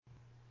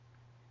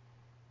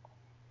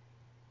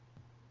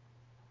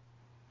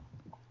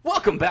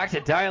Welcome back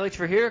to Dial H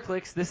for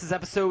HeroClix. This is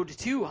episode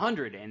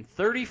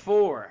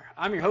 234.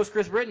 I'm your host,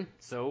 Chris Britton,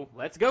 so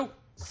let's go.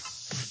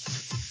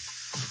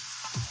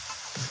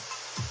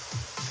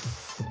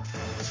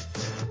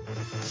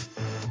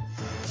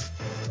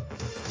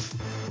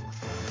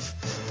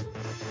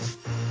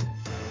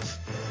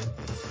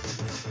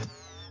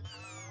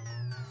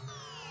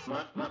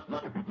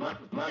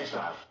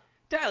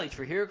 Dial H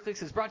for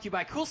HeroClix is brought to you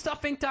by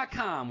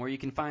CoolStuffInc.com, where you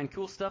can find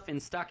cool stuff in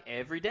stock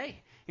every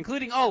day,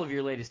 including all of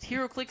your latest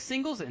HeroClix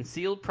singles and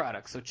sealed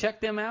products. So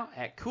check them out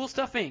at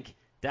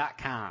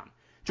CoolStuffInc.com.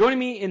 Joining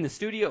me in the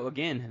studio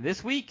again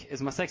this week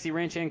is my sexy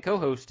ranch hand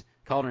co-host,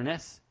 Calder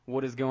Ness.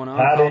 What is going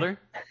on, Calder?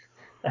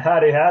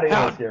 Howdy. How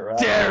Let's get right.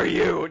 dare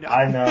you? No.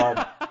 I know,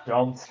 I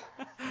jumped.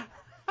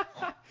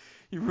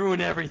 You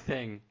ruined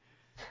everything.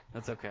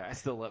 That's okay. I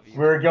still love you.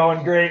 We were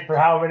going great for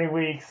how many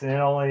weeks, and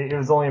it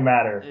was only a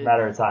matter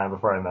of time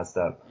before I messed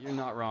up. You're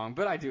not wrong,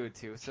 but I do it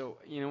too. So,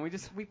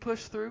 we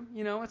push through.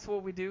 It's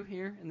what we do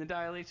here in the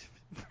Dial H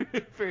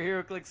for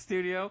HeroClix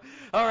studio.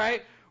 All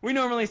right. We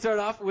normally start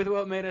off with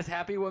what made us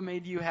happy. What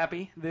made you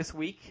happy this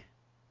week?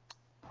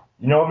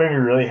 You know what made me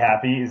really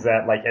happy is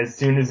that, as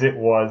soon as it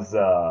was,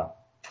 I'm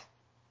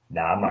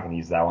not going to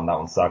use that one. That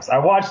one sucks. I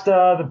watched,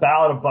 The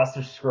Ballad of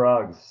Buster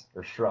Scruggs,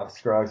 or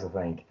Scruggs, I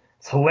think.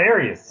 It's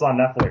hilarious. It's on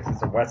Netflix.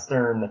 It's a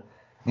Western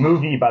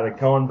movie by the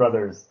Coen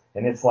brothers,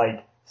 and it's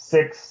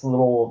 6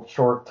 little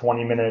short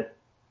 20-minute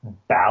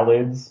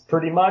ballads,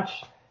 pretty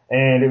much,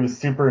 and it was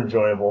super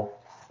enjoyable,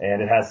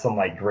 and it has some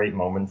great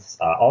moments.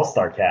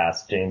 All-star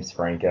cast, James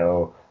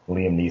Franco,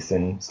 Liam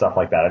Neeson, stuff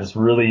like that. I just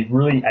really,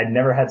 I'd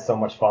never had so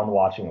much fun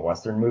watching a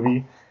Western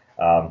movie,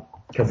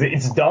 because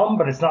it's dumb,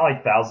 but it's not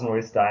like Thousand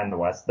Ways to Die in the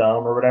West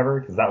dumb or whatever,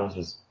 because that was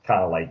just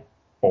kind of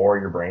bore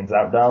your brains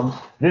out dumb.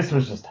 This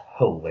was just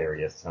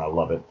hilarious, and I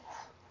love it.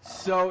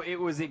 So it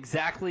was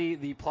exactly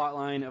the plot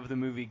line of the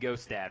movie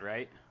Ghost Dad,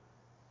 right?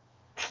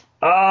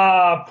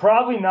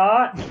 Probably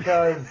not,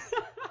 because...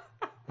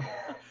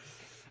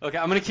 Okay,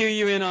 I'm gonna cue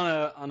you in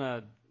on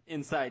a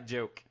inside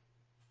joke.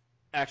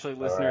 Actually,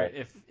 listener,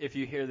 right. if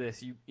you hear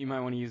this, you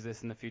might want to use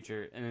this in the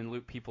future and then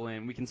loop people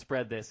in. We can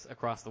spread this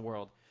across the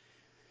world.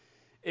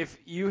 If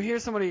you hear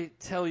somebody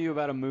tell you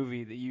about a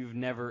movie that you've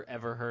never,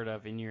 ever heard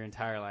of in your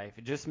entire life,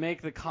 just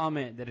make the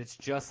comment that it's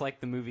just like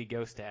the movie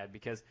Ghost Dad,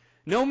 because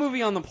no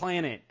movie on the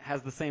planet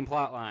has the same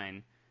plot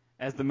line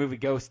as the movie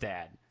Ghost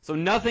Dad. So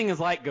nothing is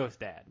like Ghost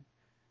Dad.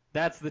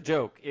 That's the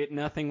joke.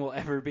 Nothing will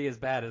ever be as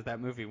bad as that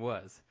movie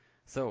was.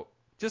 So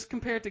just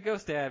compare it to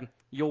Ghost Dad,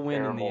 you'll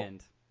win Terrible. in the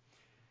end.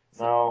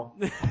 No.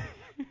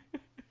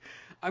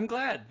 I'm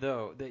glad,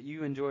 though, that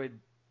you enjoyed...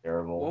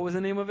 Terrible. What was the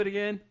name of it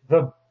again?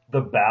 The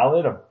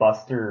Ballad of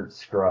Buster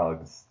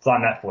Scruggs. It's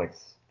on Netflix.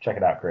 Check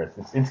it out, Chris.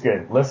 It's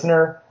good.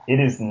 Listener, it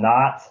is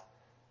not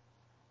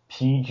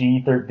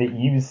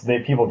PG-13.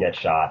 That people get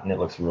shot, and it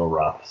looks real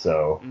rough.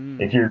 So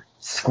if you're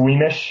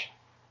squeamish,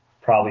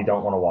 probably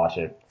don't want to watch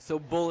it. So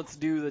bullets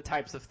do the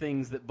types of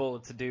things that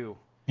bullets do.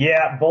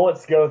 Yeah,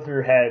 bullets go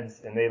through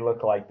heads, and they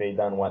look like they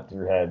done went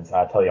through heads.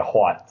 I tell you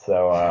what.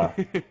 So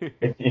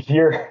if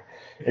you're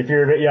a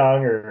bit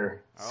young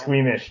or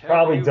squeamish,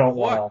 probably don't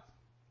want to.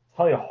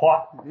 Tell you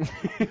what.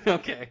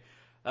 Okay.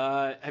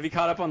 Have you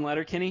caught up on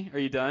Letterkenny? Are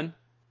you done?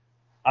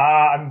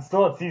 I'm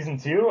still at season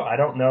 2. I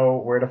don't know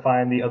where to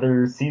find the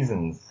other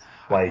seasons.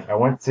 I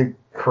went to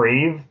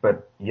Crave,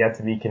 but you have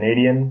to be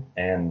Canadian,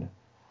 and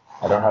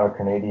I don't have a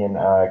Canadian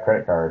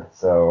credit card,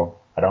 so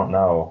I don't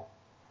know.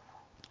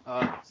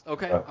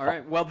 Okay. All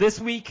right. Well, this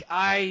week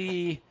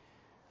I've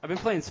been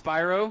playing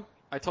Spyro.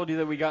 I told you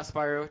that we got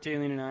Spyro,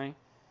 Jaylene and I.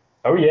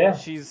 Oh, yeah.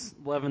 She's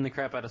loving the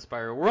crap out of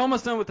Spyro. We're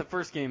almost done with the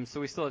first game,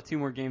 so we still have 2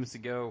 more games to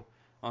go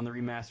on the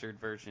remastered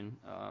version.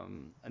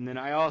 And then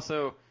I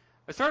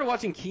started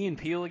watching Key and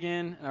Peele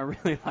again, and I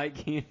really like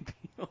Key and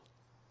Peele.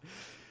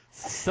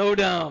 So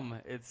dumb.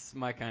 It's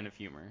my kind of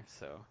humor,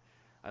 so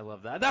I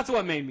love that. That's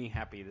what made me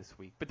happy this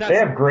week. But they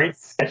have great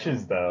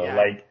sketches, though.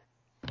 Yeah,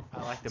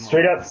 I like them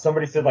straight all. up,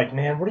 somebody said,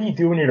 man, what do you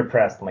do when you're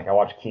depressed? I'm I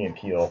watch Key and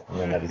Peele, and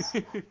then I just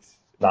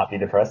not be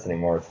depressed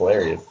anymore. It's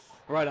hilarious.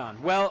 Right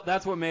on. Well,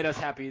 that's what made us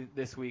happy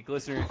this week.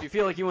 Listener, if you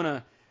feel like you want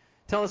to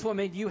tell us what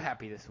made you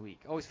happy this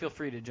week, always feel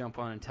free to jump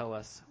on and tell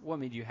us what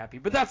made you happy.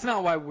 But that's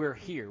not why we're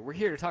here. We're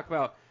here to talk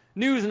about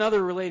news and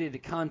other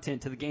related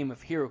content to the game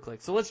of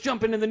HeroClix. So let's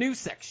jump into the news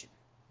section.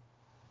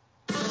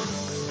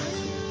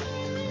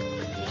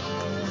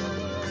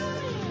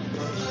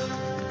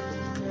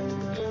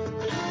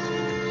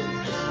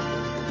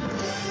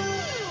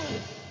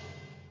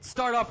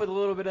 Start off with a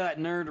little bit of that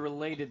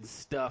nerd-related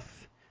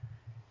stuff.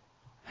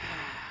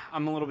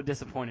 I'm a little bit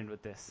disappointed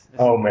with this.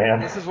 Man.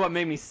 This is what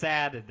made me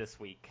sad this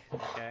week,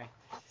 okay?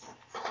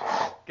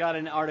 Got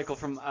an article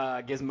from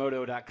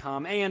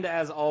Gizmodo.com, and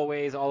as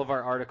always, all of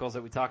our articles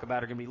that we talk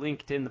about are going to be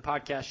linked in the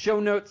podcast show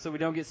notes so we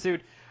don't get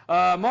sued.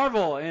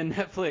 Marvel and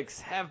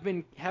Netflix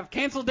have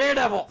canceled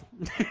Daredevil.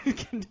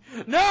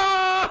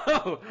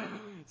 No!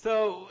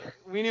 So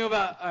we knew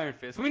about Iron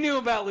Fist. We knew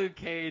about Luke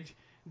Cage.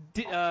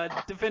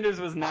 Defenders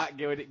was not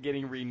good at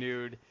getting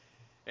renewed.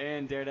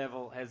 And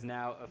Daredevil has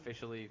now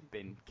officially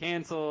been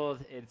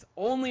canceled. It's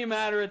only a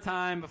matter of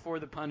time before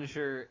The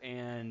Punisher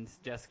and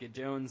Jessica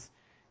Jones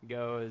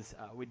goes.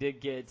 We did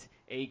get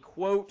a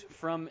quote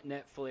from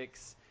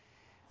Netflix.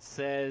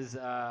 Says,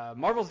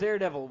 Marvel's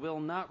Daredevil will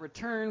not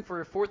return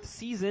for a 4th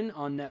season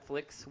on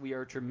Netflix. We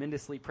are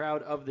tremendously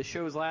proud of the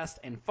show's last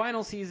and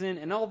final season,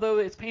 and although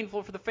it's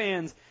painful for the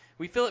fans,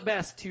 we feel it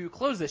best to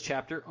close this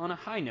chapter on a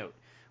high note.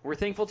 We're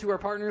thankful to our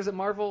partners at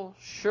Marvel,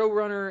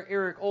 showrunner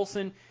Eric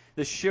Olson,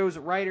 the show's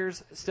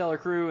writers, stellar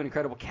crew, and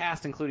incredible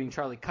cast, including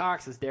Charlie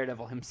Cox as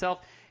Daredevil himself,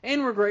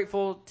 and we're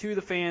grateful to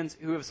the fans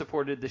who have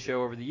supported the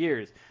show over the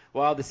years.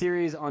 While the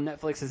series on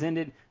Netflix has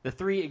ended, the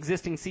 3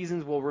 existing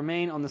seasons will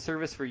remain on the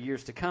service for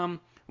years to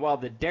come, while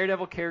the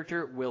Daredevil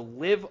character will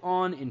live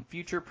on in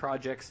future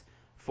projects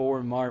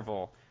for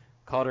Marvel.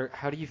 Calder,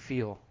 how do you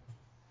feel?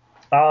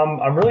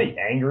 I'm really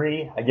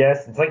angry, I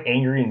guess. It's like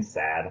angry and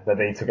sad that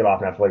they took it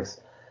off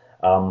Netflix.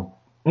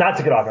 Not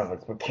took it off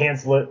Netflix, but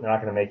cancel it. They're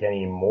not going to make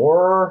any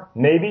more,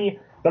 maybe.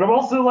 But I'm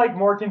also like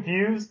more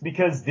confused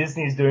because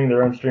Disney's doing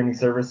their own streaming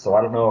service, so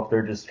I don't know if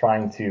they're just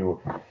trying to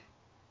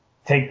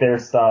take their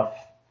stuff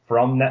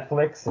from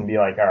Netflix and be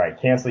like, all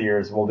right, cancel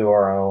yours, we'll do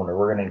our own, or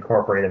we're going to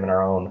incorporate them in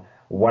our own,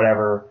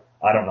 whatever.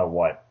 I don't know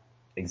what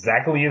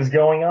exactly is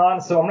going on,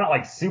 so I'm not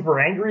like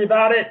super angry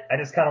about it. I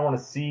just kind of want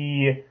to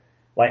see,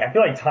 like, I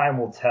feel like time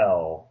will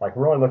tell. Like,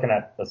 we're only looking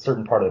at a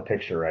certain part of the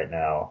picture right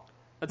now.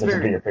 That's There's a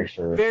bigger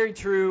picture. Very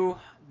true.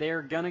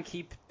 They're going to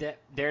keep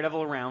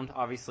Daredevil around,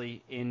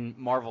 obviously, in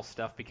Marvel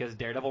stuff because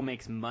Daredevil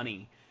makes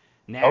money.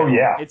 Now, oh,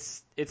 yeah.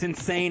 It's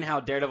insane how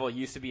Daredevil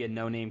used to be a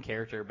no-name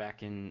character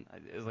back in,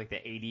 it was like the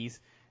 80s.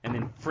 And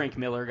then Frank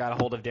Miller got a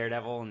hold of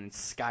Daredevil and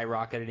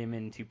skyrocketed him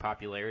into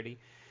popularity.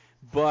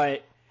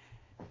 But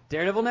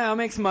Daredevil now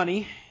makes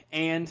money,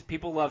 and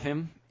people love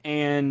him.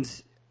 And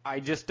I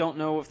just don't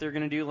know if they're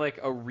going to do like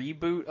a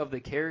reboot of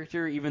the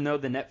character, even though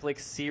the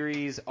Netflix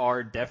series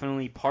are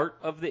definitely part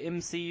of the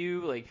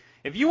MCU. Like,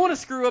 if you want to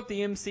screw up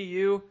the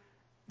MCU,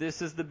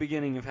 this is the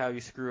beginning of how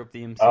you screw up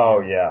the MCU.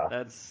 Oh, yeah.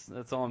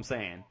 That's all I'm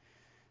saying.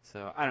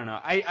 So, I don't know.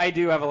 I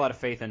do have a lot of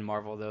faith in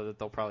Marvel, though, that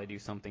they'll probably do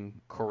something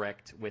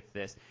correct with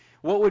this.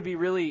 What would be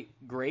really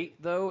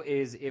great, though,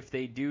 is if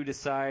they do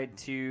decide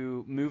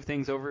to move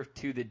things over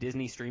to the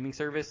Disney streaming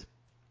service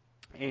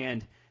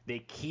and they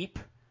keep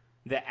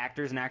the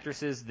actors and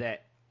actresses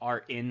that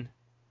are in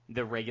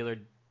the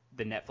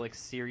Netflix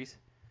series.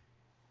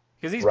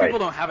 Because these people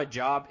don't have a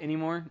job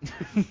anymore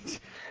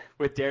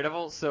with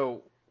Daredevil,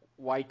 so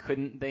why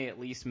couldn't they at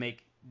least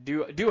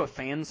do a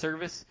fan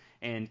service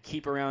and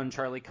keep around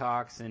Charlie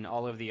Cox and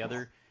all of the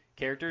other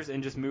characters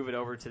and just move it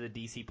over to the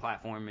DC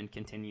platform and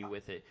continue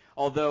with it.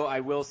 Although I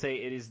will say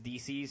it is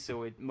DC,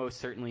 so it most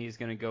certainly is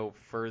going to go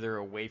further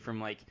away from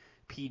like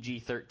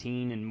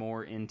PG-13 and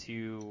more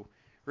into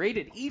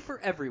rated E for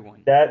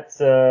everyone. That's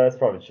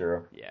probably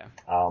true. Yeah.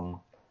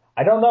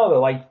 I don't know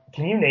though. Like,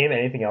 can you name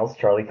anything else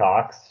Charlie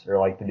Cox or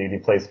like the dude who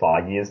plays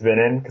Foggy has been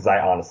in? Because I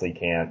honestly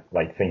can't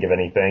like think of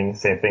anything.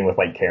 Same thing with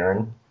like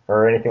Karen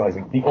or anything like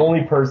that. The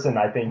only person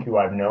I think who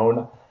I've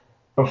known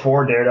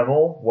before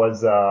Daredevil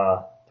was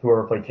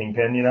whoever played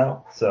Kingpin, you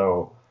know?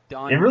 So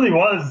it really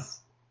was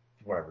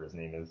whatever his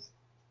name is.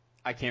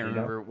 I can't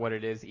remember what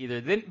it is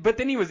either. But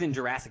then he was in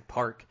Jurassic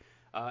Park.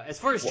 As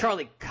far as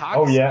Charlie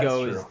Cox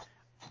goes,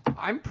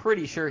 I'm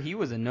pretty sure he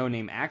was a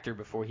no-name actor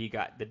before he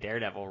got the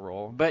Daredevil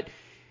role. But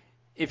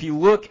if you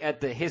look at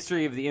the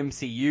history of the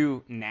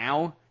MCU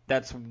now,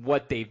 that's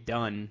what they've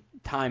done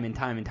time and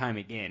time and time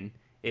again,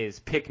 is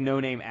pick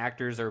no-name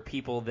actors or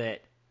people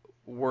that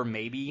were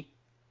maybe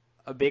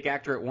a big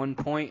actor at one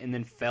point and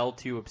then fell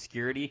to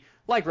obscurity,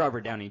 like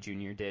Robert Downey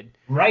Jr. did.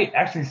 Right.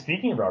 Actually,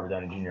 speaking of Robert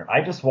Downey Jr.,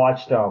 I just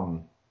watched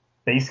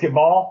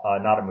Basketball,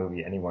 not a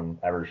movie anyone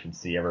ever should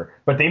see ever,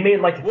 but they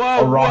made like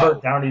a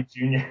Robert Downey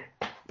Jr.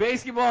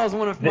 Basketball is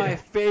one of my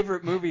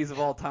favorite movies of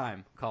all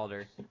time,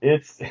 Calder.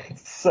 It's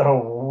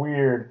so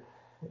weird.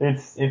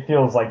 It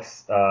feels like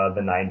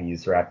the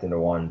 90s wrapped into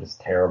one,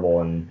 just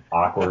terrible and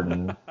awkward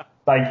and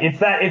like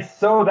it's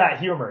so that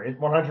humor. It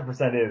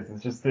 100% is.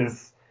 It's just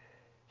this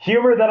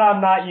humor that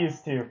I'm not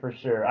used to for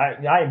sure.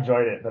 I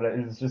enjoyed it, but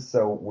it was just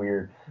so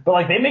weird. But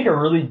like they make a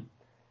really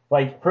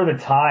like for the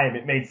time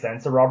it made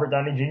sense a Robert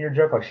Downey Jr.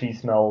 joke, like she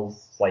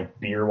smells like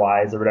beer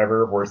wise or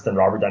whatever worse than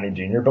Robert Downey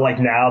Jr. But like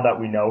now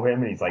that we know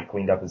him and he's like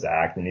cleaned up his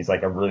act and he's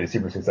like a really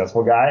super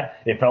successful guy,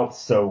 it felt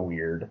so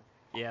weird.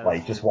 Yeah.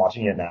 Like just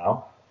watching it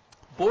now.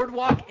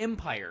 Boardwalk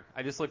Empire.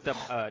 I just looked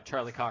up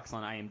Charlie Cox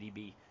on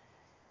IMDb.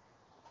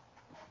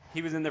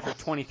 He was in there for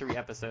 23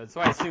 episodes,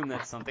 so I assume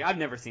that's something. I've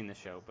never seen the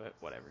show, but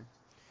whatever.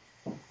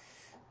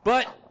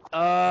 But,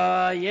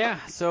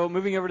 yeah, so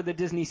moving over to the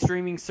Disney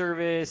streaming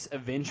service,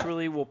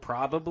 eventually will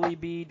probably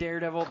be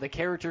Daredevil. The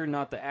character,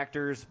 not the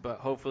actors, but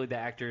hopefully the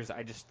actors.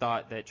 I just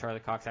thought that Charlie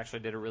Cox actually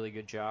did a really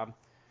good job.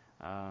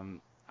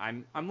 I'm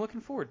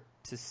looking forward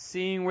to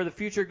seeing where the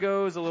future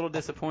goes. A little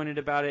disappointed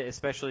about it,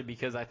 especially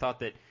because I thought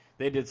that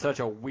they did such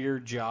a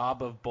weird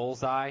job of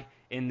Bullseye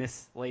in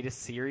this latest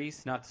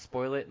series. Not to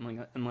spoil it,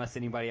 unless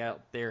anybody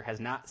out there has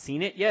not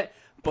seen it yet.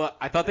 But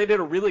I thought they did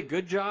a really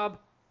good job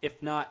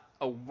if not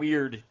a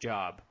weird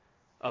job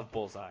of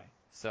Bullseye.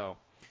 So,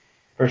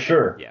 For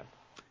sure. yeah.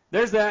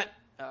 There's that.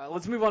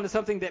 Let's move on to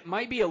something that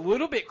might be a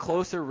little bit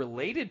closer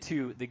related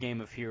to the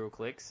game of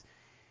HeroClix.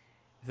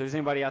 If there's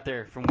anybody out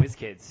there from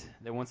WizKids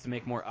that wants to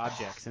make more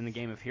objects in the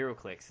game of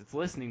HeroClix that's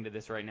listening to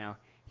this right now,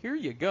 here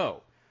you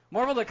go.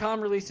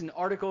 Marvel.com released an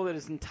article that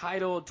is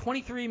entitled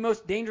 23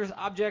 Most Dangerous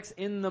Objects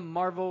in the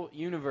Marvel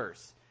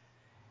Universe.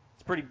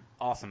 It's pretty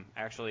awesome,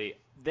 actually.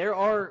 There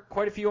are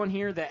quite a few on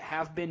here that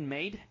have been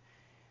made,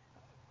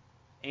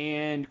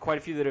 and quite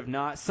a few that have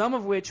not, some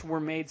of which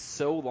were made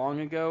so long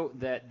ago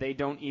that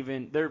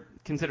they're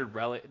considered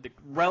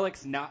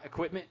relics, not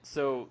equipment,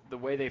 so the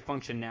way they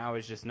function now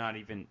is just not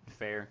even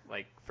fair.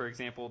 Like, for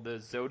example, the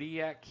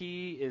Zodiac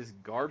Key is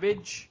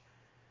garbage,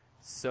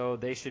 so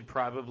they should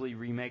probably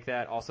remake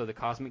that. Also, the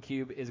Cosmic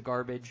Cube is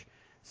garbage,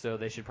 so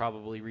they should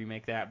probably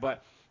remake that.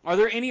 But are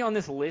there any on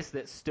this list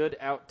that stood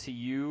out to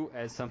you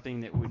as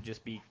something that would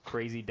just be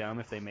crazy dumb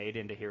if they made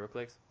into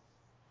HeroClix?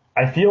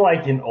 I feel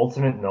like an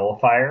Ultimate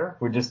Nullifier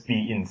would just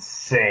be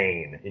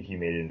insane if you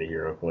made it into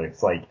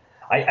HeroClix. Like,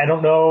 I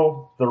don't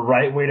know the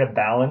right way to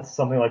balance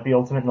something like the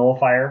Ultimate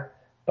Nullifier,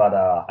 but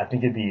I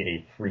think it'd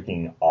be a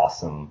freaking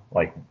awesome,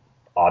 like,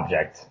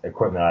 object,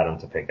 equipment item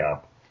to pick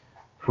up.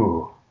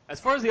 Whew. As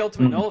far as the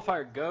Ultimate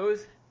Nullifier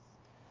goes,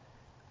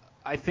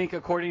 I think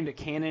according to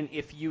canon,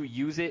 if you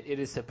use it, it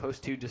is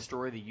supposed to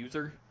destroy the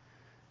user.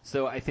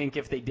 So I think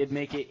if they did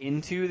make it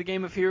into the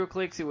game of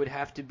HeroClix, it would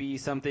have to be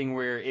something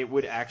where it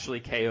would actually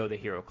KO the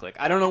HeroClix.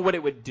 I don't know what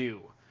it would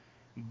do,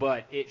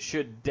 but it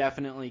should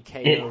definitely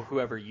KO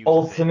whoever uses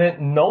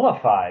Ultimate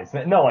nullifies.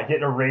 No, like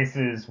it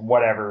erases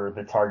whatever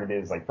the target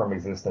is, like, from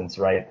existence,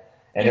 right?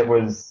 And Yeah. it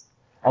was,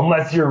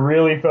 unless you're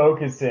really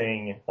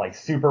focusing, like,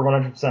 super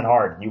 100%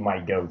 hard, you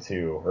might go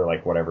to, or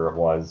like whatever it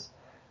was.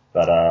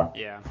 But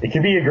Yeah. it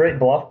could be a great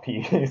bluff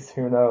piece.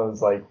 Who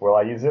knows? Like, will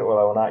I use it?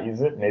 Will I not use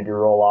it? Maybe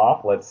roll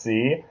off. Let's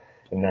see.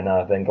 And then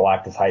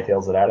Galactus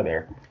hightails it out of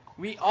there.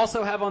 We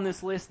also have on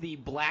this list the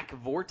Black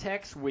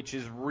Vortex, which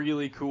is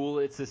really cool.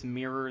 It's this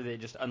mirror that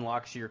just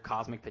unlocks your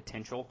cosmic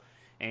potential,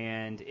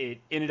 and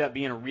it ended up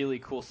being a really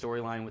cool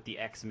storyline with the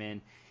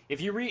X-Men. If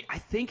you read, I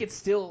think it's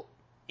still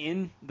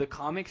in the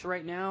comics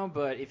right now,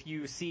 but if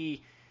you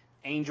see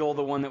Angel,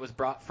 the one that was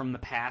brought from the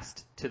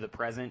past to the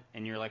present,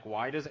 and you're like,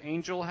 why does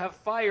Angel have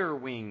fire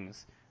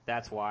wings?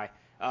 That's why.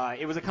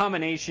 It was a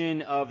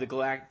combination of the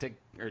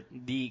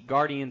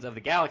Guardians of the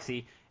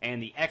Galaxy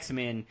and the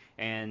X-Men,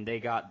 and they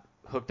got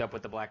hooked up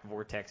with the Black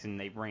Vortex, and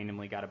they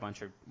randomly got a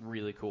bunch of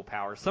really cool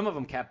powers. Some of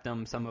them kept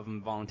them, some of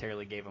them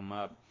voluntarily gave them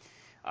up.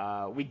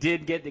 We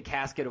did get the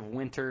Casket of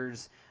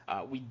Winters.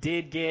 We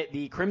did get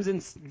the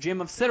Crimson Gem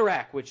of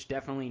Sidorak, which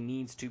definitely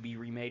needs to be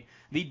remade.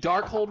 The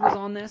Darkhold was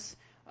on this.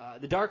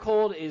 The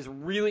Darkhold is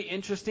really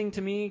interesting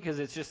to me because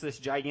it's just this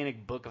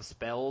gigantic book of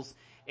spells.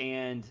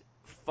 And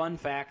fun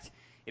fact,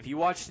 if you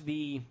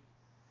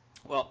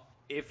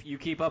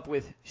keep up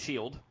with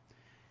S.H.I.E.L.D.,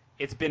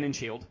 it's been in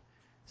S.H.I.E.L.D.,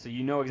 so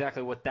you know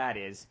exactly what that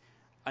is.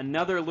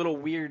 Another little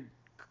weird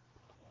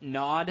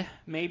nod,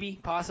 maybe,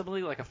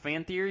 possibly, like a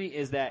fan theory,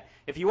 is that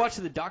if you watch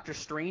the Doctor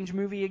Strange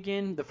movie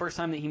again, the first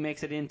time that he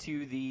makes it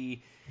into the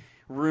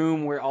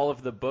room where all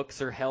of the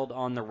books are held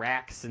on the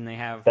racks and they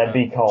have That'd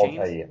be called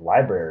chains. a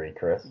library,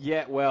 Chris.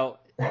 Yeah, well,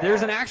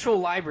 there's an actual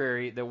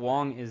library that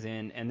Wong is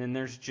in, and then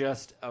there's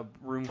just a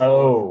room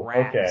full of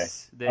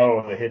racks. Okay.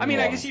 The hidden I mean,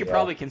 I ones, guess you could yeah.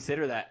 probably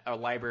consider that a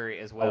library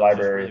as well. A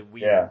library, It's just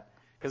really weird. yeah.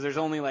 Because there's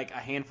only like a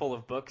handful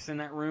of books in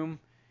that room,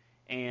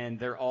 and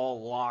they're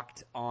all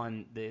locked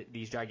on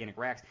these gigantic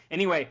racks.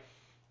 Anyway,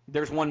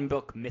 there's one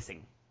book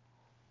missing.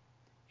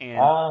 And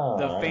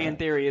the fan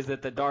theory is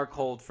that the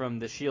Darkhold from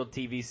the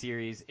S.H.I.E.L.D. TV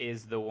series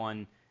is the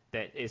one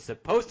that is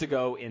supposed to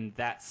go in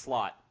that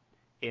slot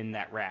in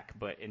that rack,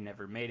 but it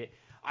never made it.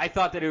 I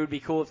thought that it would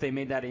be cool if they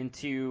made that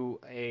into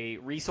a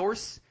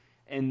resource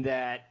and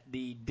that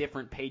the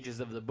different pages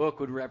of the book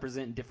would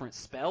represent different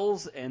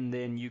spells, and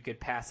then you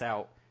could pass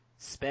out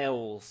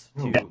spells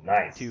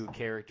to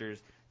characters.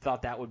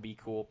 Thought that would be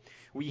cool.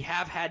 We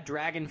have had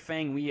Dragon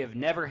Fang. We have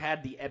never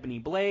had the Ebony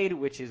Blade,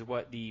 which is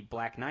what the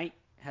Black Knight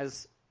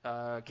has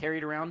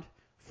carried around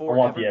forever.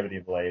 I want the Ebony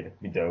Blade.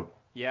 It'd be dope.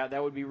 Yeah,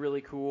 that would be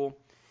really cool.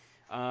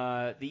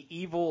 The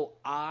Evil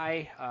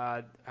Eye.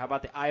 How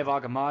about the Eye of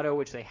Agamotto,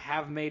 which they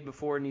have made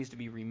before, needs to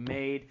be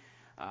remade.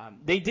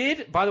 They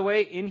did, by the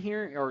way, in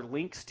here are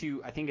links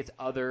to, I think it's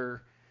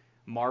other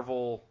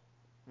Marvel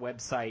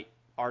website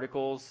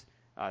articles.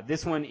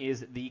 This one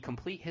is the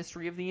complete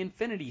history of the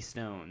Infinity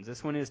Stones.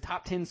 This one is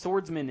top 10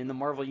 swordsmen in the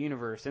Marvel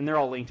Universe, and they're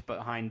all linked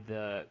behind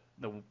the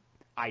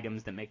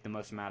items that make the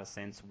most amount of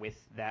sense with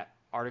that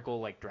article,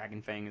 like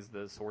Dragon Fang is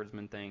the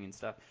swordsman thing and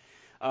stuff.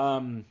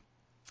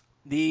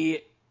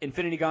 The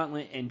Infinity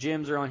Gauntlet and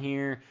gems are on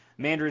here.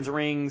 Mandarin's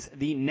rings.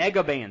 The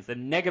Negabands. The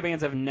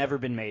Negabands have never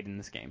been made in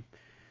this game.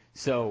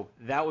 So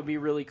that would be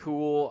really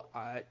cool.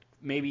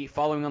 Maybe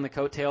following on the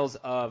coattails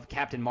of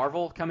Captain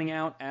Marvel coming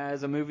out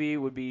as a movie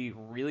would be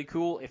really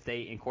cool if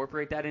they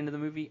incorporate that into the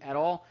movie at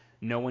all.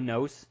 No one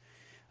knows.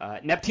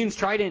 Neptune's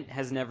Trident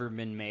has never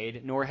been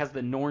made, nor has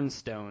the Norn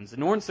Stones. The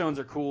Norn Stones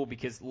are cool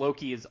because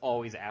Loki is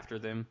always after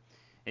them.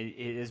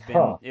 It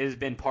has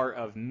been part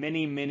of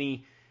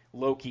many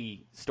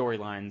Loki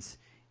storylines,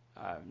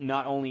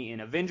 not only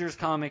in Avengers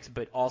comics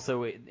but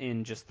also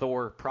in just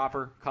Thor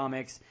proper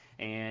comics,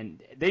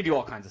 and they do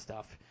all kinds of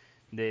stuff.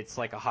 It's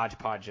like a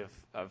hodgepodge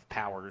of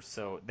powers,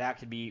 so that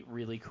could be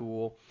really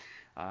cool.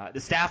 The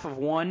Staff of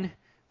One,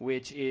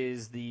 which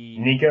is the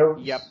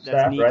Nico's Yep, that's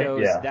staff, Nico's.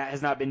 right? Yeah. That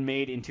has not been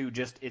made into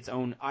just its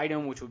own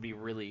item, which would be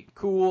really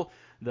cool.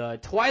 The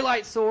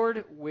Twilight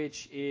Sword,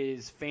 which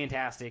is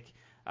fantastic.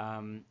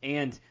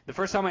 And the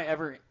first time I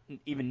ever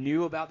even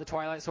knew about the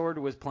Twilight Sword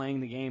was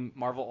playing the game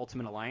Marvel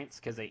Ultimate Alliance,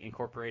 because they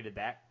incorporated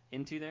that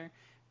into there.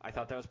 I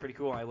thought that was pretty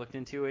cool. I looked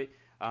into it.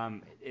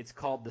 It's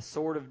called the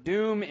Sword of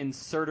Doom, and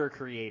Surtur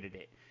created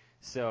it.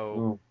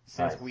 So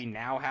since we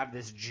now have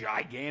this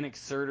gigantic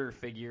Surtur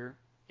figure,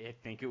 I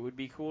think it would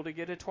be cool to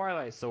get a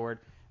Twilight Sword,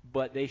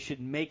 but they should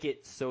make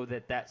it so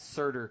that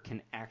Surtur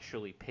can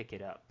actually pick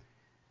it up.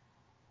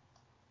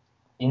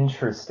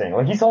 Interesting.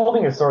 Like, he's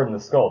holding a sword in the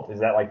sculpt.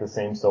 Is that like the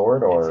same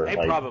sword, or it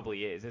like?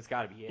 probably is. It's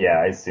got to be it. Yeah,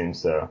 I assume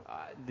so.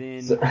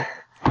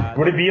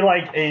 Would it be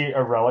like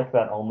a relic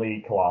that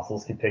only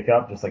Colossals could pick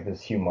up, just like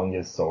this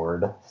humongous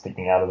sword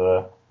sticking out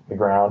of the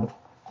ground?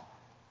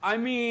 I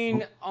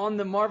mean, on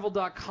the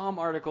Marvel.com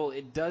article,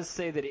 it does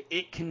say that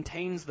it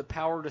contains the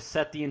power to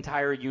set the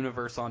entire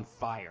universe on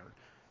fire.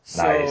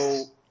 So,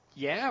 nice.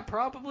 Yeah,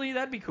 probably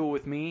that'd be cool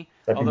with me.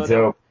 That'd Although be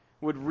dope.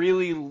 that would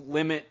really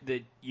limit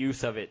the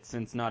use of it,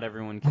 since not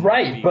everyone can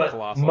be but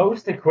Colossal.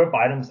 Most equip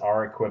items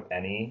are equip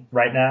any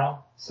right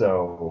now,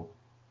 so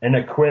an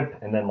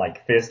equip and then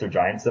like fist or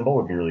giant symbol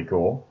would be really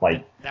cool.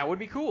 Like, that would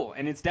be cool,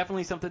 and it's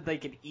definitely something they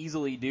could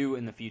easily do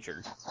in the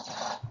future.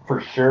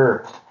 For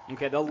sure.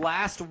 Okay, the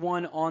last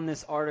one on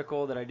this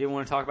article that I did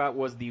want to talk about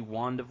was the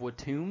Wand of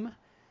Watum,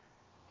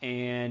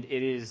 and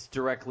it is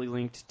directly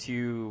linked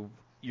to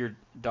your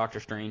Doctor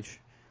Strange.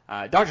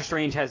 Doctor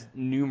Strange has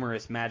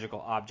numerous magical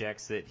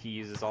objects that he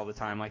uses all the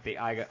time, like the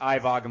Eye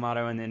of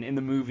Agamotto, and then in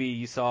the movie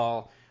you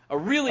saw a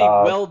really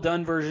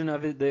well-done version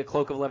of it, the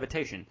Cloak of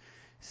Levitation.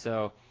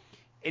 So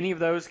any of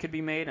those could be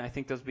made, and I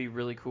think those would be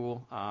really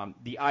cool.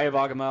 The Eye of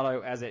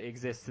Agamotto, as it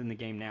exists in the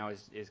game now,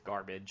 is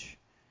garbage.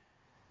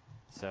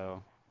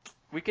 So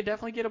we could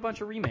definitely get a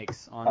bunch of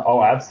remakes on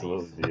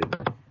absolutely, dude.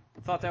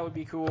 Thought that would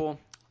be cool.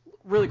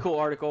 Really cool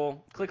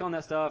article. Click on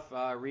that stuff.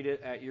 Read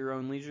it at your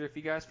own leisure if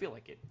you guys feel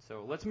like it.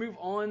 So let's move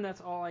on.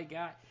 That's all I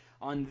got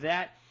on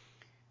that.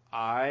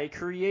 I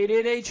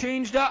created a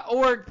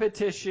Change.org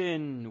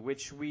petition,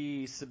 which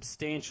we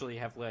substantially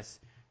have less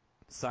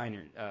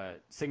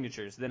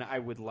signatures than I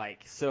would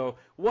like. So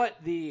what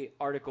the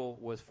article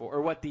was for,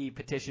 or what the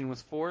petition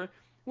was for,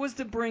 was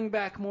to bring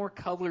back more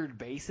colored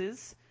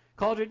bases.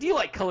 Calder, do you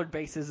like colored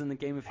bases in the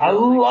game of Hero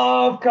Clicks? I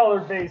love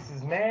colored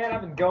bases, man.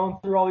 I've been going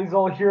through all these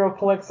old Hero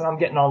Clicks, and I'm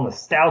getting all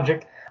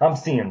nostalgic. I'm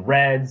seeing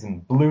reds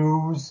and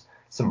blues,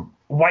 some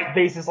white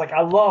bases. Like,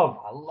 I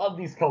love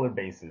these colored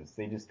bases.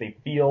 They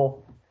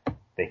feel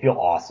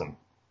awesome.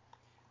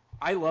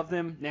 I love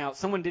them. Now,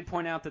 someone did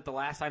point out that the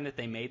last time that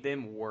they made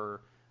them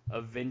were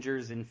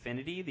Avengers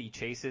Infinity. The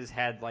chases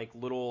had like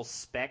little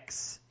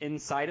specks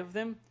inside of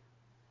them.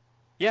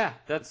 Yeah,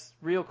 that's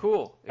real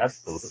cool.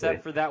 Absolutely.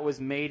 Except for that was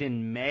made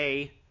in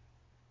May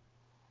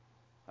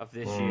of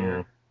this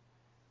year.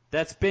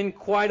 That's been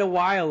quite a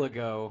while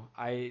ago.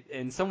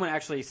 And someone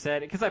actually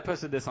said, because I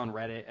posted this on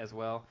Reddit as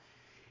well.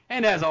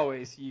 And as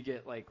always, you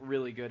get like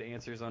really good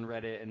answers on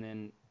Reddit, and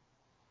then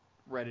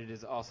Reddit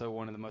is also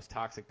one of the most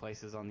toxic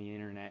places on the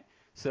internet.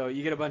 So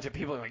you get a bunch of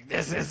people like,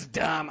 this is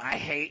dumb, I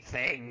hate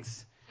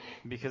things,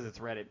 because it's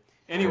Reddit.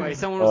 Anyway,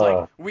 someone was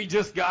like, we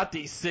just got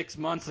these 6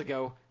 months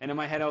ago. And in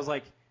my head I was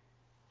like,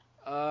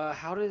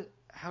 how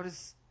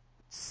does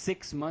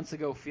 6 months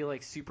ago feel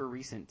like super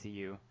recent to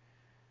you?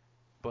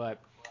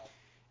 But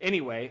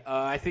anyway,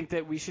 I think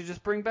that we should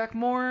just bring back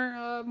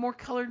more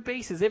colored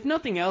bases. If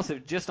nothing else,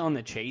 if just on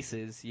the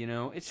chases, you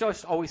know, it's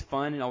just always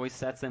fun and always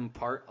sets them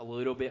apart a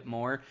little bit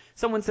more.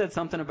 Someone said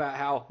something about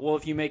how, well,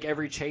 if you make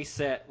every chase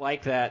set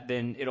like that,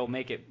 then it'll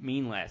make it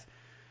mean less.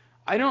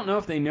 I don't know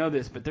if they know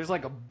this, but there's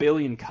like 1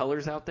 billion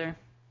colors out there.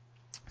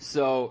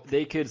 So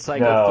they could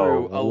cycle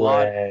through a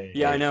lot.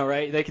 Yeah, I know,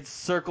 right? They could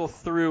circle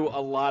through a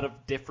lot of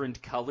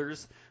different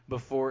colors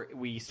before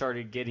we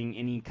started getting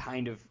any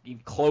kind of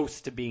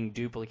close to being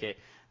duplicate.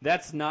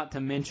 That's not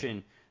to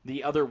mention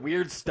the other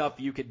weird stuff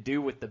you could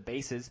do with the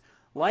bases,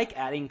 like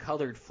adding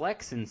colored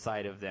flecks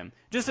inside of them.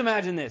 Just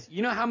imagine this.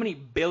 You know how many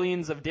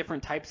billions of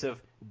different types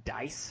of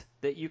dice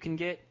that you can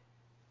get?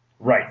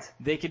 Right.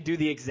 They could do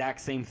the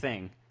exact same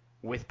thing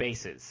with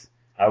bases.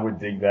 I would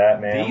dig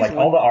that, man.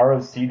 All the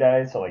ROC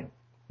dice are like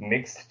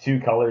mixed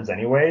 2 colors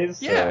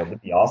anyways, yeah. So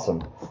that'd be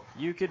awesome.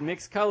 You could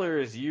mix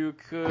colors. You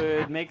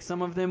could make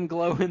some of them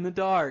glow in the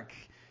dark.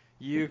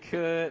 You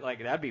could,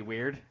 that'd be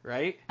weird,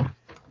 right?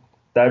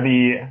 That'd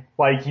be,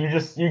 like, you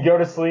go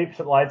to sleep,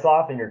 shut the lights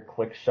off, and your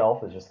click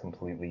shelf is just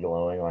completely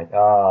glowing,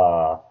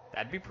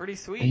 That'd be pretty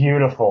sweet.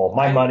 Beautiful.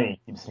 My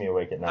money keeps me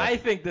awake at night. I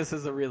think this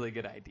is a really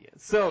good idea.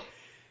 So,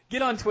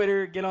 Get on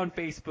Twitter, get on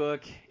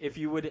Facebook. If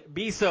you would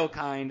be so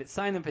kind,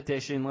 sign the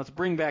petition. Let's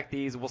bring back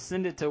these. We'll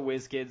send it to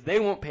WizKids. They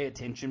won't pay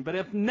attention, but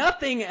if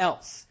nothing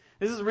else,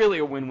 this is really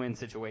a win-win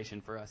situation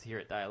for us here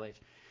at Dial H.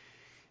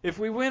 If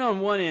we win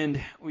on one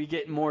end, we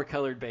get more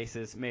colored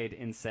bases made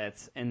in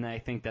sets, and I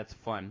think that's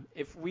fun.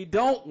 If we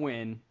don't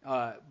win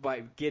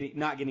by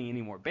not getting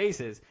any more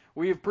bases,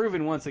 we have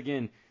proven once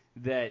again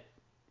that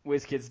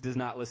WizKids does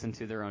not listen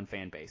to their own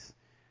fan base.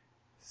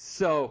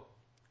 So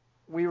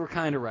we were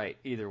kind of right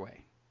either way.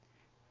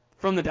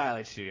 From the Dial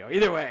H Studio.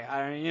 Either way,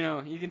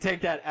 you can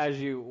take that as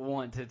you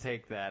want to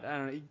take that. I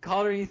don't know.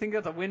 Calder, you think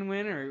that's a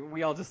win-win, or are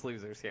we all just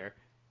losers here?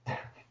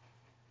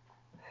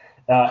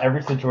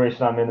 Every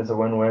situation I'm in is a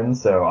win-win,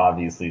 so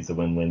obviously it's a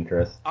win-win,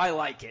 Chris. I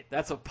like it.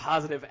 That's a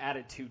positive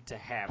attitude to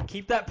have.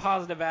 Keep that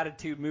positive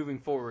attitude moving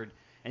forward,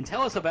 and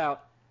tell us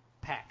about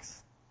PAX.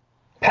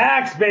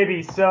 PAX,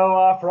 baby!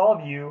 So, for all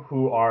of you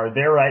who are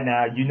there right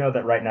now, you know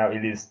that right now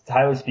it is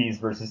Tyler Spees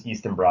versus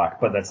Easton Brock,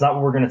 but that's not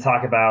what we're going to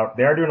talk about.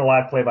 They are doing a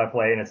live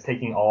play-by-play, and it's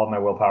taking all of my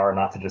willpower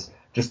not to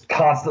just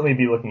constantly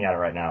be looking at it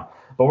right now.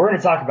 But we're going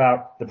to talk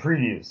about the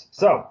previews.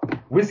 So,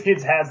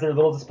 WizKids has their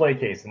little display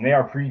case, and they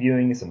are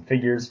previewing some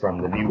figures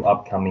from the new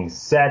upcoming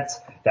set.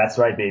 That's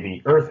right,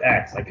 baby. Earth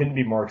X. I couldn't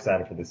be more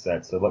excited for this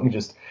set, so let me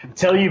just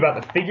tell you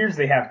about the figures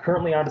they have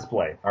currently on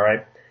display,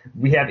 alright?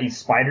 We have a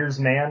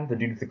Spiders-Man, the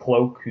dude with the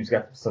cloak, who's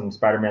got some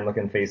Spider-Man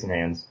looking face and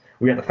hands.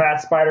 We got the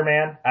Fat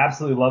Spider-Man.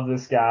 Absolutely love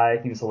this guy.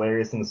 He was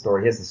hilarious in the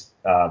story. He has this,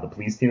 the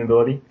police team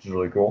ability, which is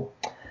really cool.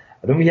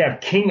 Then we have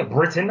King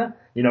Britain.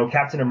 You know,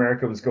 Captain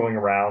America was going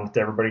around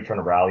to everybody trying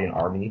to rally an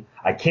army.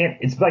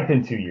 it's like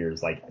been 2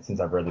 years, since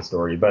I've read the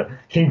story, but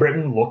King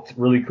Britain looked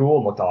really cool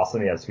and looked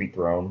awesome. He had a sweet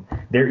throne.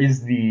 There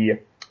is the,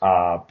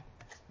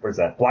 where's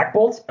that? Black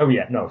Bolt? Oh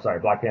yeah, no, sorry,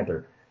 Black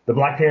Panther. The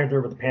Black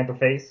Panther with the panther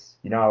face.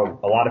 You know,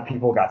 a lot of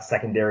people got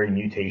secondary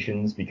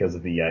mutations because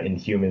of the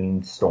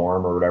Inhuman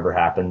storm or whatever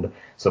happened.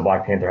 So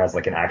Black Panther has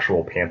an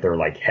actual panther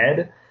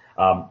head.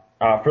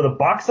 For the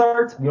box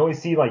art, we only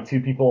see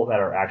 2 people that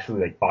are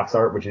actually box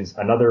art, which is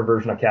another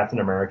version of Captain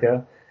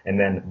America, and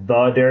then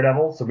the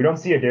Daredevil. So we don't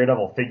see a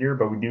Daredevil figure,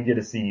 but we do get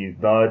to see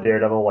the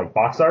Daredevil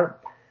box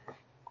art.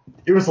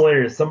 It was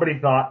hilarious. Somebody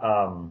thought,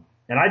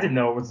 and I didn't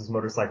know it was his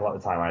motorcycle at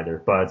the time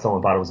either, but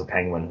someone thought it was a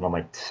penguin, and I'm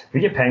like, if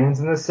we get penguins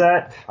in this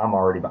set, I'm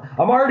already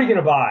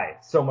gonna buy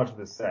so much of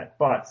this set.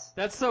 But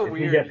that's so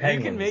weird.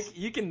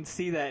 You can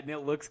see that, and it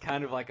looks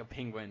kind of like a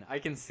penguin. I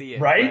can see it,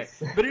 right?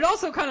 But it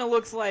also kind of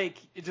looks like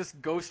just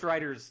Ghost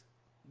Rider's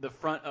the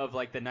front of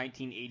the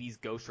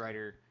 1980s Ghost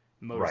Rider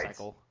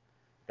motorcycle.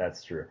 Right.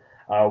 That's true.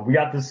 We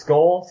got the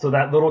skull, so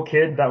that little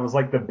kid that was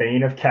the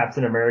bane of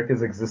Captain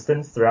America's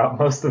existence throughout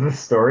most of the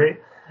story.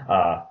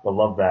 I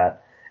love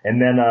that. And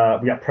then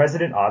we got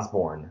President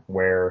Osborn,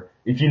 where,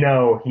 if you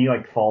know, he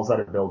falls out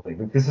of a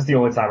building. This is the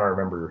only time I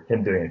remember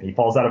him doing it. He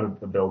falls out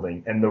of a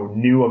building, and the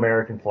new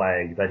American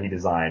flag that he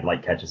designed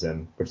catches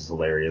him, which is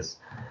hilarious.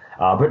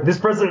 But this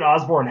President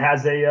Osborn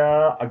has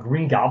a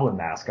Green Goblin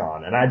mask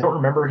on, and I don't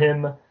remember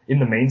him in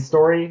the main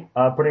story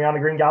putting on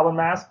a Green Goblin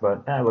mask,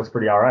 but it looks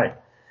pretty alright.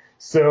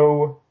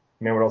 So,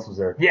 man, what else was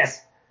there?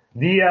 Yes,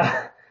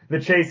 the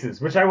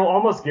chases, which I will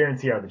almost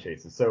guarantee are the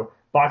chases. So,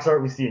 box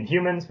art we see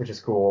Inhumans, which is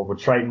cool. With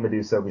Triton,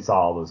 Medusa, we saw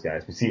all those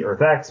guys. We see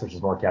Earth X, which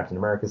is more Captain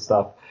America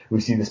stuff.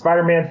 We see the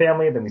Spider-Man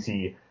family, then we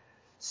see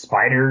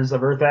spiders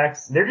of Earth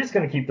X. They're just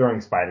gonna keep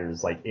throwing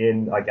spiders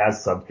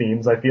as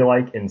sub-themes, I feel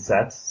in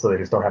sets, so they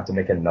just don't have to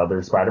make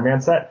another Spider-Man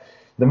set.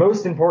 The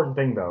most important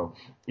thing though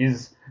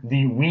is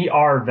the We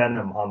Are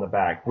Venom on the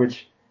back,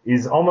 which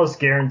is almost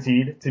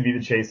guaranteed to be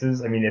the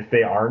chases. I mean, if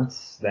they aren't,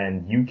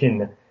 then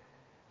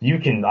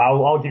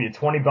I'll give you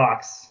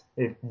 $20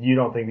 if you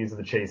don't think these are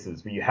the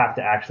chases, but you have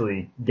to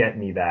actually get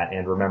me that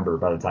and remember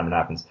by the time it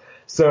happens.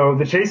 So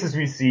the chases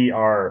we see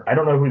are, I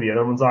don't know who the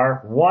other ones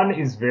are. One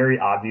is very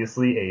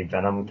obviously a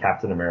Venom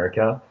Captain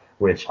America,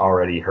 which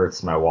already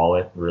hurts my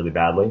wallet really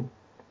badly.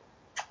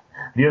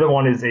 The other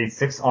one is a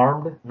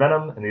 6-armed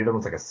Venom, and the other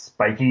one's a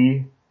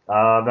spiky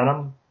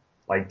Venom.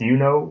 Do you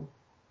know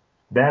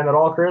them at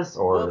all, Chris?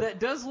 Or well, that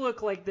does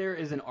look like there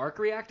is an arc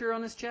reactor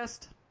on his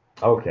chest.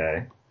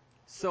 Okay.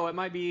 So it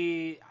might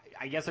be,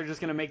 I guess they're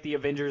just going to make the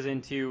Avengers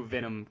into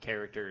Venom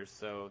characters,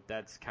 so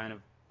that's kind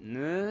of,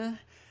 Now,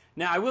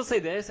 I will say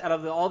this, out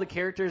of all the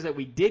characters that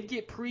we did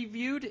get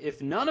previewed,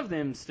 if none of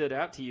them stood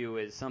out to you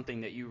as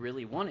something that you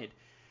really wanted,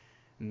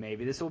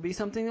 maybe this will be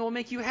something that will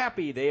make you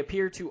happy. They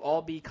appear to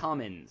all be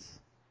commons.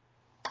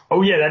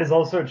 Oh yeah, that is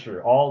also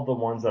true. All the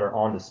ones that are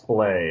on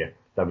display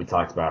that we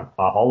talked about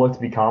all look to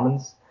be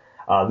commons.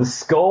 The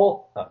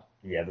skull...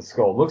 the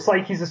skull. Looks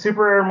like he's a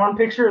super rare in one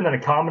picture and then a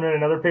common in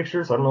another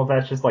picture, so I don't know if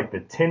that's just the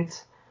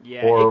tint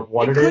or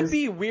what it is. It could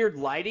be weird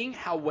lighting.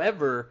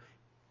 However,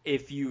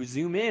 if you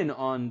zoom in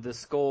on the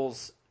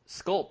skull's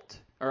sculpt,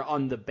 or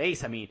on the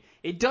base,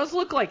 it does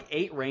look like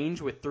 8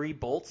 range with 3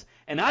 bolts,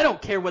 and I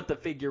don't care what the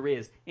figure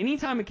is.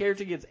 Anytime a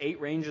character gets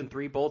 8 range and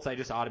 3 bolts, I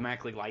just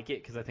automatically like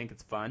it because I think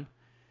it's fun.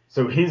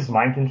 So his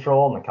mind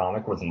control in the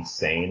comic was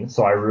insane,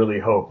 so I really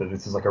hope that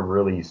this is a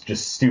really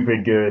just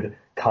stupid good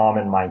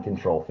common mind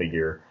control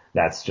figure.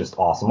 that's just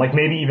awesome. Like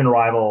maybe even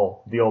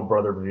rival the old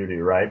Brother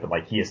Voodoo, right? But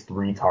like he has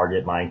 3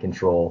 target mind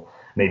control.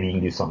 Maybe he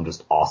can do something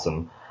just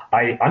awesome.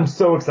 I'm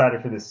so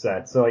excited for this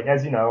set. So like,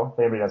 as you know, if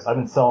anybody knows, I've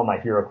been selling my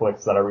Hero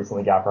Clicks that I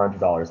recently got for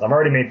 $100. I've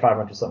already made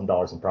 $500 something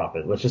in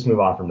profit. Let's just move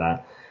on from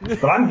that.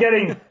 But I'm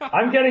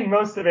getting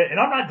most of it, and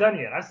I'm not done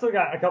yet. I've still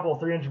got a couple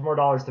 $300 more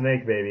to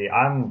make, baby.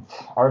 I'm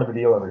art of the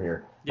deal over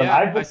here. But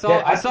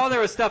Yeah, I saw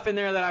there was stuff in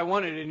there that I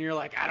wanted, and you're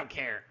like, I don't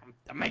care.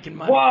 I'm making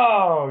money.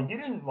 Whoa, you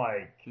didn't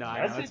like. No,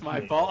 I know, it's my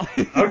me. fault.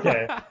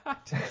 Okay.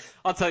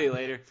 I'll tell you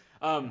later.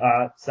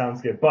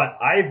 Sounds good. But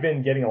I've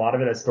been getting a lot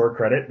of it as store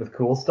credit with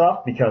cool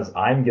stuff because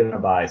I'm going to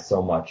buy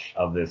so much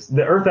of this.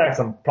 The Earth X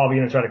I'm probably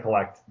going to try to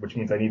collect, which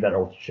means I need that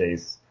Ultra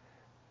Chase.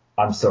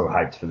 I'm so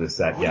hyped for this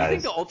set, What guys. do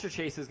you think the Ultra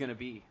Chase is going to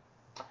be?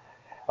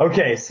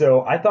 Okay,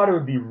 so I thought it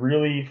would be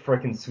really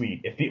freaking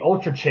sweet if the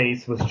Ultra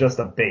Chase was just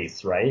a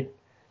base, right?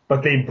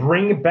 But they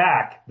bring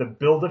back the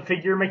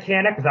Build-A-Figure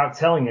mechanic without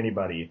telling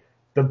anybody.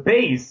 The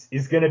base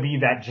is going to be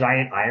that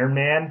giant Iron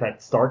Man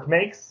that Stark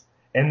makes.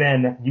 And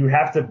then you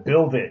have to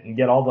build it and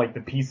get all like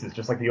the pieces,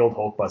 just like the old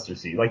Hulkbuster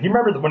suit. Like you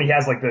remember when he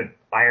has like the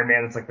Iron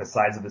Man that's like the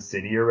size of the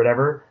city or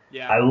whatever?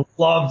 Yeah. I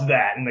loved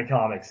that in the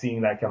comics,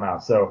 seeing that come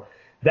out. So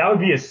that would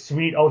be a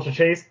sweet Ultra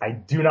Chase. I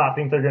do not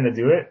think they're going to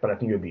do it, but I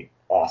think it would be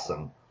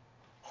awesome.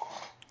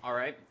 All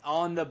right.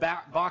 On the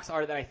box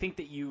art that I think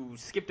that you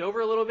skipped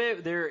over a little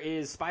bit, there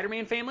is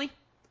Spider-Man Family.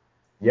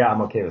 Yeah, I'm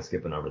okay with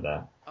skipping over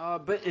that.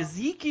 But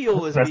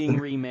Ezekiel is being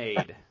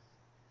remade.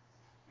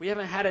 We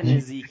haven't had an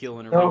Ezekiel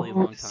in a really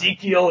long time.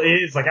 Ezekiel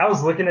is, like, I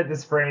was looking at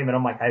this frame and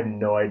I'm like, I have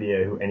no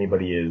idea who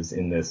anybody is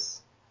in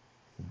this.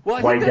 Well,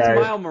 I think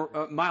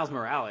that's Miles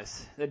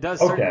Morales. It does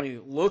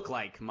certainly look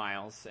like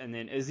Miles. And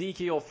then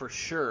Ezekiel for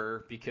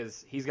sure,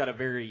 because he's got a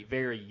very,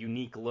 very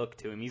unique look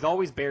to him. He's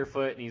always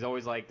barefoot and he's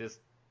always like this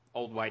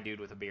old white dude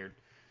with a beard.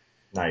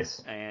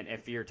 Nice. And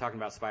if you're talking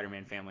about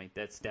Spider-Man Family,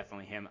 that's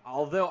definitely him.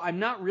 Although I'm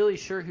not really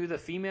sure who the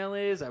female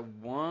is. I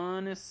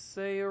want to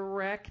say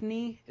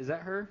Arachne. Is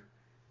that her?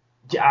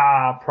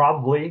 Yeah,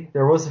 probably.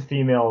 There was a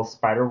female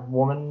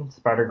Spider-Woman,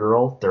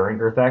 Spider-Girl during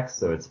Earth X,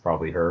 so it's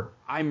probably her.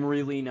 I'm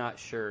really not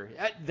sure.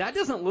 That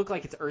doesn't look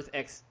like it's Earth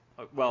X.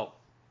 Well,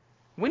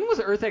 when was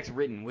Earth X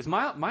written? Was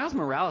Miles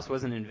Morales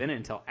wasn't invented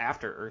until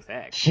after Earth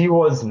X. She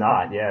was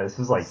not. Yeah, this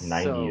was like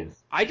 90s. So,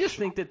 I just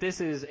think that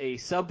this is a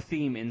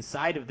sub-theme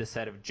inside of the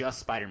set of just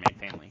Spider-Man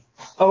Family.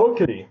 Oh, it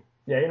could be.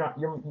 Yeah,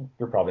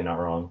 you're probably not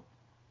wrong.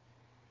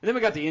 And then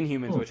we got the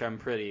Inhumans, which I'm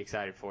pretty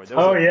excited for.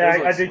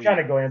 I did kind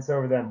of glance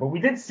over them, but we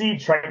did see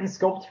Triton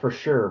sculpt for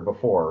sure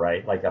before,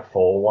 right? Like a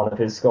full one of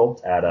his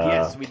sculpt at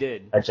yes, we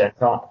did. At Gen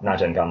Con, not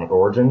Gen Con,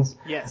 Origins.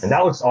 Yes, and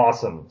that looks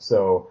awesome.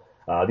 So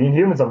the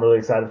Inhumans, I'm really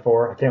excited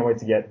for. I can't wait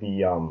to get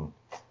the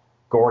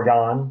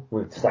Gorgon,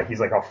 which like he's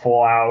like a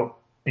full out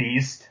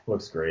beast.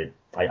 Looks great.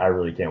 I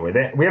really can't wait.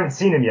 We haven't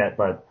seen him yet,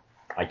 but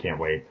I can't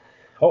wait.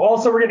 Oh,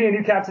 also we're getting a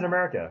new Captain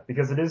America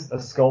because it is a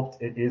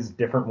sculpt. It is a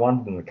different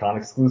one than the con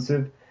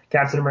exclusive.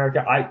 Captain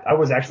America, I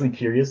was actually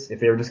curious if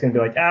they were just going to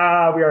be like,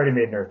 we already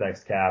made an Earth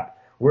X Cap.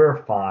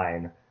 We're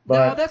fine.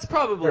 But no, that's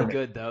probably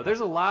good, though. There's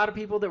a lot of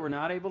people that were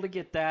not able to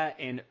get that,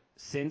 and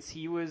since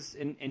he was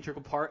an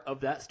integral part of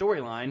that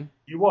storyline...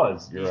 He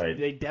was, you're right.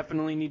 They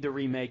definitely need to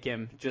remake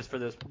him just for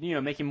this,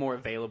 make him more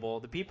available.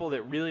 The people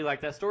that really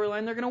like that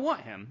storyline, they're going to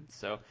want him.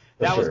 So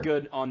that was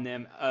good on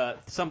them.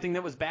 Something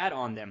that was bad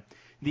on them.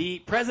 The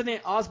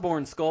President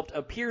Osborn sculpt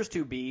appears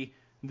to be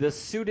the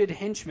suited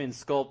henchman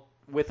sculpt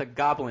with a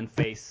goblin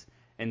face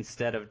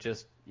instead of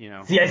just,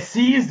 See, I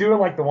see he's doing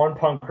like the one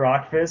punk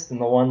rock fist and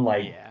the one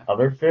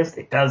other fist.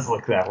 It does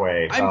look that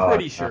way. I'm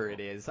pretty sure it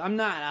is. I'm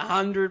not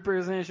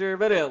 100% sure,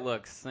 but it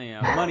looks,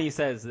 money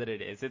says that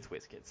it is. It's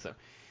WizKids, so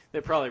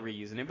they're probably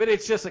reusing it. But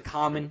it's just a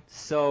common,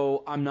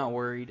 so I'm not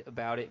worried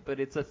about it, but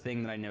it's a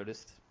thing that I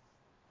noticed.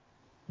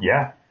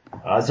 Yeah.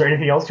 Is there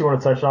anything else you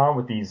want to touch on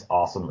with these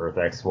awesome Earth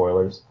X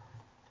spoilers?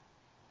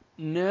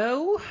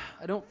 No,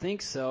 I don't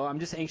think so. I'm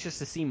just anxious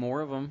to see more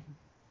of them.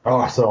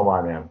 Oh, so am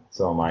I, man.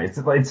 So am I.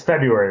 It's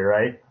February,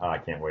 right? Oh, I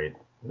can't wait.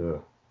 Ugh.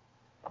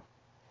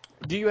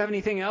 Do you have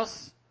anything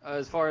else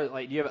as far as,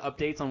 do you have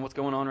updates on what's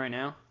going on right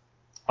now?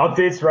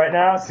 Updates right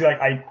now? See,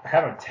 I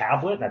have a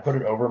tablet and I put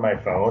it over my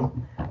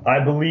phone.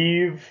 I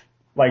believe,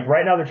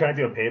 right now they're trying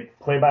to do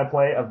a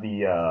play-by-play of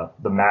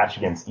the match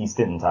against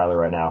Easton and Tyler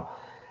right now.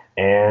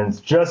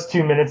 And just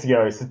 2 minutes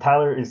ago, he said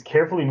Tyler is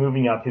carefully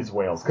moving up his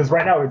whales. Because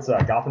right now it's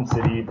Gotham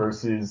City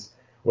versus...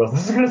 Well,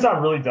 this is going to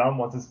sound really dumb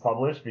once it's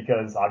published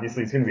because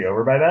obviously it's going to be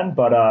over by then.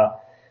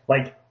 But,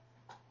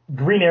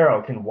 Green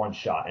Arrow can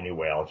one-shot any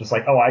whale. Just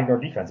I ignore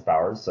defense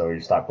powers, so your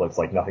stop blitz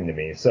like nothing to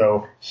me.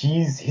 So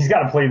he's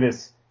got to play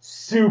this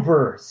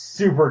super,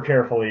 super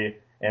carefully.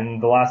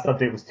 And the last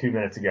update was 2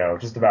 minutes ago,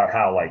 just about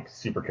how,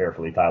 super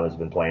carefully Tyler's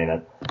been playing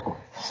it.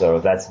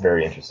 So that's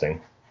very interesting.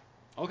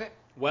 Okay.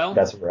 Well,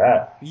 that's where we're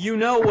at. You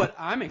know what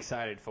I'm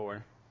excited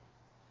for.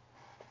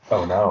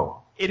 Oh, no.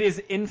 It is,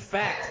 in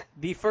fact,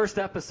 the first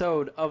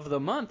episode of the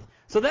month.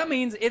 So that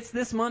means it's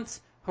this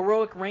month's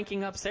Heroic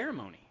Ranking Up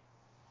ceremony.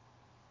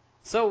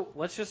 So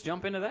let's just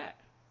jump into that.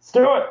 Let's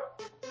do it.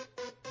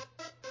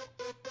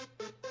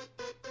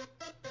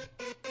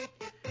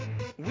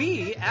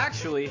 we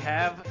actually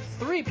have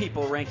 3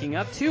 people ranking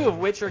up, 2 of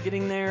which are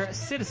getting their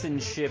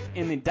citizenship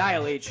in the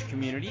Dial H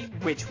community,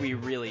 which we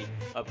really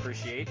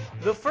appreciate.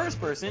 The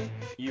first person,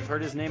 you've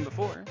heard his name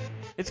before,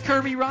 it's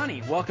Kirby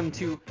Ronnie. Welcome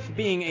to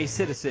being a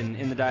citizen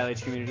in the Dial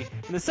H community.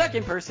 And the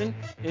second person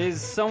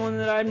is someone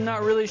that I'm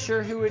not really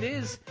sure who it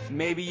is.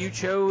 Maybe you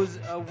chose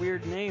a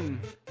weird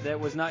name that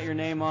was not your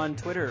name on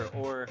Twitter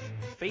or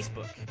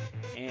Facebook.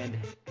 And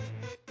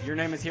your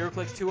name is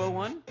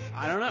HeroClix201?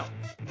 I don't know.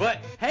 But,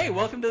 hey,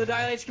 welcome to the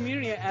Dial H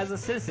community as a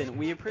citizen.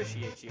 We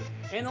appreciate you.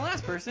 And the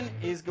last person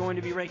is going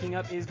to be ranking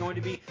up is going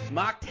to be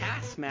Mock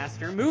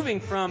Taskmaster,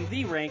 moving from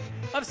the rank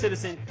of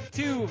citizen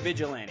to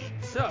vigilante.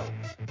 So,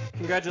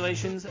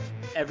 congratulations,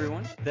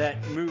 everyone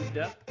that moved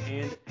up,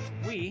 and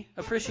we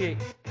appreciate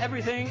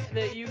everything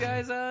that you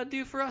guys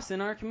do for us in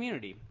our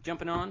community.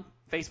 Jumping on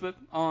Facebook,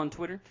 on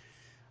Twitter,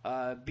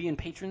 being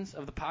patrons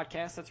of the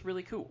podcast, that's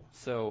really cool.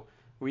 So,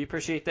 we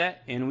appreciate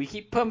that, and we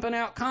keep pumping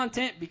out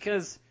content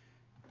because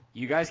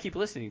you guys keep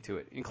listening to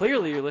it. And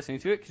clearly you're listening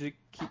to it because you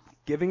keep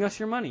giving us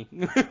your money.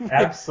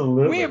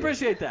 Absolutely. We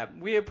appreciate that.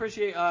 We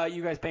appreciate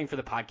you guys paying for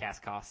the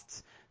podcast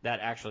costs. That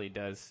actually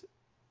does.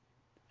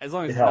 As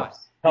long as it helps.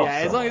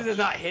 As long as it's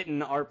not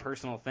hitting our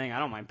personal thing, I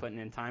don't mind putting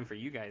in time for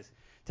you guys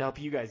to help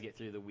you guys get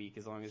through the week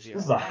as long as you.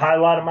 This is a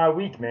highlight of my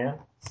week, man.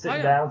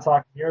 Sitting down,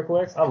 talking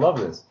HeroClix. I love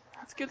this.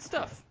 It's good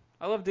stuff.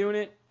 I love doing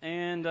it,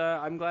 and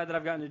I'm glad that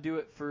I've gotten to do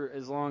it for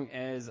as long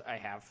as I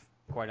have,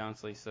 quite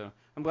honestly. So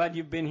I'm glad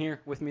you've been here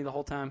with me the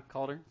whole time,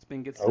 Calder. It's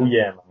been good stuff. Oh,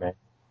 yeah, my man.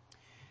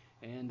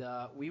 And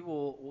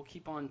we'll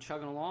keep on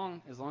chugging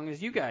along as long as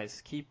you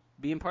guys keep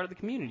being part of the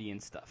community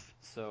and stuff.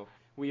 So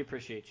we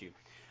appreciate you.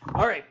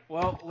 All right,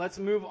 well, let's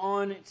move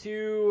on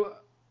to,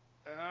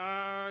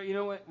 you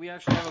know what? We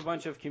actually have a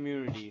bunch of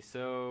community.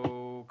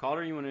 So,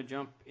 Calder, you want to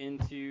jump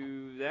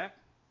into that?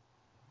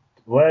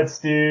 Let's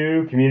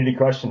do community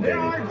question, baby.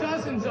 There are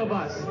dozens of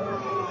us.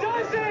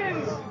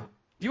 Dozens! Do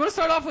you want to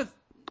start off with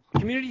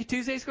Community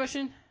Tuesday's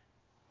question?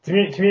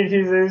 Community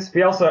Tuesdays.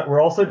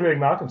 We're also doing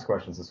Malcolm's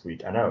questions this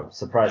week. I know.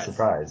 Surprise,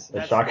 surprise.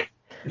 A shock.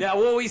 Yeah,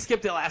 well, we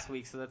skipped it last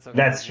week, so that's okay.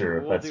 That's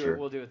true.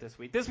 We'll do it this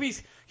week. This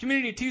week's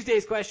Community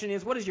Tuesday's question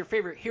is, what is your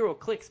favorite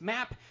HeroClix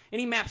map?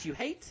 Any maps you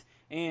hate?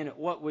 And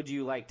what would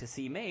you like to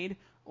see made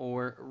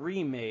or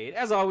remade?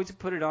 As always, we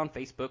put it on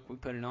Facebook. We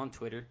put it on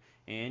Twitter.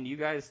 And you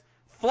guys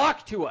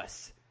flock to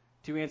us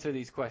to answer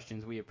these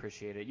questions. We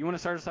appreciate it. You want to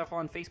start us off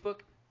on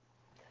Facebook?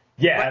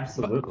 Yeah,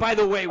 absolutely. By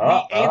the way,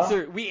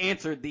 we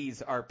answered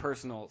these our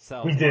personal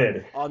selves. We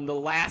did. On the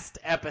last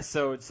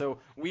episode, so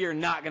we are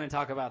not going to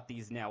talk about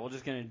these now. We're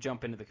just going to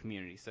jump into the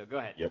community. So go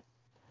ahead. Yep.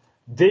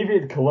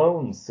 David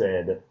Cologne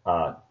said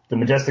the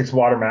Majestic's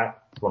water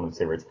map is one of his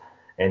favorites,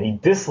 and he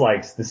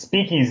dislikes the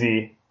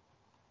Speakeasy,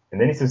 and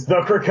then he says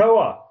the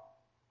Krakoa.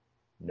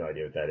 No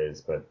idea what that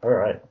is, but all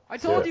right. I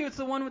told you it's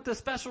the one with the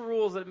special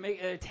rules that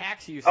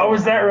attacks you. Oh,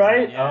 is that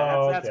right? Yeah,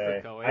 oh, that's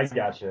okay. Krakoa. I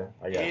gotcha.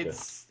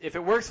 If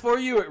it works for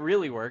you, it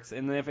really works,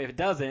 and then if it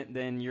doesn't,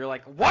 then you're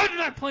like, why did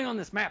I play on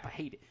this map? I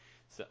hate it.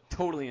 So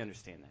totally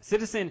understand that.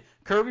 Citizen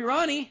Kirby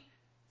Ronnie,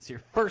 it's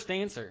your first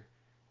answer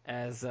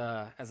as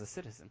a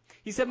citizen.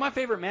 He said, my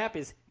favorite map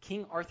is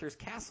King Arthur's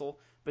Castle,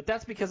 but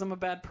that's because I'm a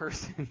bad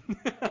person.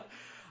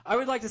 I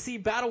would like to see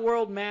Battle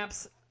World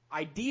maps.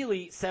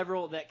 Ideally,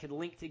 several that could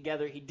link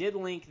together. He did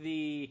link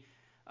the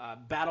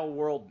Battle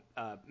World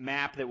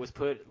map that was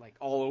put like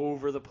all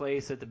over the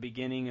place at the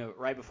beginning,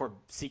 right before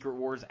Secret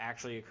Wars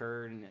actually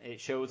occurred, and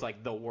it shows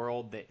like the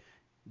world that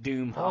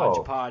Doom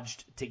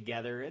hodgepodged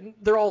together, and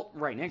they're all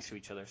right next to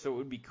each other, so it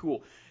would be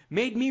cool.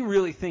 Made me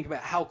really think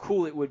about how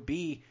cool it would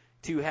be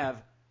to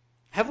have.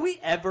 Have we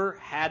ever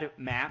had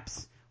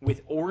maps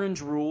with orange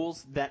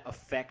rules that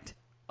affect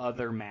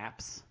other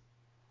maps?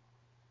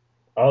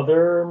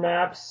 Other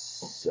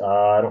maps?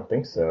 I don't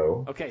think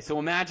so. Okay, so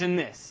imagine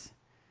this.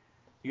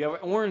 You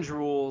have orange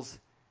rules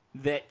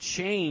that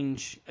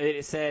change.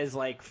 It says,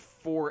 like,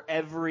 for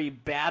every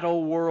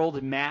Battle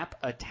World map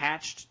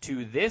attached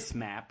to this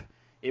map,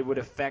 it would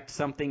affect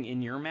something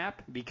in your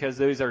map because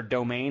those are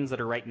domains that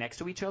are right next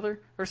to each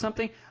other or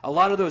something. A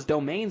lot of those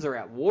domains are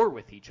at war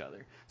with each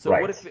other. So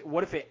right.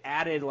 What if it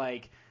added,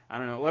 like, I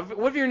don't know,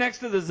 what if you're next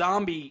to the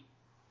zombie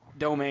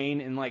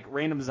domain and like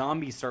random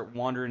zombies start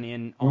wandering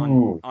in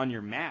on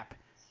your map?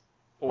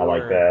 Or I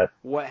like that.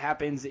 What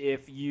happens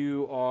if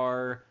you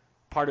are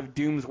part of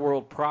Doom's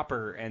world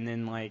proper and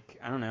then like,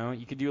 I don't know,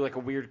 you could do like a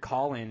weird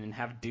call in and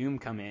have Doom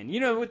come in. You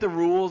know, with the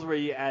rules where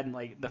you add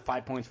like the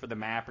 5 points for the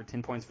map or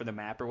 10 points for the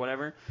map or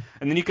whatever.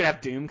 And then you could have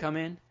Doom come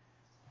in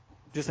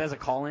just as a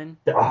call in.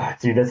 Oh,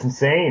 dude, that's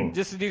insane.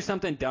 Just to do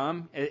something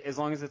dumb as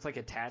long as it's like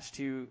attached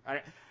to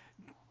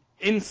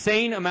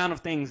insane amount of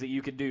things that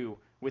you could do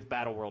with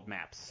Battle World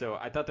maps. So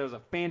I thought that was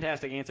a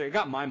fantastic answer. It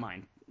got my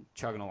mind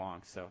chugging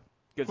along. So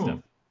good stuff.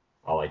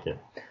 I like it.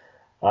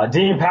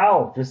 Dean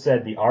Powell just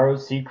said the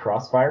ROC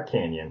Crossfire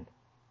Canyon.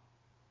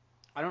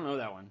 I don't know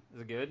that one.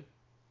 Is it good?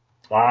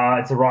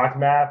 It's a rock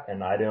map,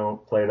 and I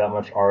don't play that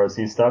much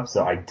ROC stuff,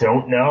 so I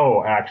don't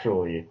know,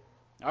 actually.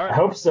 All right. I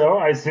hope so.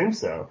 I assume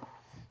so.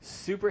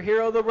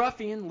 Superhero the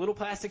Ruffian, Little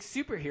Plastic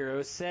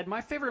Superhero, said,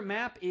 my favorite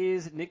map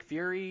is Nick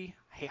Fury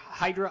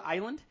Hydra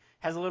Island.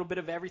 Has a little bit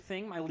of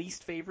everything. My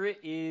least favorite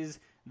is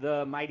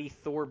the Mighty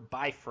Thor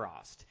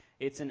Bifrost.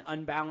 It's an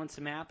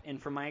unbalanced map,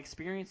 and from my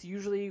experience,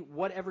 usually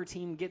whatever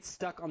team gets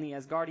stuck on the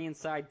Asgardian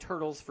side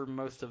turtles for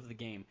most of the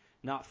game.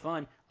 Not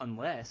fun,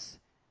 unless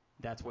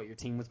that's what your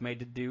team was made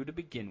to do to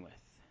begin with.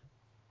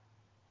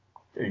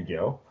 There you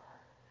go.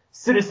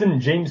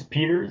 Citizen James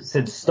Peters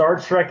said Star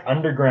Trek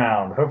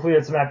Underground. Hopefully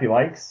that's a map he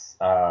likes.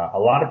 A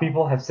lot of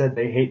people have said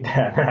they hate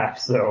that map,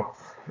 so.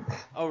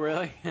 Oh,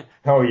 really?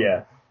 Oh,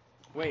 yeah.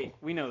 Wait,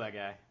 we know that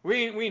guy.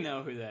 We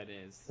know who that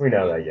is. We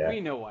know that guy. We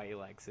know why he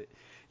likes it.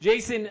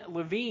 Jason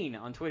Levine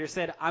on Twitter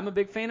said, I'm a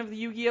big fan of the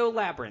Yu-Gi-Oh!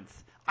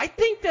 Labyrinth. I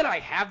think that I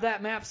have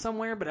that map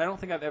somewhere, but I don't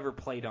think I've ever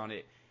played on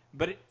it.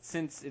 But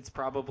since it's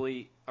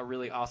probably a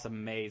really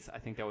awesome maze, I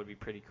think that would be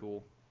pretty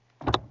cool.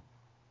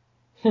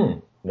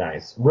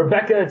 Nice.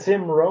 Rebecca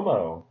Tim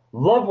Romo.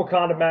 Love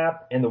Wakanda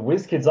map and the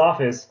WizKids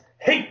office.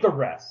 Hate the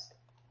rest.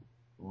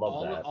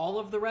 Love that. All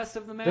of the rest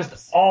of the maps?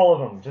 Just all of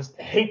them. Just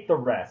hate the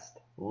rest.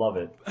 Love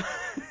it.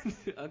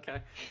 Okay.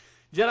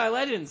 Jedi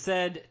Legend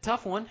said,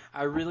 tough one.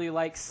 I really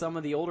like some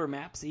of the older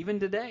maps, even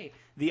today.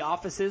 The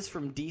offices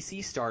from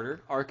DC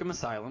Starter, Arkham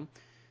Asylum,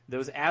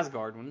 those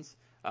Asgard ones.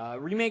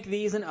 Remake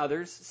these and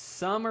others.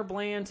 Some are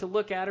bland to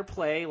look at or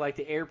play, like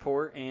the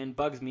airport, and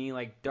bugs me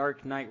like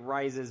Dark Knight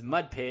Rises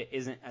Mud Pit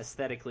isn't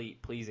aesthetically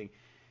pleasing.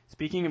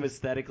 Speaking of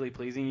aesthetically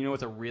pleasing, you know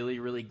what's a really,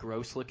 really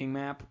gross-looking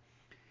map?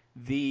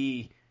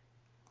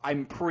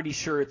 I'm pretty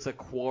sure it's a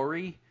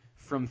quarry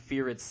from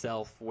Fear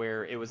itself,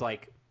 where it was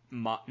like,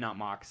 not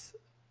Mox.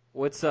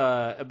 What's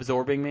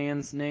Absorbing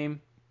Man's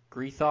name?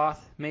 Greethoth,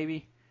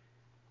 maybe?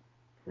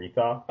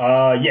 Greethoth?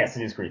 Yes,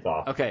 it is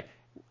Greethoth. Okay.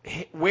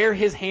 Where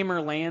his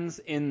hammer lands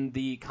in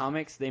the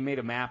comics, they made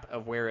a map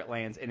of where it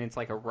lands, and it's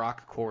like a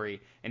rock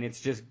quarry, and it's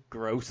just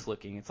gross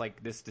looking. It's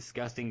like this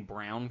disgusting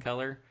brown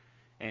color,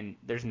 and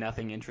there's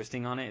nothing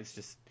interesting on it. It's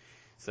just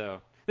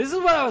so. This is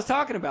what I was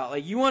talking about.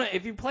 Like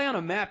if you play on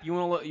a map, you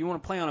want to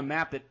play on a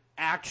map that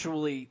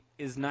actually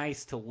is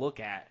nice to look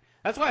at.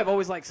 That's why I've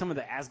always liked some of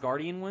the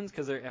Asgardian ones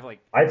because they're like.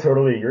 I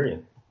totally agree.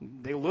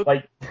 They look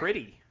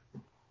pretty.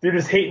 They're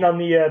just hating on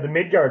the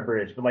Midgard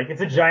bridge, but like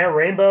it's a giant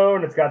rainbow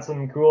and it's got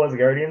some cool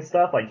Asgardian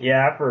stuff. Like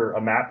yeah, for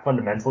a map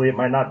fundamentally it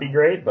might not be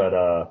great, but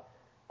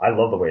I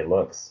love the way it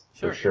looks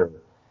for sure.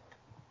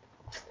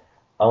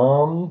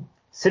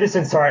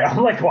 Citizen, sorry,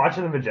 I'm like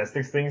watching the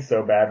Majestics thing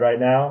so bad right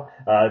now.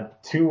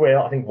 Two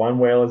whale, I think one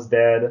whale is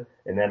dead,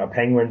 and then a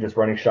penguin just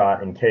running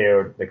shot and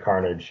KO'd the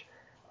Carnage.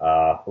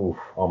 Oh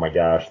my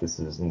gosh, this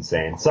is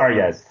insane. Sorry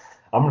guys,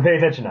 I'm gonna pay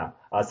attention now.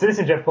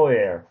 Citizen Jeff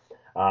Collier.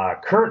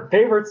 Current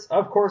favorites,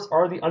 of course,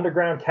 are the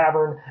Underground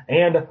Cavern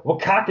and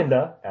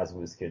Wakakanda, as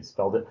WizKids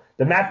spelled it.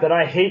 The map that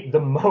I hate the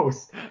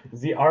most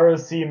is the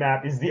ROC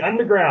map, is the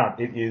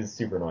Underground. It is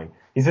super annoying.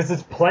 He says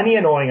it's plenty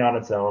annoying on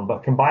its own,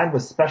 but combined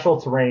with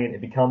special terrain,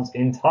 it becomes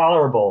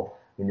intolerable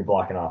when you're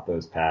blocking off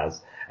those paths.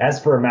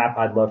 As for a map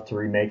I'd love to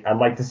remake, I'd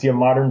like to see a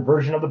modern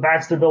version of the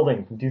Baxter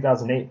Building from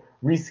 2008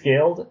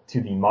 rescaled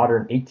to the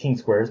modern 18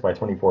 squares by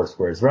 24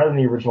 squares, rather than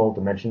the original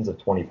dimensions of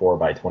 24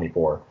 by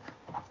 24.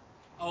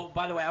 Oh,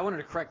 by the way, I wanted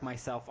to correct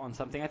myself on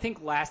something. I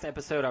think last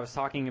episode I was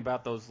talking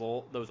about those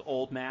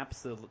old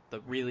maps,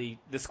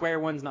 the square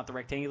ones, not the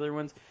rectangular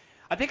ones.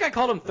 I think I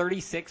called them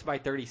 36 by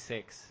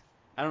 36.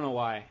 I don't know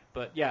why,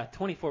 but yeah,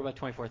 24 by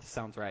 24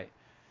 sounds right.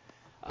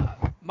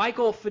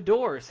 Michael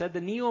Fedor said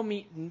the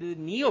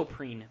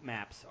neoprene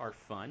maps are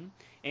fun,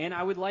 and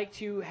I would like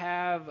to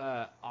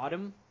have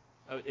Autumn.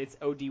 It's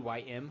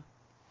ODYM.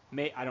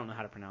 I don't know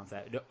how to pronounce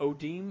that.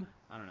 Odim?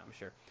 I don't know, I'm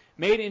sure.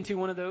 Made into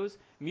one of those.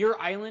 Muir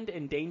Island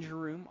and Danger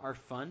Room are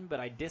fun, but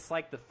I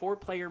dislike the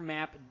 4-player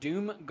map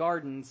Doom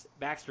Gardens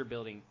Baxter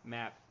Building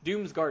map.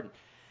 Doom's Garden.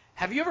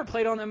 Have you ever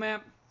played on that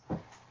map?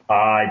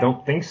 I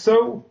don't think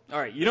so. All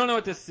right, you don't know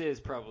what this is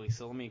probably,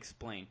 so let me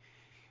explain.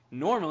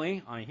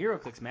 Normally, on a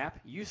HeroClix map,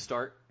 your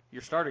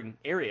starting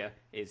area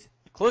is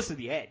close to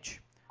the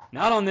edge.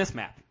 Not on this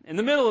map. In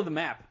the middle of the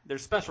map,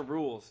 there's special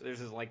rules. There's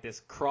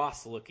this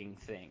cross-looking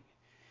thing,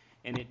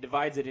 and it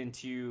divides it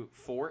into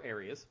 4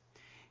 areas.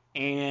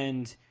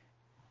 And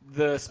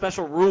the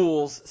special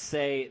rules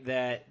say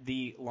that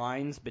the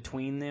lines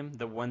between them,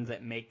 the ones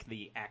that make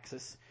the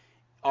axis,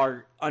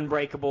 are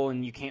unbreakable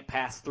and you can't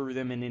pass through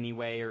them in any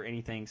way or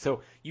anything.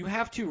 So you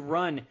have to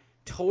run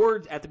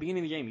at the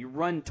beginning of the game, you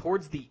run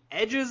towards the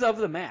edges of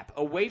the map,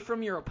 away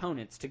from your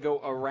opponents, to go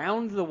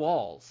around the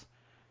walls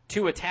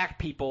to attack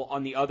people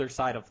on the other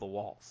side of the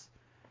walls.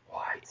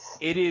 What?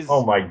 It is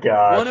oh my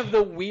God. one of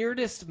the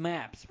weirdest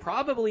maps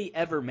probably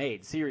ever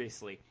made,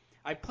 seriously.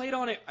 I played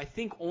on it, I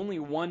think, only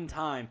one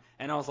time,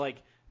 and I was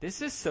like,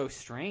 this is so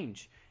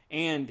strange.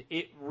 And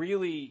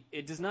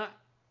it does not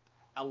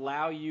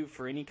allow you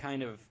for any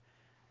kind of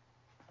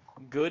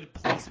good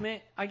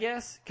placement, I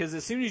guess, because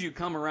as soon as you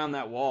come around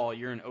that wall,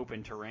 you're in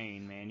open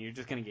terrain, man. You're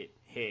just going to get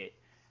hit.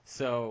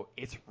 So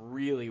it's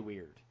really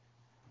weird.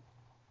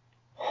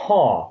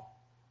 Huh.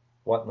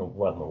 What in the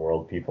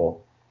world,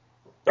 people?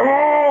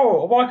 Oh!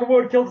 A walk of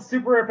wood killed a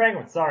super rare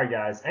penguin. Sorry,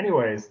 guys.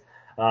 Anyways,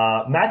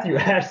 Matthew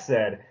Ash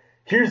said,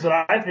 here's what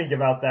I think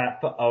about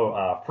that,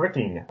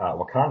 freaking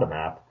Wakanda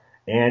map.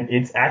 And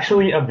it's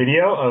actually a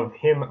video of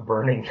him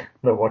burning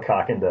the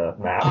Wakanda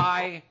map.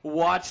 I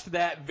watched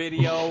that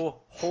video.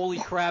 Holy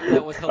crap,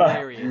 that was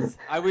hilarious.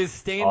 I was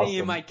standing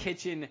in my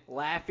kitchen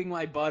laughing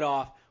my butt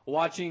off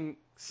watching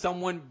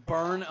someone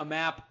burn a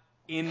map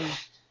in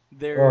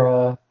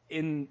their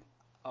in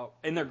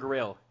their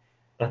grill.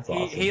 That's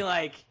awesome. He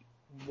like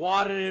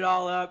wadded it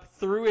all up,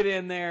 threw it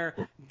in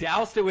there,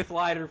 doused it with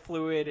lighter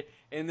fluid,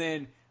 and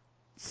then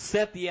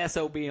set the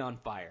SOB on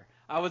fire.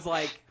 I was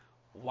like,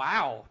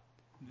 wow,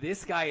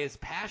 this guy is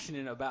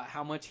passionate about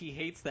how much he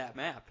hates that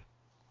map.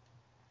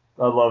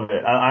 I love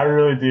it. I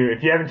really do.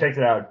 If you haven't checked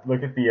it out,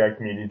 look at the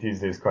Community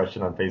Tuesdays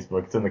question on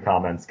Facebook. It's in the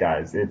comments,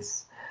 guys.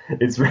 It's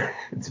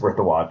worth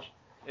a watch.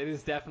 It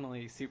is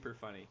definitely super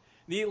funny.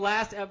 The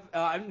last,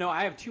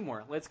 I have two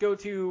more. Let's go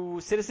to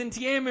Citizen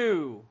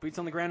Tiemu. Boots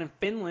on the ground in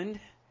Finland.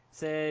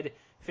 Said,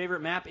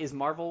 favorite map is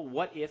Marvel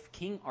What If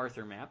King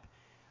Arthur map.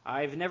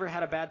 I've never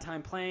had a bad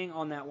time playing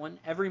on that one.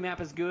 Every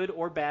map is good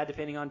or bad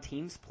depending on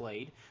teams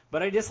played.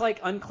 But I dislike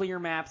unclear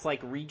maps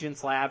like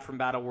Regent's Lab from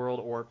Battle World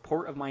or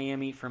Port of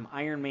Miami from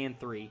Iron Man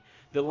 3.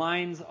 The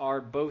lines are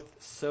both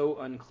so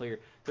unclear.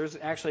 There's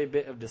actually a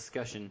bit of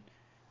discussion,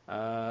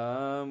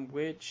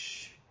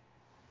 which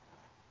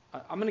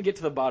I'm going to get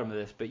to the bottom of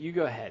this, but you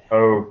go ahead.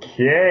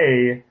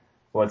 Okay,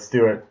 let's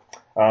do it.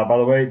 By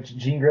the way,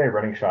 Jean Grey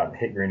running shot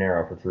hit Green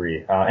Arrow for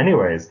 3.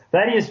 Anyways,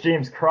 Thaddeus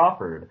James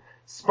Crawford.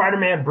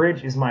 Spider-Man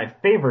Bridge is my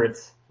favorite.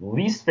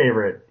 Least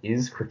favorite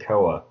is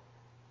Krakoa.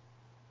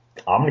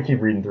 I'm going to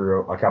keep reading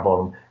through a couple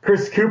of them.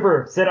 Chris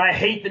Cooper said, I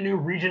hate the new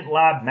Regent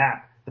Lab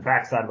map, the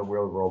backside of the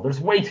real world. There's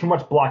way too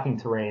much blocking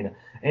terrain.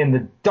 And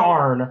the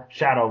darn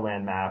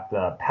Shadowland map,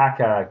 the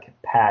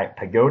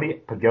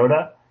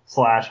Pagoda /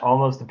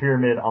 almost a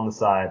pyramid on the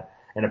side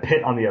and a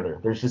pit on the other.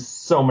 There's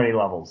just so many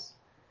levels.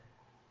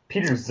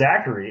 Peter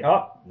Zachary.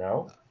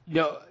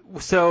 No,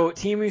 so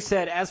Timu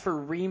said, as for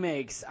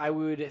remakes, I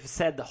would have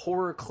said the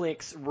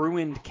HorrorClix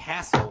Ruined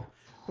Castle,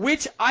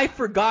 which I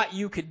forgot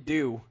you could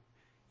do,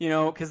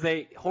 because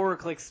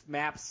HorrorClix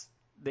maps,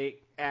 they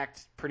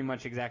act pretty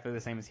much exactly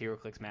the same as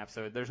HeroClix maps,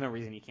 so there's no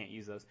reason you can't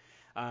use those.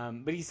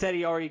 But he said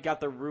he already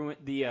got the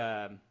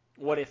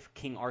What If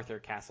King Arthur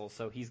Castle,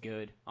 so he's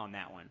good on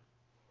that one.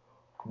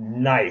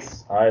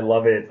 Nice. I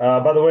love it.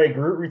 By the way,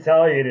 Groot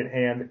retaliated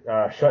and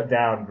shut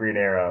down Green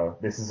Arrow.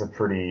 This is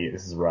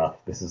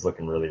rough. This is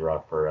looking really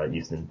rough for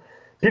Houston.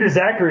 Peter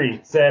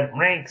Zachary said,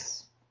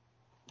 ranks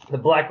the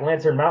Black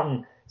Lantern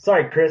Mountain.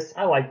 Sorry, Chris,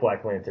 I like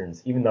Black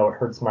Lanterns, even though it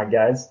hurts my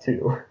guys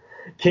too.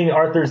 King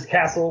Arthur's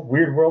Castle,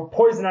 Weird World,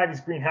 Poison Ivy's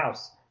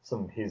Greenhouse.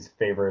 Some of his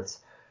favorites.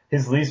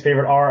 His least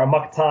favorite are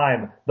Amok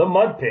Time, The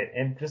Mud Pit,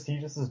 and he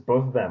just says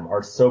both of them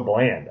are so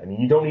bland. I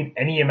mean, you don't need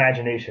any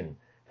imagination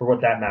for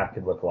what that map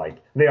could look like.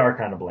 They are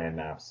kind of bland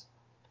maps.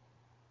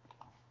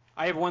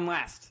 I have one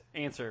last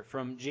answer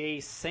from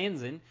Jay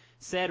Sanson.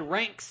 Said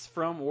ranks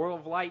from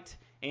World of Light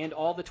and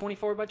all the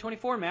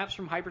 24x24 maps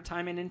from Hyper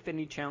Time and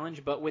Infinity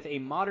Challenge, but with a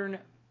modern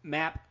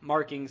map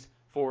markings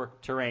for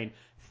terrain.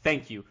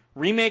 Thank you.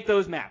 Remake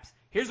those maps.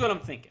 Here's what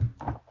I'm thinking.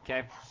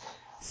 Okay?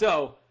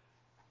 So,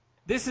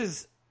 this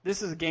is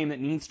a game that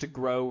needs to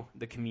grow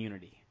the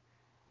community.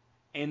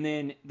 And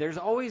then there's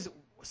always,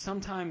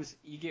 sometimes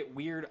you get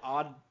weird,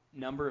 odd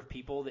number of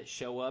people that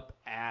show up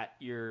at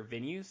your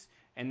venues,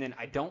 and then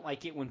I don't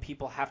like it when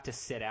people have to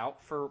sit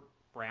out for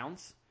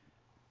rounds.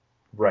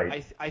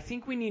 Right. I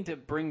think we need to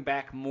bring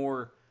back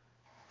more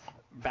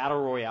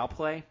Battle Royale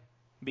play,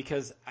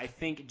 because I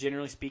think,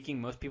 generally speaking,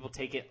 most people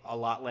take it a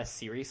lot less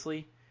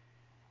seriously.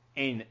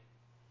 And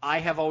I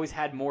have always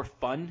had more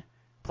fun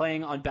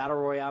playing on Battle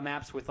Royale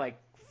maps with,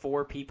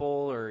 4 people,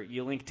 or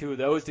you link 2 of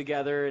those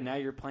together, and now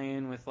you're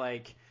playing with,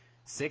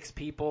 6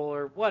 people,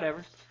 or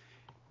whatever.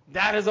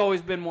 That has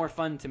always been more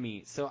fun to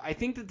me. So I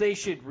think that they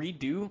should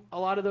redo a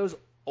lot of those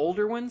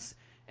older ones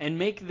and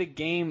make the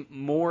game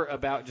more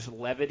about just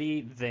levity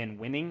than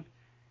winning.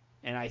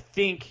 And I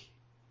think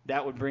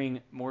that would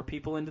bring more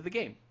people into the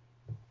game.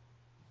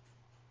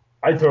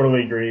 I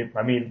totally agree.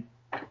 I mean,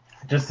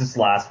 just this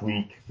last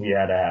week, we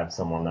had to have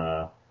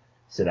someone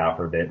sit out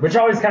for a bit, which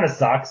always kind of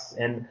sucks.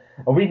 And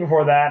a week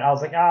before that, I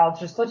was like,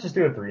 let's just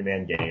do a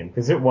 3-man game,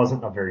 because it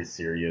wasn't a very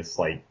serious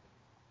thing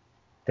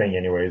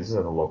anyways. This is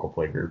a local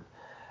play group.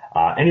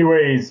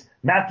 Anyways,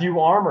 Matthew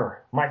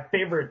Armour. My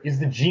favorite is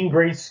the Jean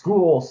Grey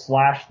School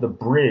 / the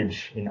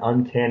Bridge in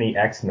Uncanny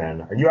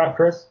X-Men. Are you out,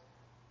 Chris?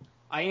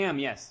 I am,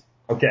 yes.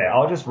 Okay,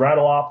 I'll just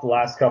rattle off the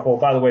last couple.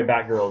 By the way,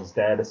 Batgirl is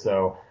dead,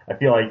 so I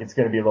feel like it's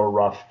going to be a little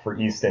rough for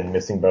Easton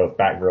missing both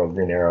Batgirl,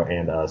 Green Arrow,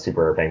 and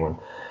Super Air Penguin.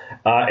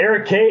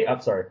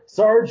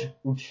 Sarge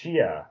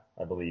Uchiha,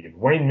 I believe.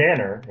 Wayne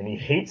Manor, and he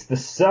hates the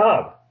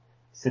sub.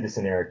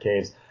 Citizen Eric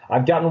Caves.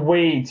 I've gotten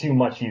way too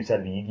much use out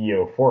of the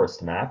Yu-Gi-Oh!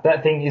 Forest map.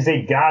 That thing is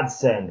a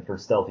godsend for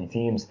stealthy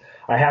teams.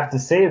 I have to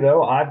say,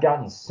 though, I've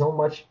gotten so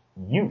much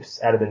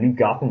use out of the new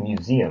Gotham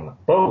Museum,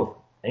 both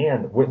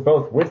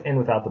with and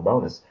without the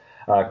bonus.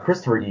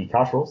 Christopher E.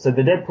 Cottrell said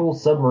the Deadpool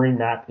submarine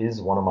map is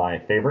one of my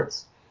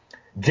favorites.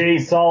 Jay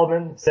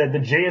Solomon said the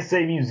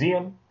JSA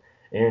Museum.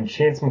 And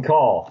Chance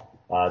McCall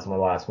is my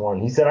last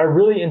one. He said, I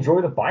really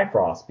enjoy the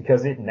Bifrost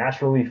because it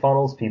naturally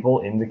funnels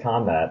people into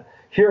combat.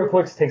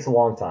 HeroClix takes a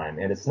long time,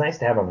 and it's nice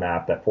to have a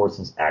map that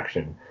forces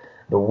action.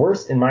 The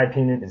worst, in my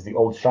opinion, is the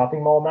old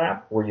shopping mall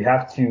map where you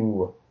have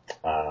to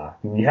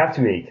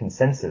a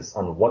consensus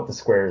on what the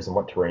squares and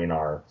what terrain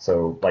are.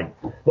 So like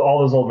all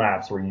those old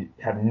maps where you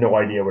have no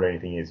idea what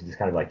anything is. You just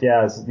kind of like,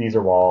 yeah, these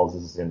are walls,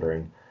 this is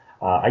hindering.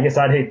 I guess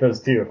I'd hate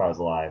those too if I was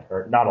alive,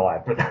 or not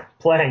alive, but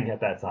playing at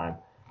that time.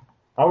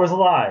 I was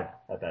alive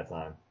at that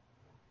time.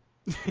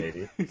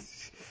 Maybe.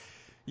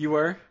 You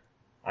were?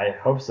 I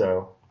hope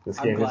so. This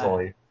game is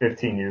only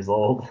 15 years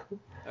old.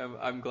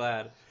 I'm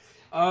glad.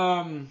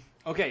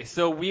 Okay,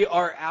 so we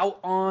are out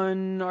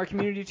on our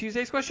Community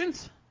Tuesdays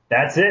questions?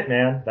 That's it,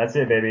 man. That's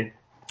it, baby.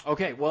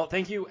 Okay, well,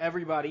 thank you,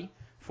 everybody,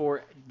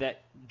 for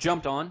that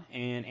jumped on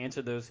and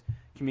answered those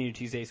Community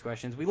Tuesdays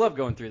questions. We love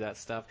going through that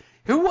stuff.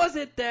 Who was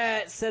it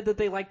that said that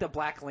they liked the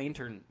Black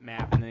Lantern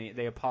map and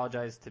they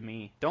apologized to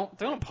me? Don't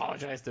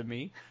apologize to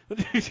me.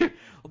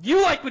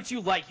 You like what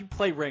you like. You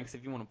play ranks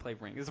if you want to play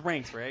ranks. It's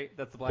ranks, right?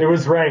 That's the Black. It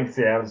was ranks,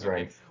 yeah, it was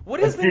ranks. What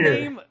is the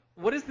name?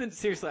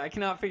 Seriously, I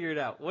cannot figure it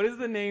out. What is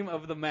the name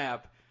of the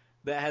map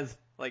that has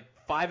like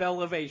 5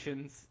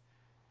 elevations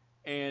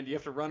and you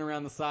have to run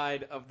around the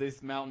side of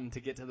this mountain to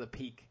get to the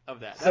peak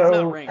of that? That's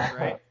not ranks,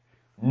 right?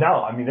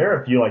 No, I mean there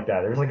are a few like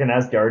that. There's like an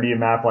Asgardian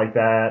map like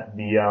that.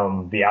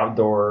 The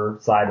outdoor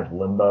side of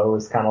Limbo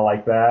is kind of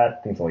like that.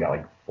 I think it's only got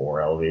like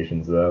 4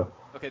 elevations though.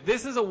 Okay,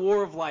 this is a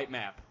War of Light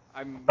map.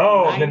 I'm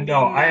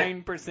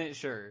 99%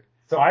 sure.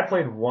 So I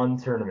played one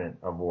tournament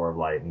of War of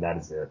Light and that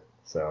is it.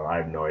 So I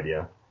have no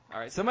idea. All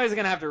right, somebody's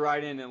gonna have to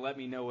write in and let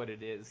me know what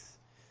it is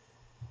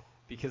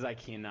because I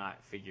cannot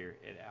figure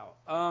it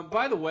out.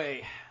 By the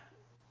way,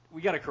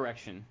 we got a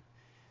correction.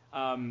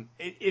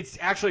 It's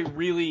actually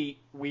really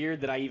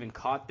weird that I even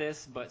caught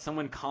this, but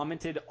someone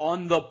commented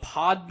on the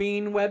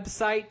Podbean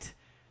website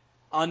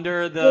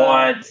under the...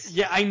 What?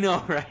 Yeah, I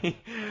know, right?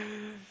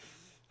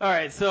 All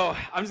right, so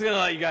I'm just going to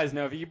let you guys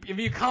know. If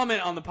you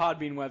comment on the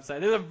Podbean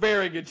website, there's a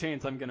very good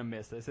chance I'm going to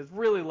miss this. It's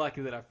really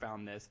lucky that I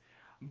found this.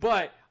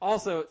 But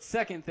also,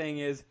 second thing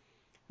is,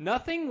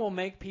 nothing will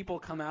make people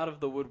come out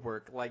of the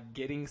woodwork like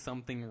getting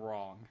something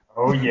wrong.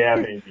 Oh, yeah,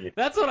 baby.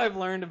 That's what I've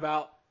learned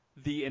about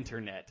the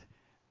internet.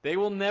 They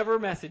will never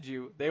message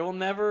you. They will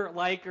never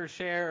like or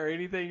share or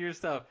anything your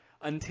stuff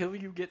until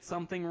you get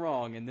something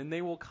wrong, and then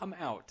they will come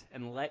out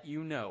and let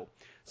you know.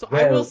 So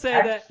well, I will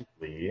say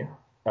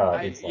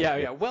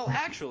Well,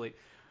 actually,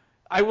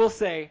 I will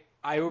say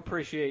I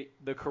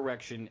appreciate the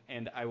correction,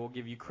 and I will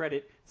give you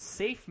credit.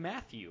 Safe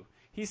Matthew.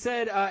 He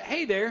said,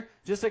 hey there,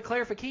 just a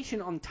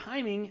clarification on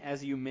timing.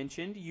 As you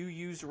mentioned, you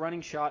used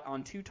running shot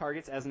on 2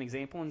 targets as an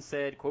example and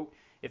said, quote,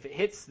 if it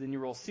hits, then you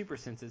roll super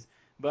senses.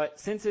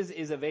 But senses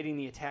is evading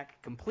the attack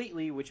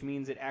completely, which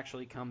means it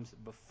actually comes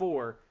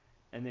before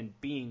and then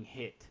being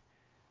hit.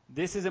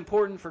 This is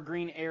important for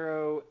Green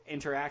Arrow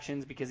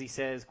interactions because he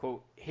says,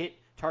 quote, hit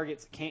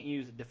targets can't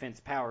use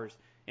defense powers,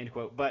 end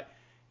quote. But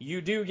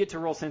you do get to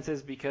roll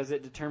senses because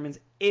it determines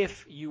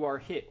if you are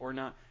hit or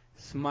not.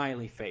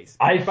 Smiley face.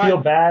 I feel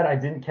bad I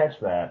didn't catch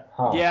that.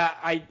 Huh.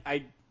 Yeah,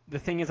 the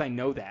thing is I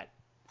know that.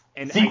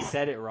 And I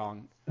said it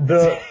wrong.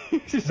 The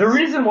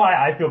reason why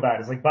I feel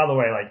bad is, like, by the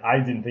way, like, I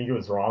didn't think it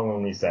was wrong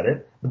when we said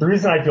it, but the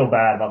reason I feel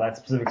bad about that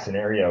specific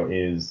scenario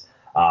is,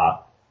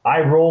 I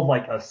rolled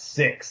like a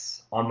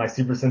 6 on my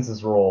Super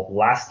Senses roll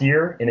last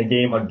year in a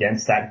game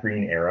against that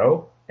Green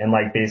Arrow, and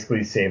like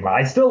basically saved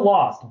I still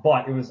lost,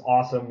 but it was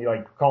awesome. You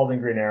like called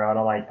in Green Arrow, and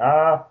I'm like,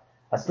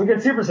 I still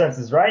get Super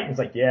Senses, right? And it's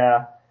like,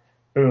 yeah,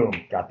 boom,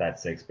 got that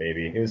 6,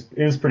 baby. It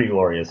was pretty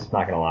glorious,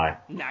 not gonna lie.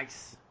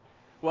 Nice.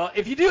 Well,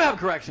 if you do have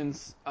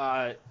corrections,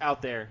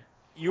 out there,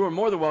 you are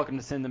more than welcome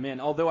to send them in,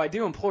 although I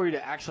do implore you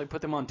to actually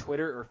put them on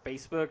Twitter or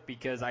Facebook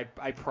because I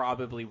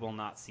probably will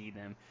not see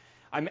them.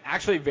 I'm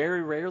actually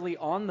very rarely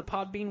on the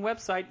Podbean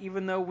website,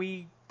 even though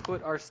we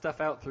put our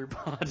stuff out through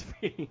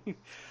Podbean.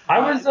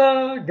 I was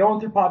going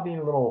through Podbean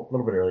a little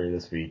bit earlier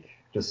this week,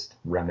 just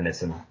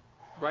reminiscing.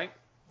 Right?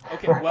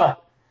 Okay,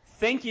 well,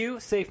 thank you,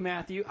 Safe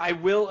Matthew. I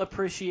will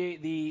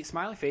appreciate the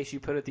smiley face you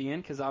put at the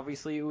end because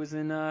obviously it was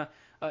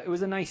it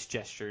was a nice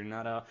gesture,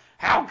 not a,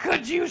 how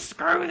could you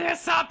screw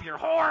this up? You're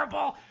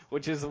horrible,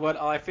 which is what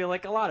I feel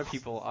like a lot of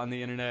people on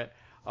the internet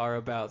are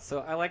about. So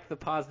I like the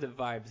positive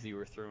vibes you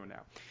were throwing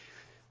out.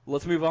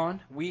 Let's move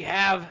on. We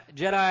have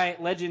Jedi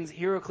Legends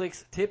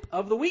HeroClix tip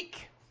of the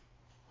week.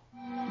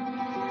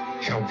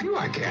 Help you,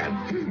 I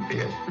can.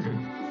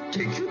 Yes.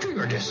 Take you to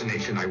your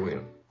destination, I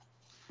will.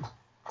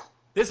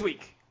 This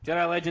week,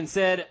 Jedi Legend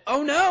said,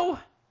 oh no,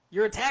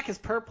 your attack is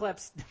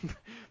perplexed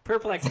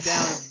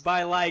down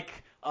by like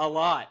a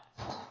lot.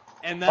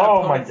 And that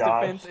opponent's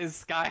defense is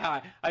sky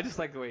high. I just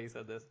like the way he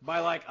said this. By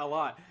like a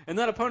lot. And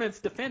that opponent's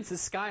defense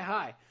is sky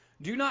high.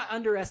 Do not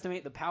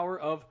underestimate the power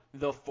of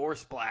the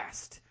Force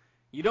Blast.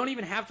 You don't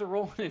even have to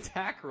roll an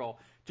attack roll.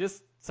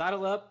 Just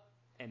saddle up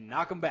and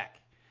knock them back.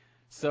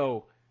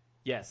 So,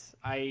 yes,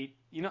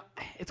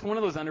 it's one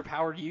of those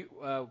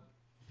underpowered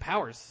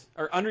powers,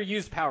 or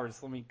underused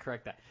powers. Let me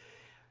correct that.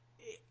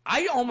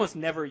 I almost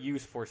never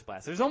use Force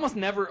Blast. There's almost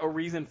never a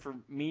reason for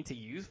me to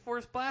use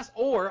Force Blast,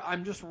 or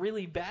I'm just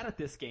really bad at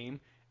this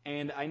game,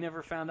 and I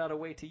never found out a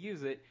way to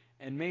use it,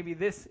 and maybe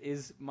this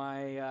is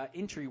my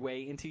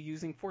entryway into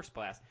using Force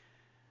Blast.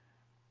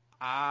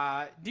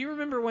 Do you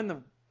remember when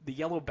the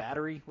yellow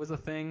battery was a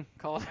thing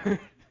called?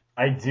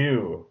 I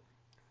do.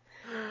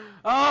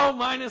 Oh,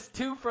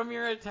 -2 from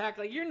your attack.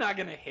 Like, you're not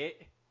gonna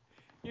hit.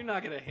 You're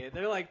not gonna hit.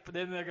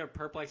 Then they're gonna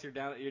perplex your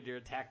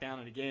attack down,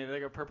 and again they're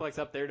gonna perplex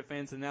up their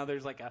defense, and now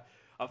there's like a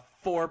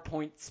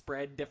 4-point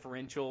spread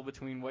differential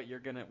between what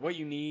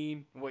you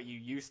need, what you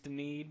used to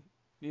need,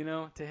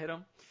 to hit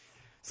them.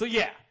 So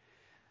yeah,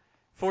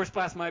 Force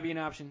Blast might be an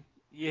option.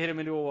 You hit them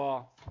into a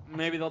wall,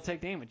 maybe they'll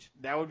take damage.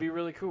 That would be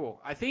really cool.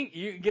 I think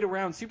you get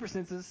around Super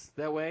Senses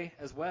that way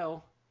as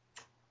well.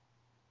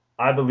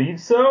 I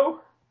believe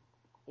so.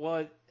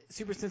 Well,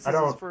 Super Senses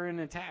is for an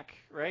attack,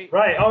 right?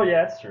 Right. Oh,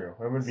 yeah, that's true.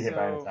 It would be hit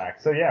by an attack.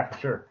 So, yeah, for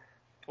sure.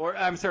 Or,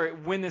 I'm sorry,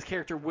 when this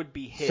character would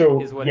be hit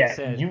is what it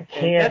said. You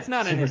can't that's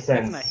not Super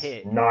Sense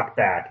hit.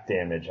 knockback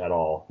damage at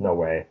all. No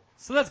way.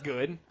 So that's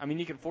good. I mean,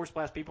 you can Force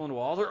Blast people into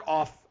walls or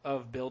off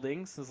of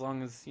buildings as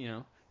long as,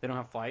 they don't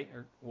have flight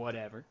or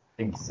whatever.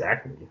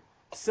 Exactly.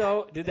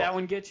 So, did that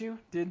one get you?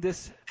 Did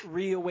this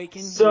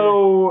reawaken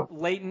your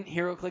latent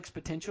HeroClix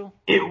potential?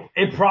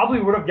 It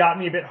probably would have gotten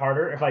me a bit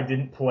harder if I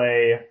didn't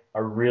play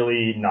a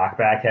really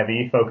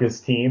knockback-heavy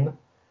focused team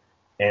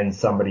and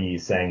somebody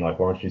saying, like,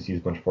 why don't you just use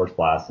a bunch of Force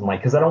Blasts? I'm like,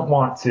 because I don't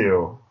want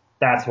to.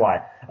 That's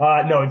why.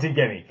 No, it did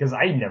get me, because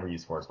I never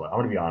used Force Blast. I'm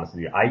going to be honest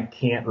with you. I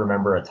can't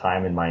remember a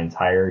time in my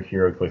entire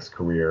HeroClix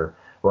career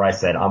where I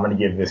said, I'm going to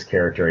give this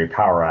character a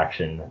power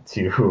action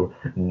to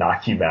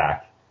knock you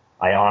back.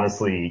 I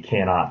honestly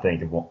cannot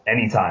think of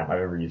any time I've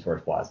ever used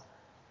Force Blast.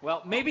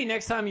 Well, maybe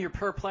next time you're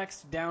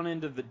perplexed down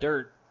into the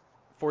dirt,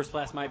 Force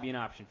Blast might be an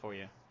option for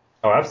you.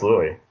 Oh,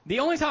 absolutely. The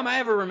only time I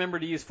ever remember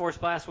to use Force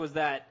Blast was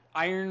that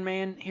Iron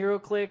Man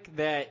HeroClix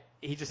that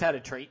he just had a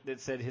trait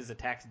that said his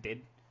attacks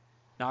did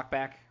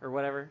knockback or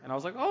whatever. And I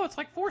was like, oh, it's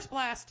like Force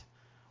Blast.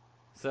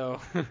 So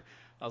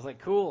I was like,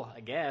 cool, I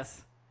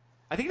guess.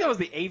 I think that was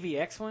the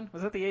AVX one.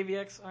 Was that the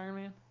AVX Iron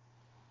Man?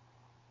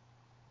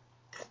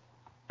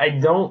 I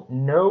don't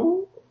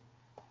know.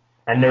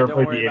 I never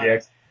played the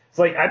AVX. It's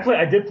like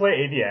I did play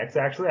AVX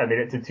actually. I made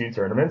it to 2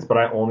 tournaments, but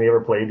I only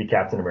ever played the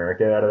Captain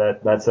America out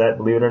of that set,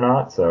 believe it or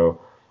not. So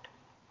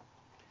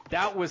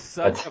that was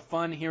such a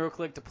fun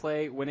HeroClix to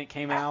play when it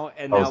came out,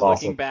 and now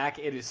looking back,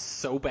 it is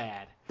so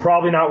bad.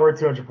 Probably not worth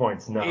 200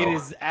 points. No, it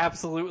is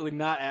absolutely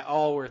not at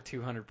all worth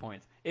 200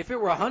 points. If it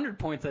were 100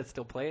 points, I'd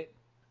still play it.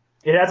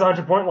 It has a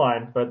 100-point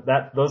line, but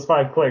those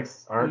 5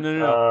 clicks aren't.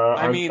 No.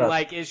 I mean,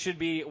 like, it should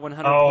be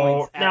 100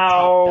 points at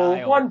top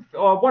dial.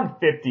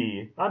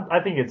 150. I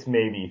think it's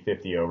maybe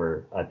 50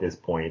 over at this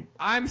point.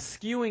 I'm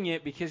skewing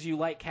it because you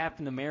like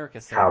Captain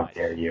America so much. How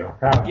dare you?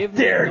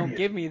 Don't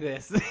give me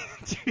this.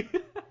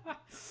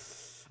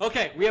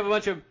 Okay, we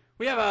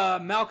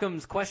have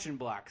Malcolm's question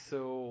block.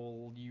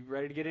 So, you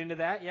ready to get into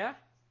that? Yeah.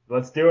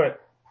 Let's do it.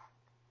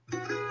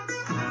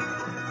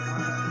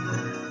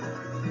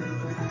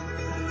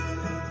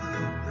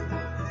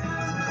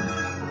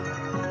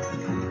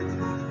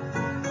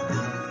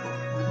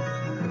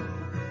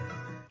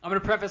 I'm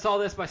going to preface all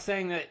this by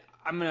saying that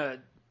I'm going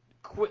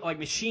to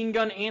machine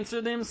gun answer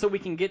them so we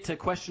can get to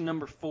question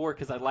number 4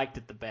 because I liked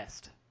it the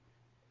best.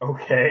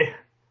 Okay.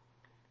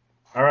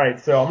 All right,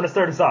 so I'm going to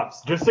start us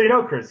off. Just so you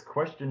know, Chris,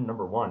 question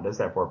number 1 does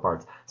have 4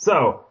 parts.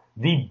 So,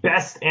 the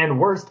best and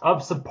worst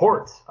of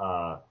support,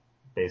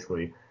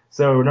 basically.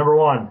 So, number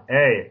 1,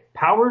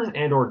 powers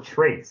and or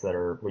traits that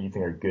are what you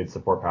think are good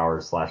support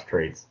powers /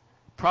 traits.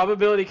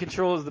 Probability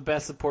control is the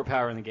best support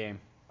power in the game.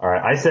 All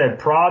right, I said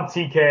Prob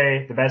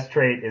TK, the best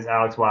trait is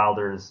Alex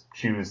Wilder's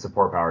choose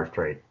support powers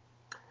trait.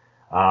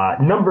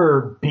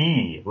 Number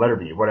B, letter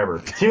B, whatever.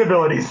 Team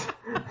abilities.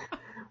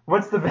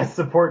 What's the best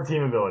support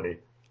team ability?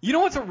 You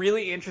know what's a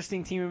really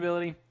interesting team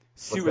ability?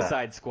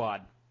 Suicide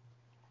Squad.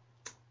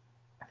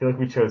 I feel like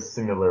we chose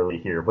similarly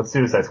here. What's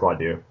Suicide Squad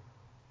do?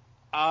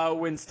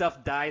 When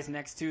stuff dies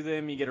next to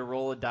them, you get to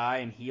roll a die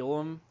and heal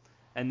them.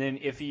 And then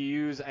if you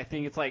use, I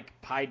think it's like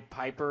Pied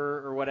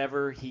Piper or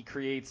whatever, he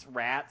creates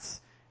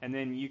rats. And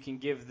then you can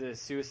give the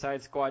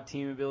Suicide Squad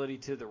team ability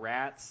to the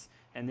rats.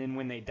 And then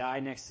when they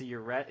die next to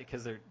your rat,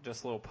 because they're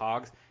just little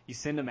pogs, you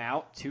send them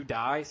out to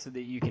die so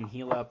that you can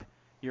heal up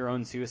your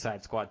own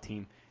Suicide Squad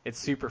team. It's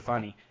super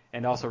funny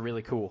and also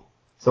really cool.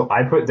 So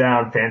I put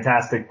down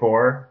Fantastic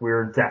Four. We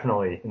were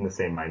definitely in the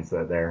same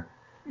mindset there.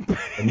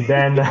 And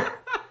then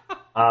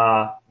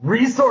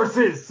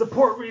resources,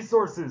 support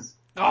resources.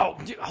 Oh,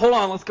 hold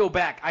on, let's go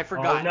back. I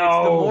forgot. Oh, no.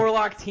 It's the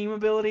Morlock team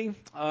ability.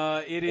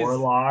 It is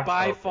Warlock,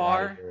 by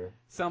far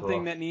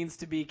something that needs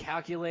to be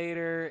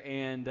calculator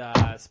and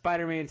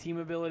Spider-Man team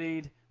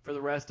ability for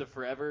the rest of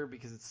forever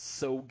because it's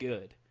so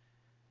good.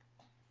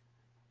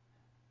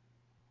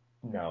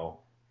 No.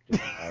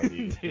 Just no,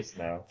 dude. Just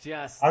no.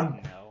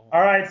 No.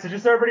 All right, so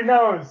just so everybody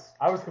knows,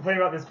 I was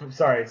complaining about this.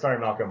 Sorry,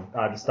 Malcolm.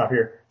 Just stop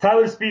here.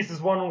 Tyler Speece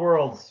has won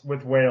Worlds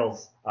with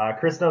Wales.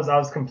 Chris knows I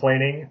was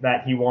complaining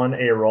that he won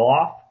a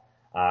roll-off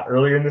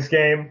earlier in this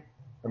game.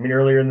 I mean,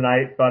 earlier in the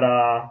night, but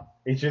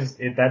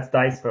that's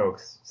dice,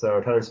 folks.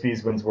 So Tyler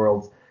Spees wins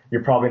Worlds.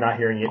 You're probably not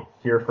hearing it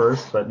here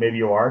first, but maybe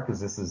you are, because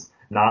this is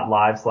not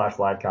live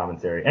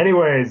commentary.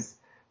 Anyways,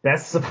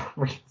 let's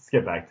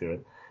get back to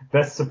it.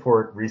 Best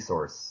support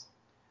resource.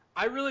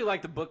 I really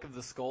like the Book of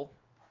the Skull,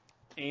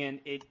 and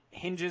it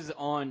hinges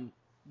on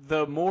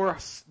the more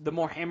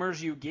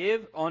hammers you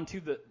give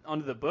onto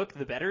the book,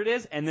 the better it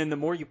is, and then the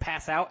more you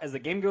pass out as the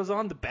game goes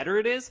on, the better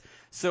it is.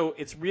 So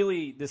it's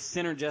really this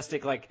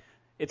synergistic, like,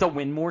 it's a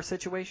win more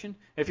situation.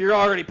 If you're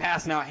already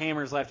passing out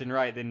hammers left and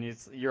right, then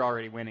you're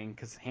already winning,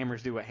 because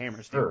hammers do what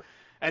hammers do. Sure.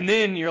 And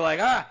then you're like,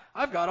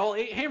 I've got all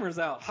 8 hammers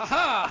out,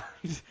 ha.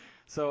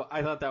 So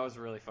I thought that was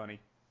really funny.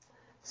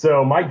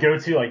 So my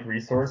go-to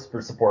resource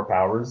for support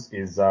powers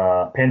is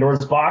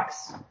Pandora's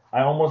Box.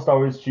 I almost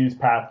always choose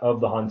Path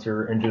of the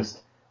Hunter and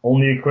just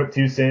only equip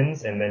 2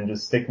 sins and then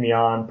just stick me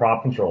on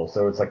prob control.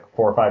 So it's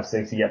 4, 5,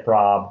 6, you get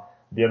prob.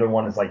 The other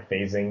one is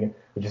phasing,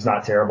 which is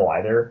not terrible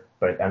either,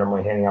 but I'm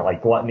normally handing out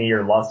gluttony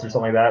or lust or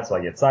something like that, so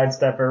I get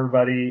sidestep for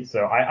everybody.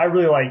 So I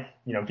really like,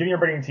 giving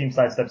everybody in the team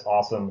sidestep's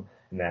awesome,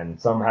 and then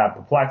some have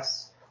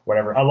perplex,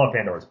 whatever. I love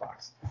Pandora's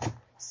Box.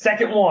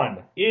 Second one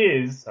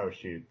is,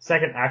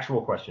 second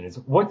actual question is,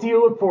 what do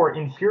you look for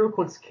in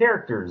HeroClix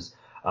characters,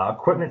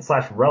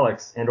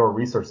 equipment/relics and or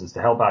resources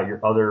to help out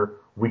your other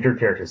weaker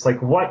characters?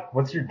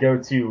 What's your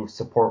go-to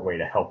support way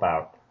to help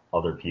out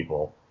other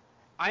people?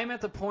 I'm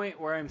at the point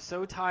where I'm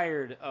so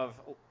tired of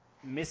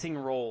missing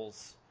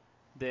rolls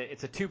that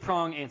it's a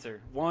 2-prong answer.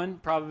 1,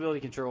 probability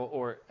control,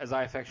 or as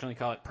I affectionately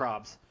call it,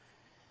 probs.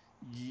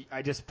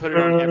 I just put it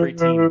on every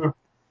team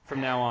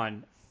from now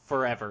on,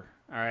 forever.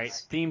 All right,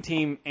 theme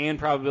team and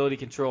probability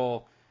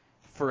control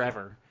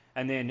forever.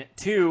 And then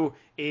 2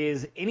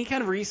 is any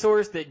kind of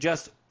resource that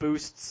just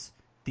boosts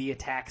the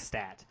attack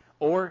stat,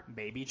 or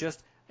maybe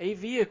just a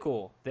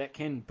vehicle that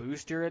can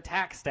boost your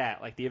attack stat,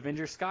 like the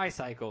Avenger Sky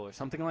Cycle or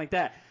something like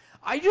that.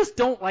 I just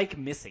don't like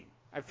missing.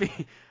 I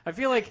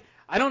feel like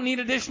I don't need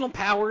additional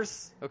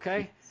powers,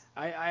 okay?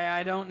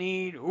 I don't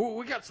need,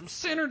 we got some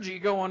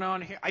synergy going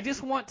on here. I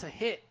just want to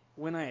hit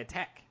when I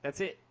attack. That's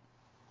it.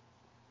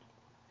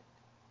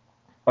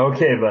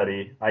 Okay,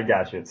 buddy. I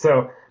got you.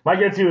 So my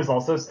go-to is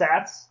also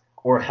stats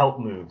or help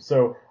moves.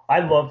 So I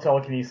love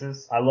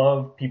telekinesis. I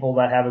love people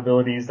that have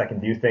abilities that can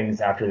do things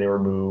after they were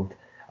moved.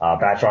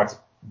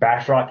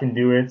 Batroc can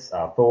do it.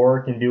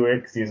 Thor can do it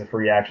because he has a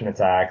free action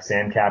attack.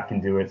 Sandcap can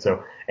do it.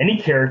 So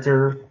any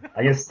character,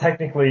 I guess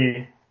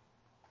technically,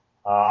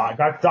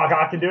 Doc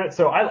Ock can do it.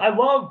 So I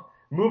love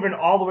moving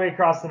all the way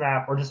across the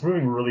map or just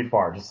moving really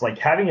far. Just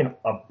having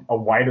a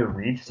wider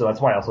reach. So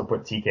that's why I also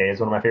put TK as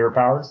one of my favorite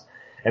powers.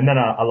 And then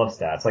I love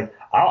stats.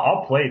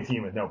 I'll play a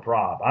team with no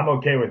prob. I'm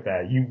okay with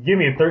that. You give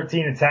me a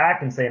 13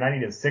 attack and saying I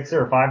need a 6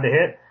 or a 5 to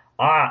hit,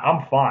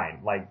 I'm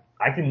fine.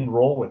 I can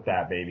roll with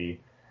that,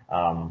 baby.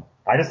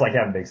 I just like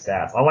having big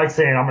stats. I like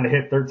saying I'm going to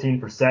hit 13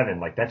 for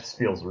 7. That just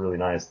feels really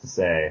nice to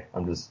say.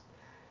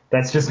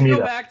 That's just me.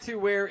 Go back to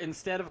where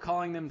instead of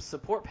calling them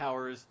support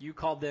powers, you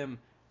called them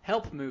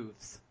help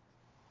moves.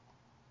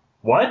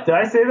 What? Did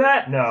I say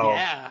that? No.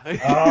 Yeah.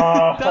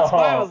 Oh, that's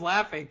why I was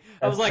laughing.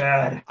 I was like,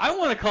 bad. I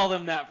want to call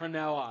them that from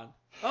now on.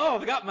 Oh,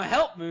 I've got my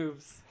help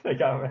moves. I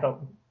got my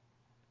help.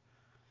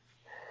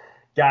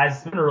 Guys,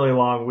 it's been a really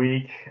long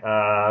week.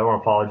 I want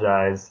to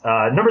apologize.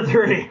 Number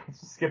 3,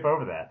 let's just skip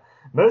over that.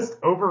 Most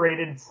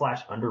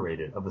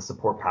overrated/underrated of the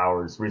support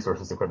powers,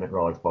 resources, equipment,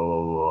 relics, blah,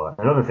 blah, blah,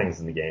 and other things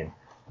in the game.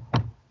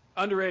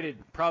 Underrated.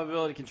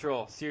 Probability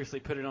control.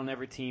 Seriously, put it on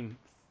every team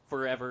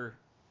forever.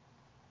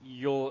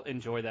 You'll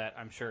enjoy that,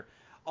 I'm sure.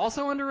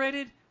 Also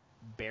underrated,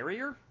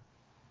 barrier.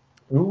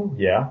 Ooh,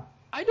 yeah.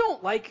 I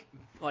don't like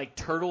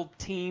turtle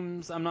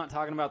teams. I'm not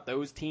talking about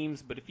those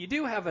teams, but if you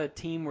do have a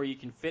team where you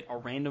can fit a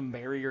random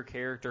barrier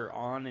character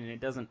on and it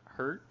doesn't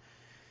hurt,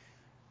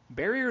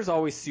 barrier is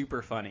always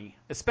super funny,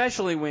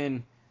 especially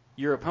when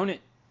your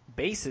opponent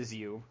bases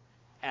you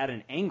at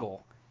an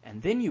angle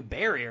and then you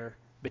barrier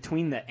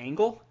between the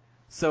angle.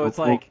 So it's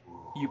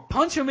you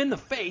punch them in the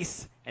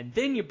face and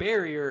then you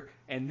barrier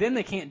and then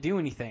they can't do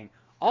anything.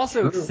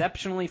 Also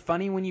exceptionally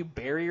funny when you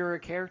barrier a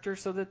character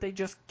so that they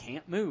just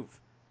can't move.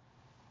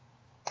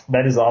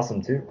 That is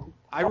awesome too.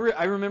 I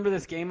remember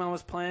this game I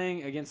was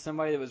playing against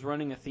somebody that was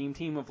running a theme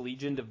team of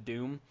Legion of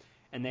Doom,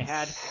 and they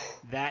had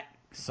that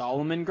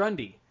Solomon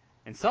Grundy.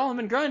 And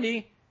Solomon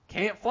Grundy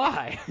can't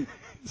fly.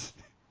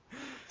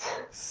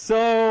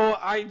 So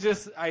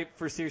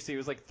for seriously, it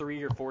was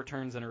 3 or 4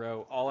 turns in a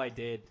row. All I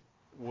did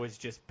was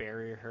just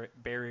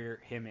barrier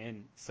him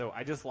in. So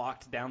I just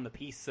locked down the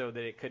piece so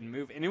that it couldn't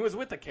move. And it was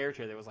with a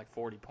character that was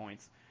 40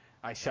 points.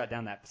 I shut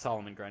down that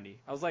Solomon Grundy.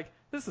 I was like,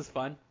 this is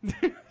fun.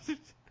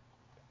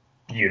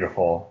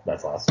 Beautiful.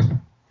 That's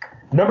awesome.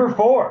 Number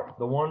 4,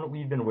 the one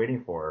we've been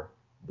waiting for,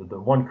 the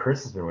one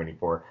Chris has been waiting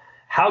for.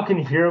 How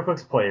can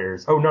HeroClix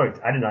players... Oh, no,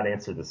 I did not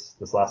answer this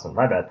last one.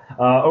 My bad.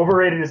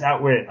 Overrated is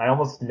Outwit. I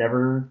almost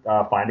never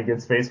find a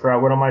good space for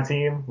Outwit on my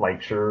team.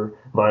 Sure.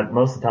 But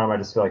most of the time, I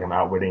just feel like I'm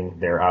outwitting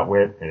their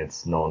Outwit, and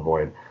it's null and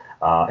void.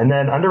 And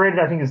then underrated,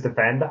 I think, is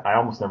Defend. I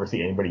almost never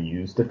see anybody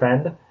use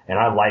Defend. And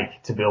I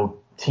like to build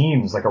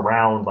teams,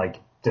 around,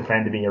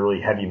 defend being a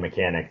really heavy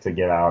mechanic to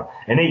give out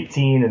an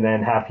 18 and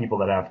then have people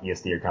that have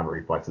ESD or combat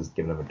reflexes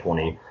give them a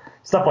 20.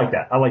 Stuff like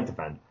that. I like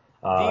defend.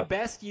 The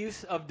best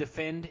use of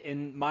defend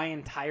in my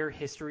entire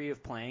history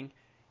of playing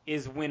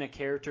is when a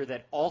character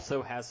that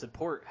also has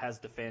support has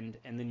defend,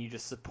 and then you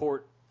just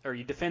support, or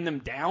you defend them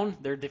down,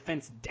 their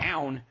defense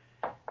down,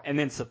 and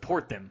then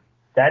support them.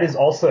 That is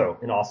also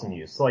an awesome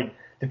use. So, like,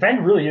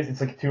 defend really is,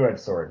 it's like a two-edged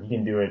sword. You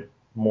can do it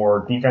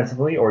more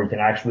defensively, or you can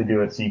actually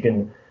do it so you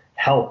can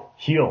help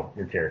heal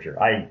your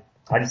character.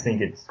 I just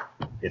think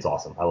it's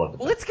awesome. I love it.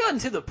 Well, it's gotten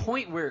to the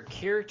point where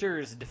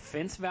characters'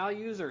 defense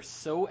values are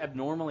so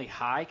abnormally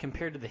high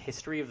compared to the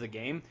history of the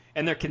game,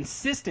 and they're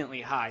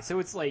consistently high. So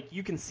it's like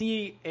you can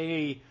see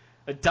a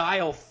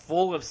dial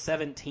full of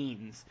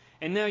 17s,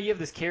 and now you have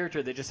this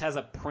character that just has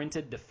a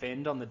printed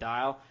defend on the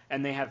dial,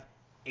 and they have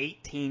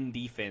 18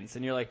 defense,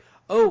 and you're like,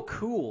 oh,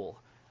 cool.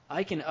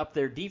 I can up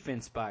their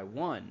defense by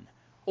 1.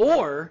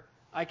 Or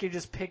I could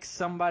just pick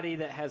somebody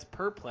that has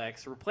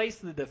perplex, replace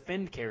the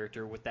defend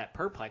character with that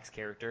perplex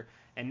character,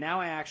 and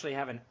now I actually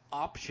have an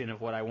option of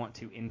what I want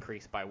to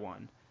increase by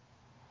 1.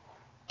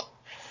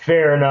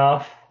 Fair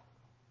enough.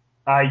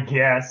 I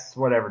guess.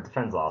 Whatever.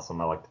 Defend's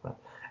awesome. I like defend.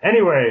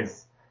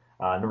 Anyways,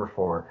 number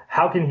 4.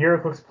 How can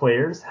HeroClix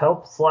players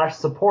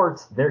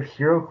help/support their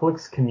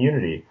HeroClix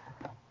community?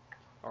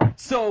 All right.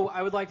 So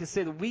I would like to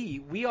say that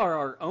we are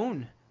our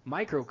own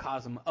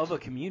microcosm of a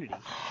community.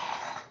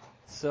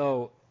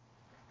 So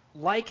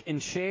like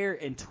and share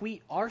and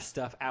tweet our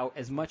stuff out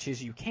as much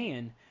as you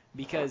can,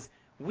 because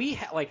we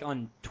like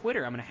on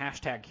Twitter, I'm going to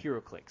hashtag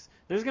HeroClix.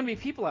 There's going to be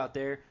people out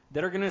there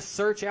that are going to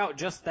search out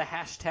just the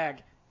hashtag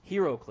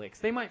HeroClix.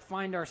 They might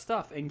find our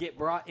stuff and get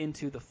brought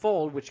into the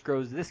fold, which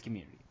grows this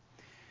community.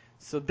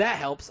 So that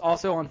helps.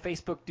 Also on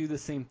Facebook, do the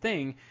same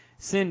thing.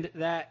 Send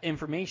that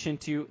information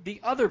to the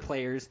other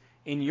players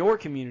in your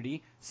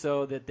community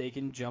so that they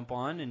can jump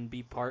on and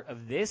be part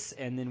of this,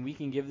 and then we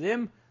can give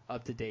them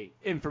up-to-date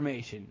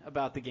information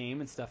about the game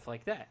and stuff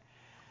like that.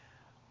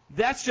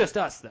 That's just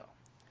us, though.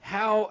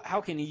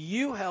 How can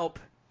you help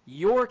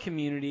your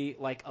community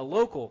like a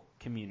local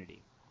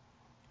community?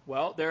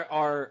 Well, there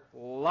are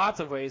lots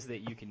of ways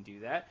that you can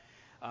do that.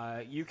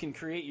 You can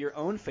create your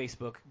own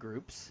Facebook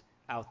groups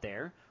out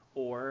there,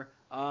 or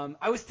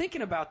I was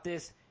thinking about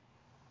this.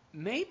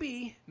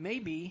 Maybe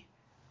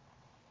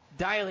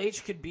Dial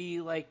H could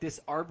be like this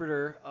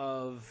arbiter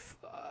of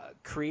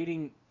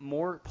creating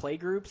more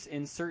playgroups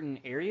in certain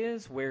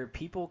areas where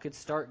people could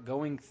start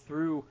going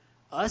through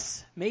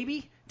us,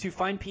 maybe, to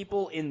find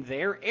people in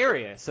their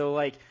area. So,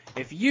 like,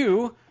 if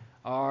you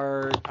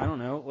are, I don't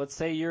know, let's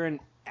say you're in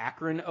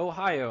Akron,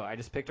 Ohio. I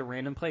just picked a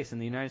random place in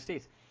the United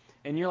States.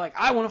 And you're like,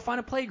 I want to find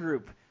a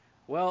playgroup.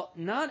 Well,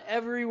 not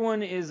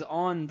everyone is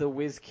on the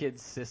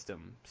WizKids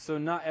system. So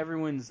not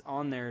everyone's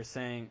on there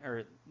saying,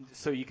 or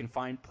so you can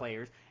find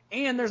players.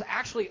 And there's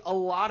actually a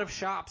lot of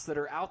shops that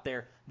are out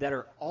there that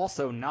are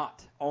also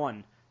not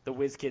on the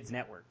WizKids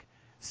network.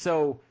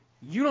 So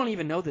you don't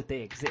even know that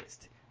they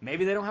exist.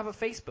 Maybe they don't have a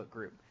Facebook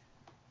group.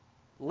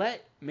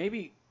 Let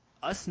maybe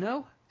us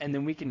know, and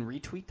then we can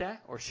retweet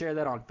that or share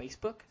that on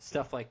Facebook,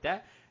 stuff like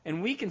that.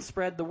 And we can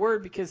spread the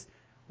word, because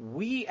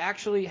we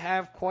actually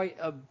have quite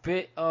a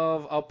bit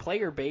of a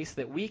player base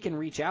that we can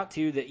reach out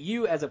to that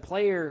you as a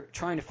player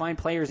trying to find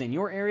players in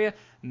your area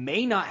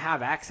may not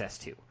have access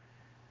to.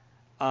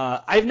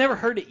 I've never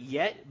heard it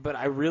yet, but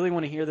I really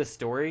want to hear this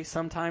story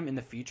sometime in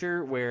the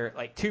future where,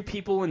 like, two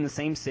people in the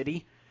same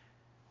city,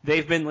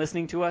 they've been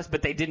listening to us,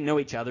 but they didn't know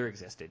each other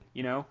existed,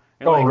 you know?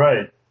 And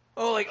Right.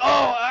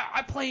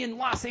 I play in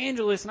Los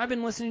Angeles, and I've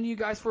been listening to you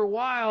guys for a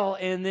while,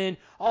 and then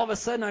all of a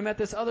sudden I met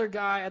this other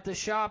guy at the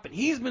shop, and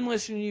he's been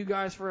listening to you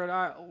guys for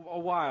a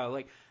while.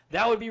 Like,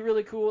 that would be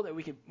really cool that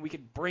we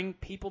could bring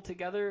people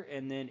together,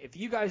 and then if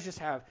you guys just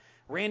have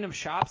random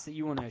shops that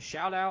you want to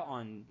shout out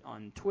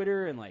on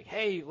Twitter and like,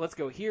 hey, let's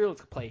go here,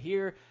 let's play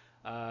here,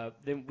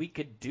 then we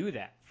could do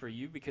that for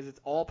you, because it's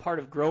all part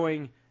of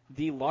growing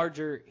the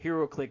larger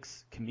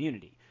HeroClix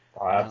community.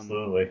 Oh,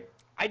 absolutely.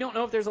 I don't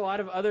know if there's a lot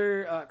of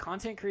other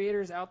content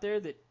creators out there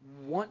that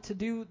want to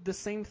do the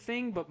same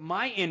thing, but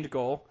my end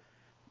goal,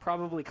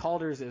 probably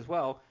Calder's as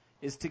well,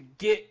 is to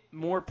get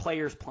more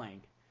players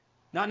playing.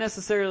 Not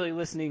necessarily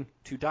listening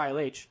to Dial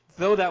H,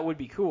 though that would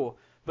be cool,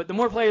 but the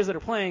more players that are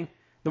playing,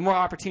 the more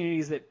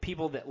opportunities that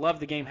people that love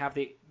the game have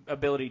the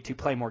ability to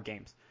play more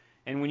games.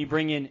 And when you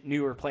bring in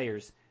newer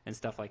players and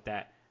stuff like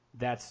that,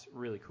 that's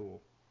really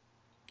cool.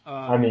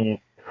 I mean,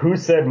 who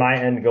said my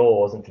end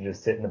goal wasn't to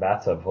just sit in the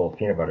bathtub full of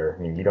peanut butter?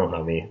 I mean, you don't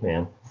know me,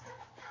 man.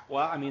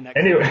 Well, I mean, that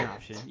could be an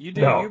option. You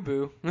do, no. you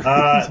boo.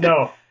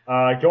 No.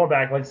 Going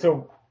back,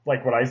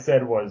 like what I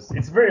said was,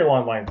 it's very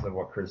along lines of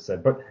what Chris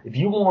said, but if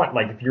you want,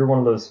 like, if you're one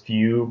of those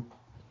few,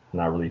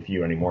 not really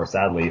few anymore,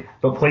 sadly,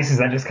 but places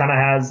that just kind of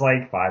has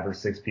like 5 or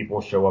 6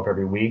 people show up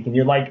every week, and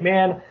you're like,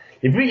 man,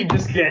 if we could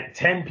just get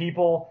 10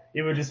 people,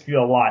 it would just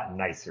feel a lot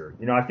nicer.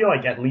 You know, I feel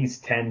like at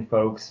least 10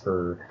 folks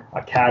for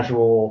a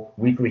casual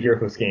weekly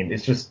HeroClix game.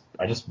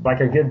 I just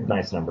like a good,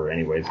 nice number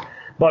anyways.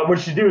 But what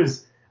you should do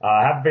is,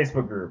 Have a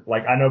Facebook group.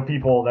 Like, I know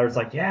people that's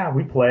like, yeah,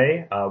 we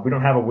play. We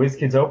don't have a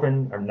WizKids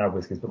Open, or not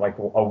WizKids, but like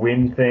a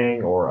Win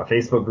thing or a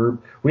Facebook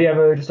group. We have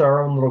just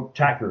our own little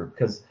chat group.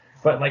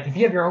 But like, if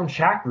you have your own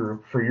chat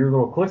group for your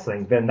little Clicks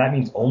thing, then that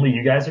means only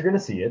you guys are going to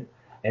see it.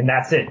 And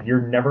that's it.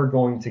 You're never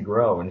going to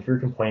grow. And if you're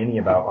complaining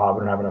about, oh, we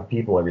don't have enough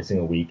people every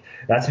single week,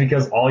 that's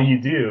because all you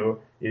do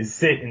is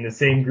sit in the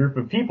same group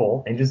of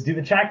people and just do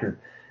the chat group.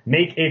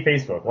 Make a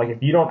Facebook. Like,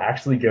 if you don't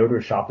actually go to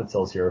a shop that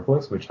sells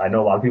HeroClix, which I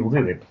know a lot of people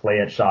do, they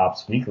play at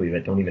shops weekly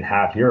that don't even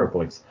have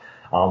HeroClix.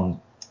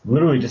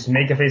 Literally just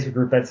make a Facebook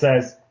group that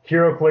says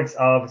HeroClix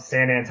of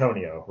San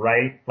Antonio,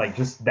 right? Like,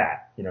 just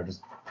that, just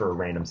for a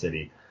random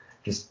city.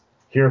 Just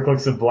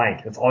HeroClix of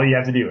blank. That's all you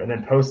have to do. And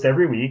then post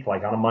every week,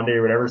 like on a Monday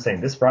or whatever,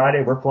 saying this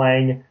Friday we're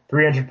playing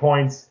 300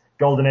 points,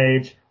 Golden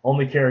Age,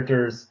 only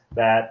characters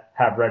that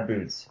have red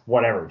boots,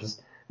 whatever.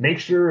 Just make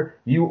sure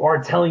you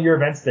are telling your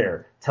events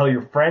there. Tell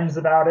your friends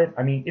about it.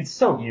 I mean, it's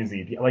so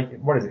easy. Like,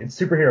 what is it? It's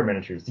superhero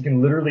miniatures. You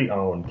can literally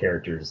own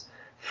characters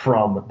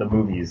from the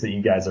movies that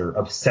you guys are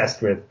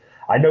obsessed with.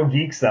 I know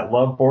geeks that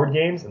love board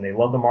games and they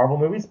love the Marvel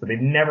movies, but they've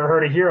never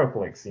heard of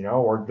HeroClix,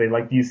 or they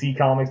like DC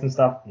comics and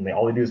stuff, and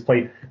all they do is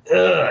play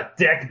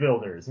deck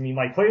builders. I mean,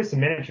 like, play with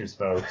some miniatures,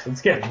 folks.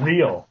 Let's get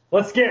real.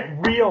 Let's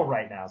get real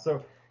right now.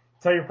 So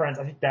tell your friends.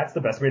 I think that's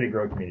the best way to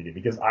grow a community,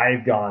 because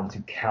I've gone to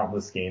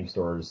countless game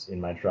stores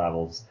in my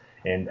travels,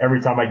 and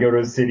every time I go to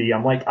a city,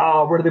 I'm like,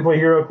 oh, where do they play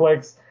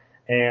HeroClix?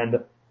 And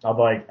I'm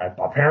like,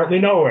 apparently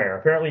nowhere.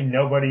 Apparently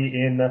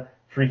nobody in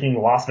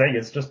freaking Las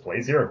Vegas just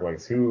plays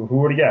HeroClix. Who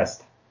would have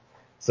guessed?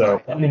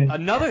 So, I mean,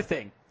 another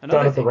thing.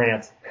 Done with the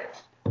rant.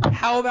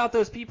 How about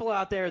those people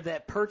out there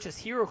that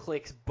purchase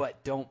HeroClix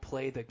but don't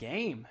play the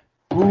game?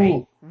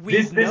 Ooh,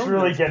 right? this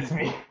really gets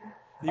me.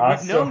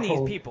 We've known these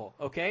people,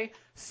 okay?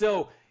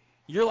 So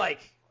you're like,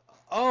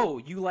 oh,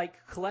 you like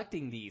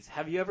collecting these.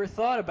 Have you ever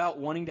thought about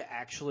wanting to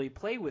actually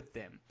play with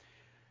them?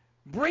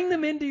 Bring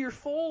them into your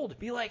fold.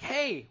 Be like,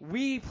 hey,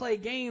 we play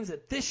games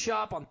at this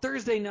shop on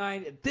Thursday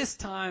night at this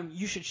time.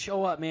 You should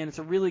show up, man. It's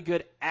a really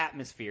good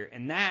atmosphere.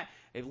 And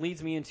it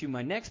leads me into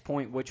my next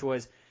point, which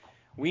was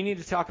we need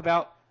to talk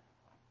about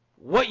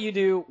what you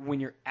do when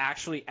you're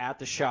actually at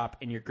the shop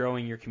and you're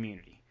growing your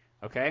community,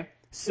 okay?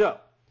 So,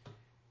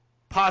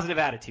 positive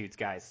attitudes,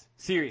 guys.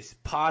 Serious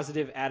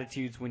positive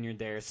attitudes when you're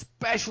there,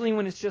 especially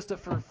when it's just a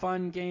for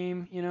fun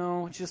game,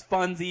 it's just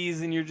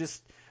funsies and you're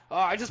just,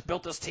 I just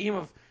built this team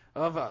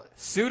of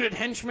suited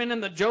henchmen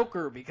and the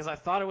Joker because I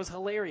thought it was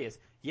hilarious.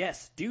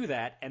 Yes, do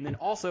that, and then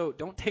also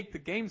don't take the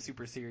game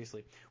super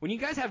seriously. When you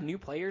guys have new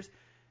players,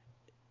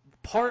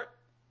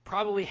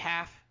 probably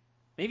half,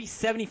 maybe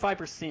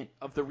 75%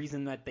 of the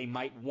reason that they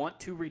might want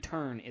to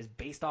return is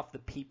based off the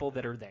people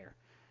that are there.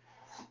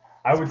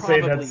 I would say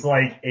that's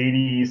like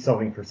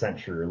 80-something%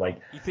 sure.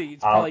 Like, you think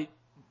it's probably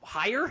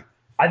higher?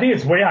 I think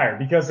it's way higher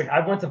because like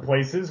I went to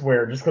places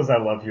where just because I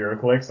love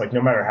HeroClix, like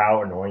no matter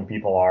how annoying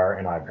people are,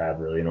 and I've had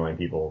really annoying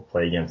people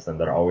play against them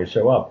that always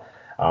show up.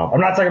 I'm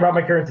not talking about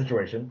my current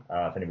situation,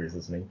 if anybody's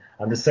listening.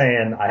 I'm just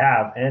saying I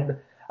have, and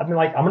I've been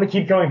like, I'm going to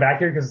keep going back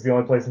here because it's the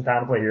only place in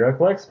town to play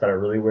HeroClix, but I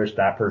really wish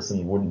that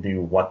person wouldn't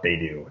do what they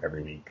do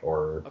every week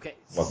or. Okay,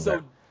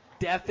 so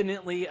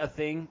definitely a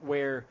thing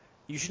where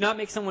you should not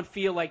make someone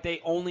feel like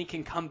they only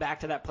can come back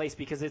to that place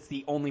because it's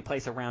the only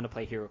place around to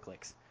play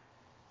HeroClix.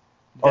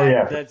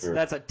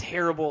 That's a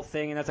terrible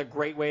thing, and that's a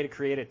great way to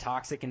create a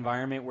toxic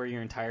environment where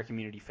your entire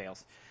community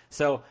fails.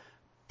 So,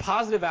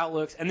 positive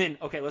outlooks, and then,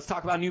 okay, let's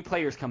talk about new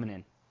players coming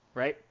in,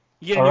 right?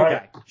 You get a new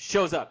guy,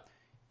 shows up.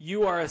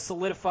 You are a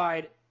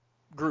solidified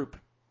group.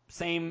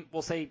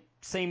 We'll say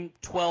same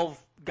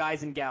 12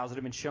 guys and gals that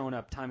have been showing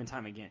up time and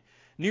time again.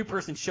 New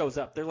person shows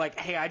up. They're like,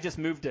 hey, I just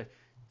moved to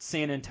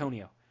San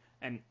Antonio,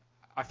 and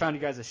I found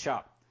you guys a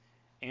shop,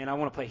 and I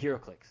want to play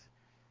HeroClix,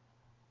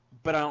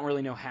 but I don't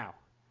really know how.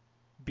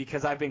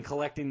 Because I've been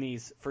collecting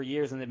these for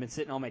years and they've been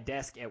sitting on my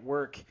desk at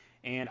work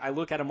and I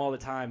look at them all the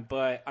time,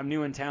 but I'm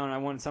new in town and I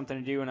wanted something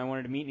to do and I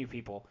wanted to meet new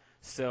people.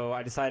 So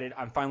I decided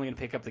I'm finally going to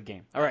pick up the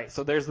game. All right,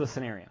 so there's the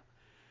scenario.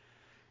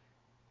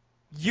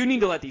 You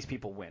need to let these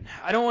people win.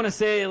 I don't want to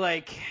say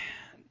like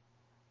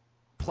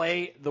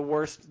play the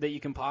worst that you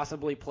can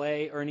possibly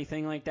play or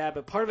anything like that,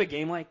 but part of a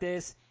game like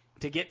this,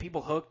 to get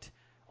people hooked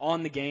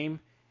on the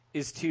game,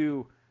 is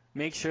to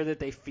make sure that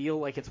they feel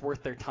like it's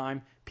worth their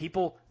time.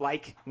 People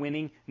like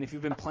winning, and if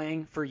you've been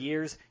playing for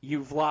years,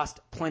 you've lost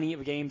plenty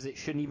of games that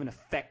shouldn't even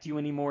affect you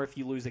anymore if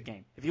you lose a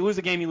game. If you lose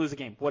a game, you lose a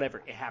game.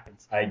 Whatever, it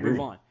happens. I agree. Move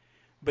on.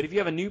 But if you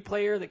have a new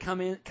player that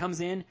comes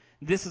in,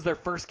 this is their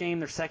first game,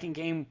 their second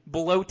game,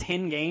 below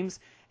 10 games,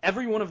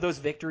 every one of those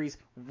victories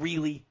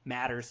really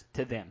matters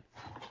to them.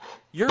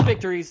 Your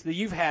victories that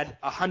you've had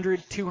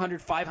 100,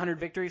 200, 500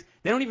 victories,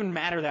 they don't even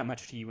matter that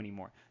much to you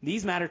anymore.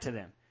 These matter to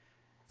them.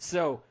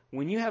 So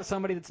when you have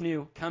somebody that's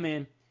new come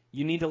in,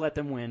 you need to let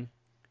them win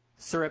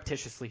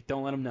surreptitiously.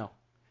 Don't let them know.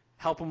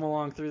 Help them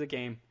along through the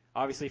game.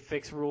 Obviously,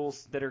 fix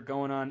rules that are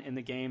going on in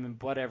the game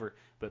and whatever.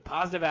 But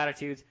positive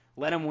attitudes,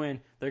 let them win.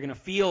 They're going to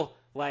feel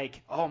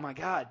like, oh my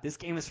God, this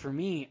game is for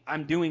me.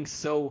 I'm doing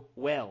so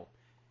well.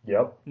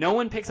 Yep. No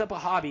one picks up a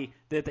hobby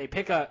that they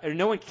pick up, or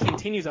no one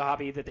continues a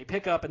hobby that they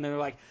pick up, and they're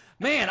like,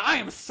 man, I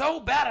am so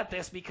bad at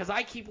this because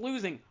I keep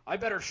losing. I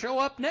better show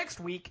up next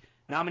week.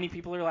 Not many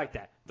people are like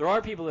that. There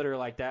are people that are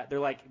like that. They're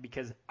like,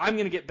 because I'm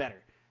going to get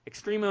better.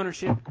 Extreme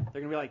ownership,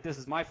 they're going to be like, this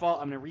is my fault.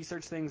 I'm going to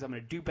research things. I'm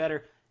going to do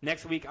better.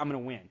 Next week, I'm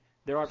going to win.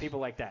 There are people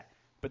like that.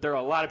 But there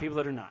are a lot of people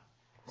that are not.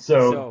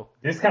 So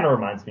this kind of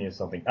reminds me of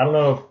something. I don't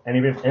know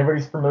if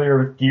anybody's familiar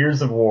with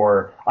Gears of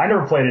War. I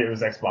never played it. It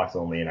was Xbox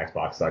only, and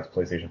Xbox sucks,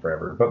 PlayStation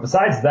forever. But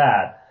besides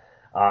that,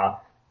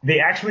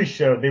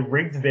 they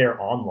rigged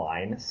their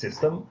online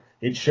system.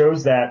 It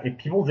shows that if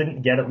people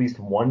didn't get at least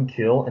one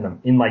kill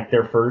in like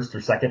their first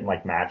or second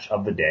like match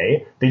of the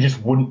day, they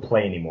just wouldn't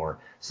play anymore.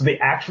 So they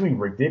actually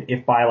rigged it.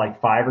 If by like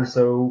 5 or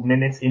so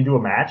minutes into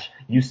a match,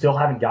 you still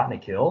haven't gotten a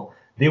kill,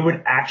 they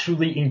would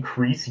actually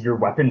increase your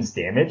weapon's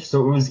damage.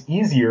 So it was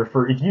easier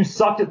for, if you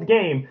sucked at the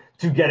game,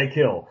 to get a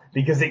kill,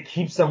 because it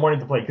keeps them wanting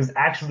to play. Because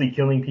actually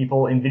killing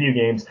people in video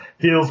games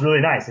feels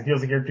really nice. It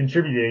feels like you're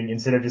contributing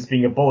instead of just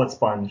being a bullet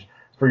sponge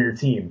for your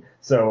team.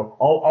 So,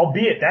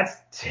 albeit that's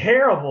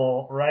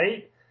terrible,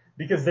 right?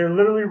 Because they're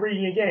literally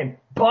rigging a game.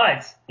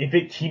 But if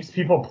it keeps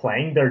people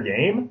playing their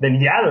game,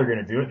 then yeah, they're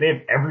gonna do it. They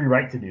have every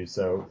right to do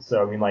so.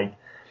 So I mean, like,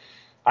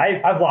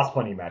 I've lost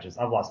plenty of matches.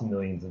 I've lost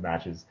millions of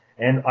matches.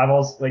 And I've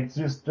also, like,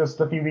 just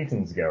a few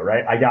weekends ago,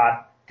 right? I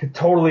got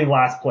totally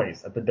last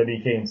place at the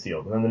WKM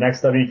sealed. And then the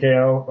next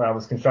WKO that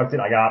was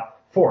constructed, I got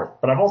 4th.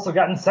 But I've also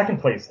gotten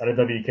 2nd place at a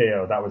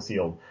WKO that was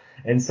sealed.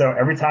 And so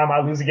every time I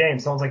lose a game,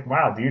 someone's like,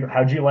 wow, dude,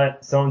 how'd you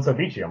let so-and-so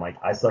beat you? I'm like,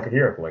 I suck at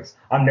HeroClix.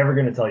 I'm never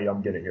going to tell you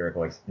I'm good at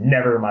HeroClix.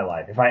 Never in my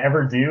life. If I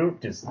ever do,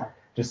 just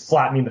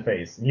slap me in the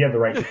face. You have the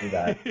right to do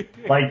that.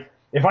 Like,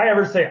 if I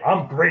ever say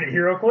I'm great at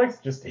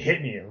HeroClix, just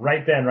hit me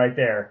right then, right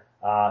there.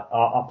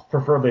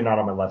 Preferably not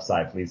on my left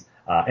side, please.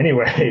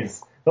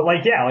 Anyways, but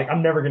like, yeah, like,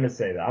 I'm never going to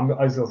say that. I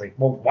was going to say,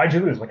 well, why'd you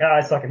lose? I'm like,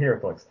 I suck at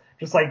HeroClix.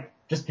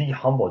 Just be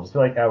humble. Just be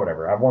like,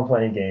 whatever. I've won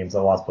plenty of games.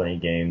 I lost plenty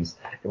of games.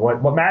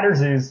 What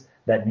matters is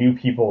that new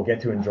people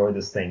get to enjoy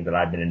this thing that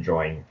I've been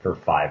enjoying for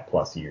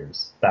 5+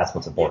 years. That's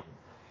what's important.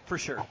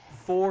 Yeah,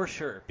 for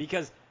sure.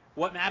 Because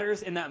what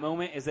matters in that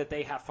moment is that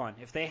they have fun.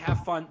 If they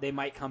have fun, they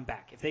might come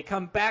back. If they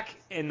come back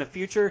in the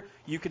future,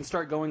 you can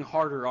start going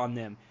harder on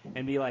them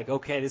and be like,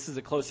 okay, this is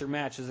a closer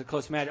match. This is a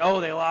close match.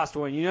 Oh, they lost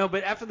one,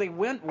 But after they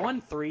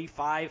won 3,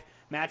 5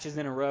 matches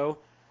in a row,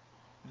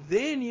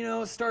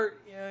 then,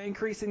 start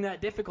increasing that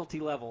difficulty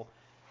level.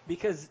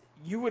 Because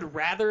you would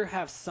rather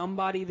have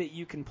somebody that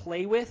you can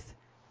play with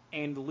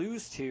and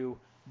lose to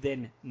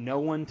than no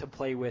one to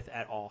play with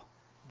at all.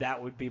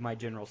 That would be my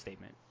general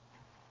statement.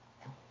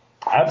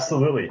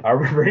 Absolutely. Are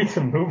we ready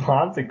to move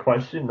on to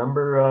question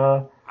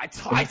number, I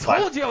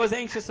told you I was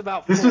anxious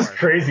about 4. This is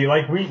crazy.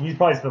 Like, we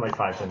probably spent like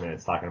 5-10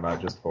 minutes talking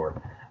about just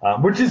 4.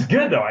 Which is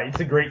good though.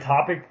 It's a great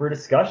topic for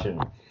discussion.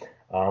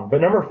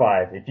 But number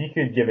 5, if you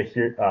could give a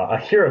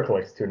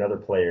HeroClix to another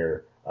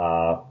player,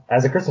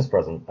 as a Christmas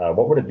present,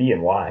 what would it be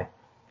and why?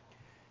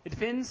 It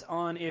depends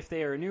on if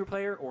they are a newer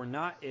player or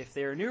not. If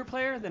they're a newer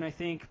player, then I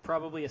think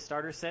probably a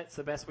starter set's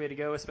the best way to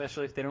go,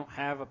 especially if they don't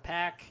have a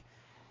pack.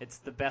 It's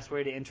the best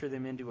way to enter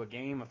them into a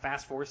game. A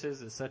Fast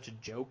Forces is such a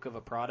joke of a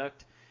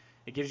product.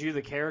 It gives you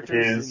the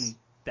characters, and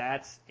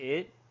that's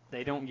it.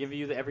 They don't give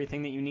you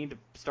everything that you need to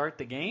start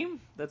the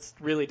game. That's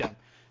really dumb.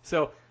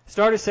 So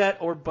starter set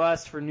or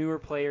bust for newer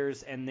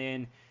players, and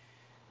then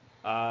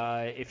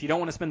if you don't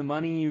want to spend the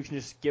money, you can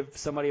just give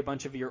somebody a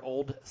bunch of your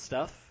old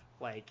stuff.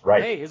 Like,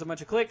 right. Hey, here's a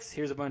bunch of clicks,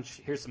 here's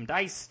some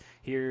dice,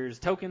 here's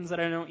tokens that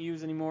I don't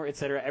use anymore,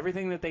 etc.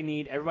 Everything that they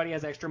need. Everybody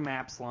has extra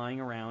maps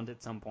lying around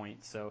at some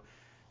point, so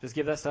just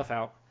give that stuff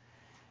out.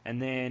 And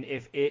then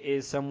if it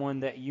is someone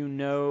that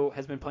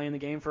has been playing the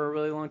game for a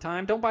really long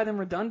time, don't buy them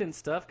redundant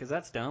stuff, because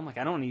that's dumb. Like,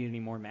 I don't need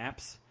any more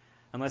maps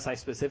unless I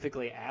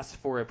specifically ask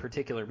for a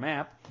particular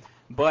map.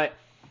 But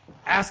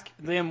ask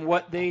them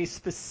what they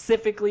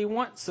specifically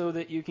want so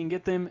that you can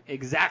get them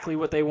exactly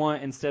what they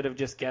want instead of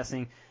just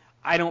guessing.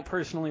 I don't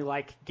personally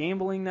like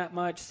gambling that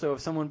much, so if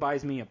someone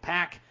buys me a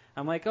pack,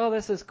 I'm like, oh,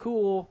 this is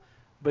cool,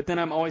 but then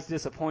I'm always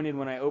disappointed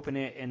when I open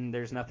it and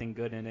there's nothing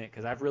good in it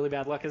because I have really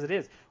bad luck as it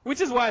is, which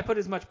is why I put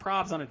as much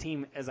probs on a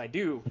team as I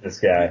do. This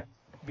guy.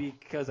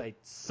 Because I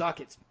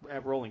suck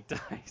at rolling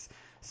dice.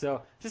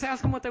 So just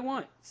ask them what they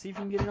want. See if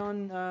you can get it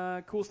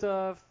on Cool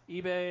Stuff,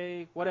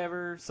 eBay,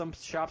 whatever. Some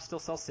shops still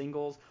sell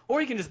singles.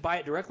 Or you can just buy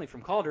it directly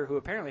from Calder, who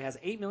apparently has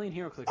 8 million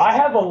HeroClix. I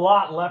have a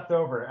lot left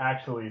over,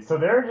 actually. So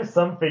there are just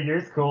some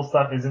figures Cool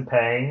Stuff isn't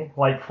paying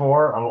like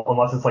for,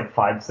 unless it's like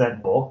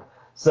 5% bulk.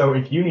 So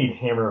if you need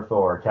Hammer of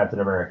Thor, Captain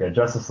America,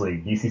 Justice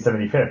League, DC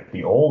 75th,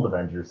 the old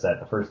Avengers set,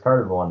 the first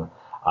carded one,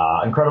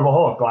 Incredible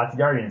Hulk, Galactic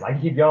Guardians, I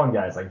can keep going,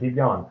 guys. I can keep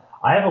going.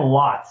 I have a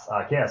lot,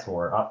 Chaos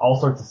War, all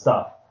sorts of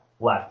stuff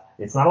left.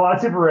 It's not a lot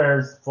of super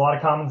rares. It's a lot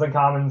of commons,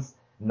 uncommons,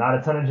 not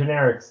a ton of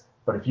generics.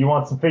 But if you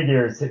want some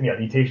figures, hit me up.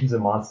 Mutations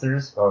and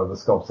Monsters. Oh, the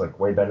sculpt's like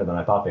way better than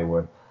I thought they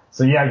would.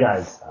 So yeah,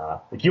 guys,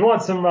 if you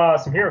want some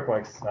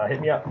HeroClix,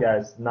 hit me up,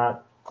 guys. I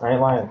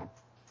ain't lying.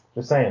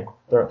 Just saying.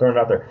 Throwing it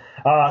out there.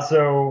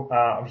 So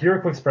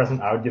HeroClix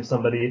present, I would give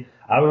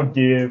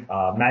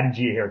Matty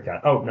G a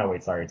haircut. Oh, no,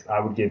 wait, sorry. I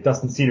would give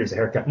Dustin Cedars a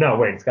haircut. No,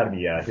 wait, it's gotta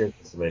be,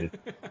 HeroClix related.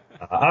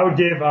 I would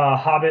give,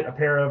 Hobbit a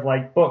pair of,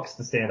 like, books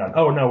to stand on.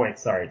 Oh, no, wait,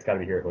 sorry. It's gotta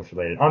be HeroClix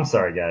related. I'm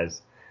sorry,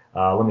 guys.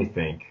 Let me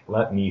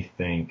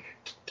think.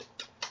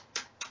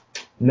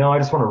 No, I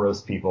just want to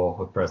roast people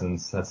with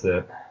presents. That's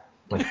it.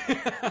 Like,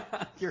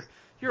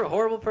 You're a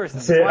horrible person.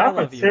 That's it. Why I I'm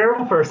a love you.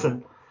 terrible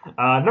person.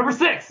 Number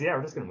 6. Yeah,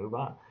 we're just gonna move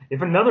on.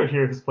 If another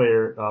HeroClix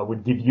player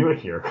would give you a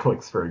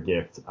HeroClix for a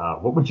gift,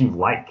 what would you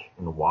like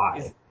and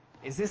why?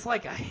 Is this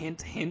like a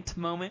hint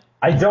moment?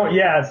 I don't.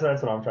 Yeah,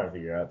 that's what I'm trying to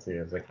figure out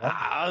too. It's like,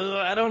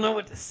 I don't know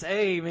what to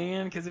say,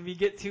 man. Because if you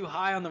get too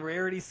high on the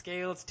rarity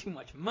scale, it's too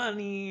much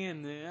money,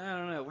 and I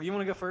don't know. You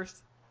want to go first?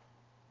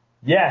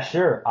 yeah,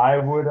 sure. I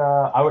would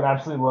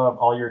absolutely love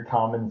all your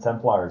common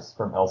Templars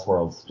from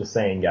Elseworlds. Just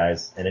saying,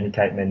 guys. And any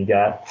kite men you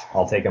got,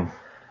 I'll take them.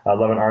 I'd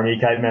love an army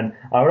of kite men.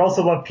 I would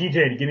also love PJ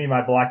to give me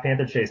my Black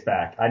Panther chase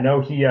back. I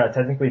know he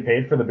technically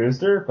paid for the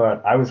booster,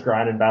 but I was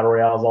grinding battle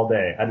royales all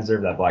day. I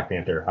deserve that Black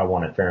Panther. I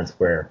want it fair and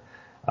square.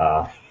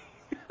 But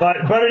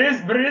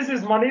it is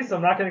his money, so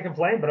I'm not going to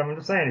complain. But I'm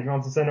just saying, if he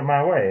wants to send it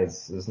my way,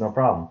 it's no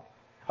problem.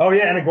 Oh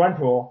yeah, and a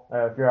Gwenpool,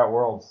 if you're at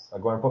Worlds, a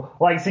Gwenpool.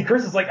 Like, see,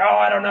 Chris is like, oh,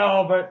 I don't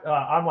know, but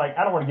I'm like,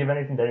 I don't want to give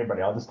anything to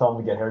anybody. I'll just tell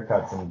them to get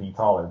haircuts and be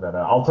taller. But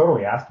I'll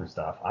totally ask for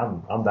stuff.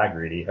 I'm that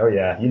greedy. Oh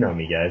yeah, you know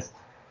me, guys.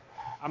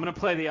 I'm gonna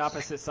play the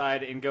opposite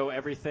side and go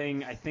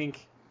everything. I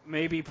think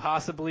maybe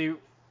possibly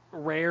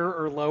rare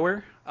or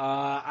lower.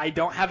 I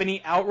don't have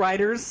any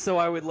Outriders, so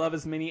I would love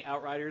as many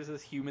Outriders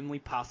as humanly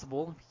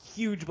possible.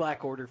 Huge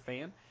Black Order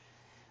fan.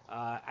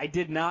 I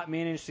did not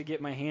manage to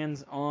get my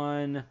hands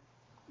on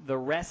the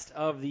rest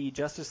of the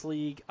Justice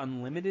League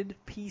Unlimited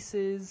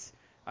pieces.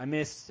 I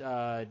missed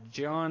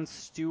John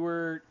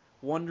Stewart,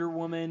 Wonder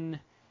Woman,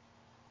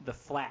 The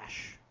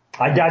Flash.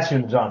 I got you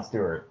in John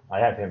Stewart. I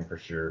have him for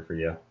sure for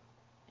you.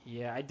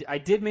 Yeah, I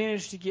did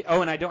manage to get...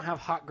 Oh, and I don't have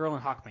Hawk Girl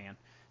and Hawkman.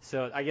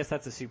 So I guess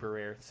that's a super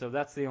rare. So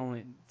that's the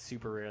only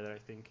super rare that I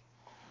think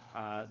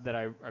that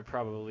I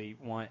probably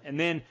want. And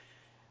then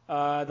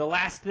the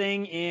last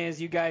thing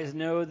is, you guys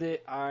know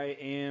that I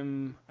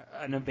am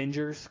an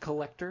Avengers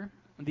collector.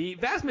 The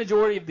vast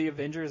majority of the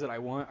Avengers that I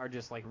want are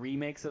just like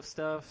remakes of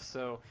stuff.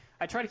 So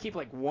I try to keep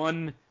like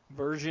one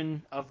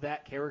version of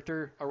that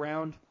character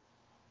around.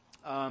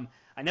 I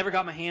never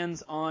got my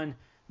hands on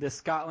the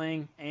Scott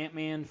Lang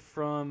Ant-Man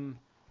from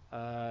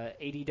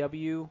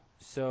ADW,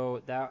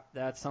 so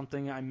that's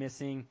something I'm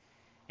missing.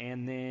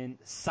 And then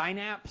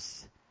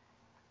Synapse,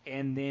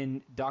 and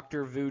then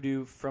Dr.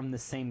 Voodoo from the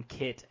same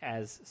kit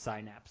as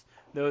Synapse.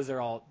 Those are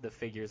all the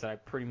figures that I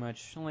pretty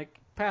much like.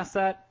 Past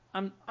that,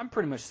 I'm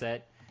pretty much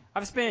set.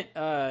 I've spent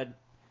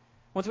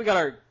once we got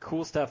our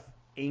Cool Stuff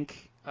Inc.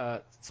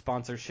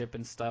 Sponsorship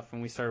and stuff,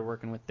 when we started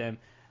working with them,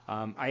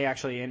 I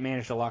actually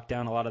managed to lock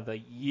down a lot of the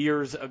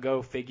years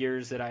ago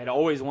figures that I had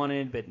always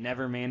wanted but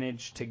never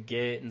managed to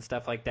get and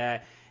stuff like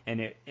that.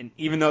 And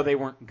even though they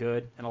weren't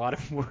good, and a lot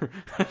of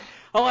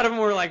them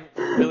were like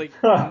really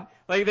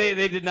like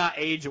they did not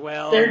age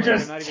well. They're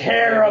just not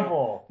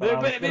terrible.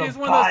 But it's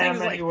one of those things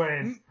like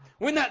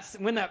when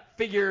that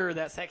figure,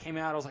 that set came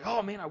out, I was like,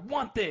 oh man, I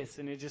want this,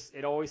 and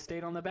it always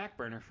stayed on the back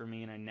burner for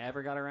me, and I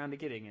never got around to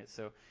getting it.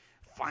 So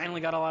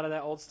finally got a lot of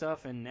that old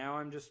stuff, and now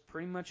I'm just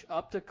pretty much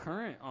up to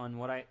current on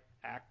what I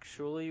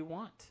actually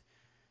want.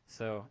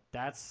 So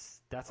that's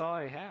all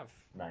I have.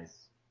 Nice.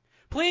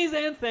 Please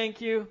and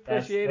thank you.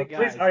 Appreciate it,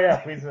 guys.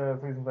 Please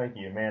and thank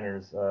you.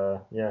 Manners.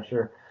 Yeah,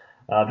 sure.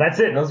 That's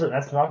it.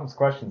 That's Malcolm's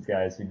questions,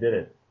 guys. We did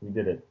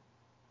it.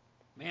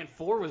 Man,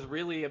 4 was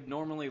really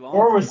abnormally long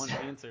 4 for was... one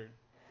answer.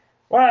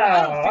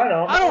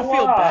 Wow, I don't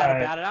feel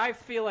bad about it. I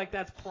feel like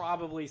that's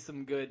probably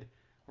some good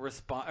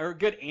response or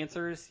good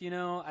answers. You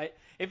know,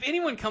 if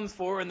anyone comes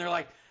forward and they're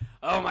like,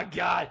 "Oh my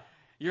God,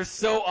 you're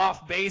so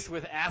off base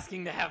with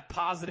asking to have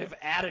positive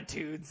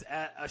attitudes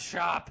at a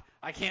shop.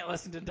 I can't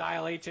listen to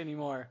Dial H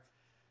anymore."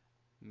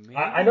 Maybe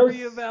I know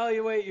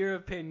reevaluate your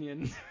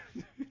opinion.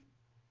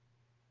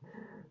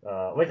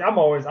 I'm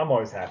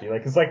always happy.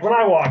 Like, cause like when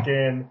I walk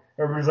in,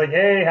 everybody's like,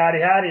 "Hey,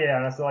 howdy,"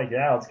 and I was like,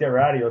 "Yeah, let's get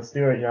rowdy, let's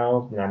do it." You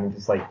know, I mean,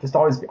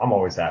 I'm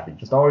always happy.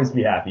 Just always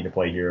be happy to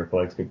play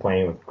HeroClix, be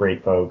playing with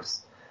great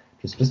folks.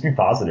 Just be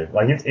positive.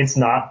 Like, it's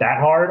not that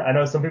hard. I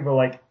know some people are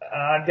like,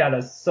 I've got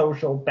a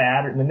social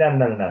bad.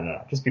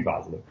 No. Just be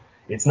positive.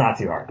 It's not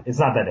too hard. It's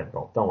not that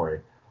difficult. Don't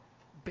worry.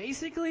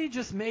 Basically,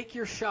 just make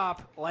your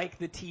shop like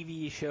the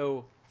TV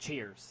show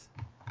Cheers.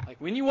 Like,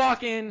 when you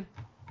walk in,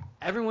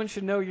 everyone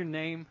should know your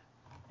name,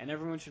 and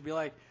everyone should be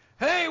like,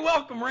 "Hey,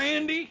 welcome,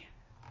 Randy."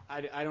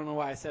 I don't know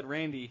why I said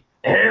Randy.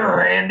 Hey,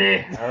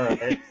 Randy. All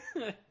right.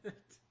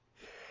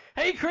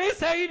 Hey, Chris,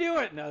 how you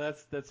doing? No,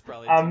 that's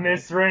probably. I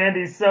miss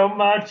Randy so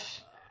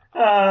much.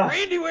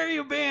 Randy, where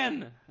you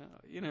been?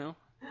 You know,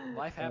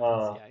 life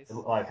happens, guys.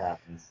 Life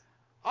happens.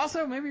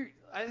 Also, maybe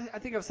I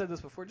think I've said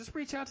this before. Just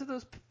reach out to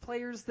those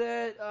players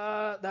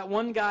that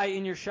one guy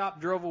in your shop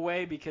drove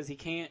away because he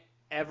can't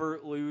ever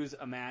lose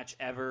a match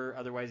ever.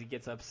 Otherwise, he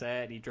gets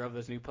upset. He drove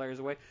those new players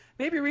away.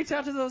 Maybe reach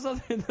out to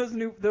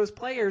those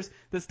players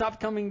that stopped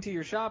coming to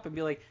your shop and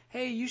be like,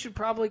 hey, you should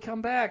probably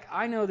come back.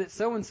 I know that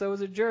so-and-so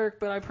is a jerk,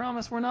 but I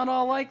promise we're not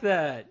all like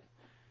that.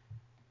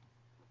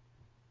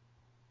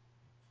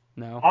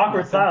 No.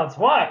 Awkward silence.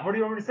 What? What do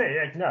you want me to say?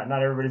 Yeah,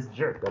 not everybody's a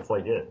jerk. That's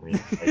like it. I mean,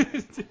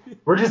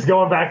 we're just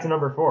going back to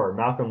number 4.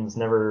 Malcolm's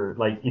never,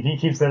 like, if he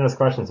keeps sending us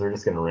questions, we're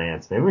just going to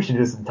rant. Maybe we should do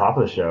this at the top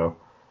of the show.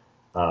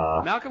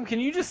 Malcolm, can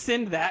you just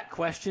send that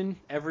question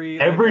every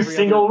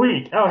single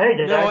week? Oh, hey,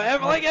 guys. No,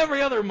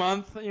 every other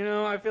month.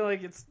 I feel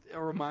like it's a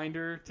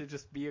reminder to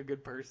just be a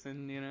good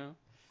person.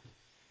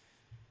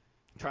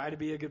 Try to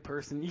be a good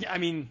person. Yeah, I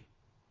mean,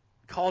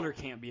 Calder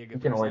can't be a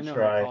good person. I know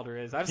who Calder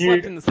is. I've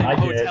slept in the same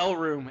hotel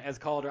room as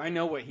Calder. I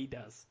know what he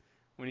does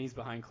when he's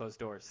behind closed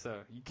doors. So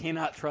you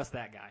cannot trust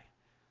that guy.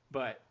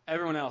 But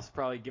everyone else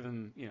probably give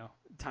him,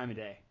 time of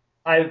day.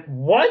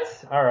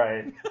 What? All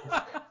right.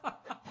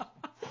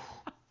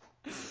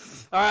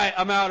 All right,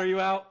 I'm out. Are you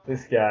out?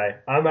 This guy.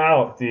 I'm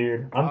out,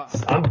 dude.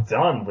 I'm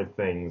done with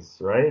things,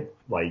 right?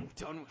 Like,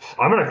 I'm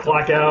gonna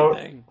clock out.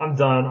 I'm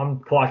done. I'm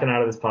clocking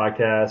out of this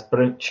podcast.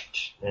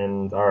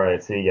 And all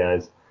right, see you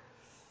guys.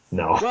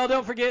 No. Well,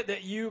 don't forget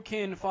that you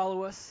can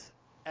follow us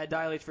at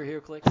Dial H for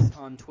HeroClix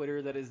on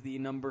Twitter. That is the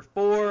number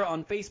 4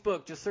 on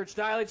Facebook. Just search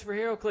Dial H for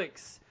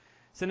HeroClix.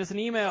 Send us an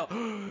email.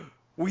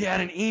 We had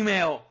an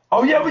email.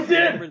 Oh yeah, we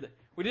did.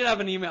 We did have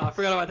an email. I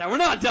forgot about that. We're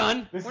not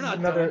done.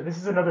 This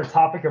is another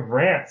topic of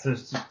rant.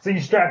 So you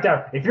strap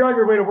down. If you're on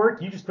your way to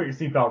work, you just put your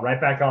seatbelt right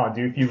back on,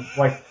 dude. If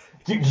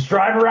you just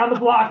drive around the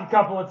block a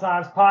couple of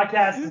times.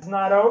 Podcast is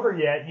not over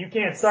yet. You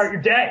can't start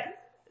your day.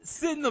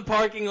 Sit in the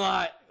parking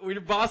lot. When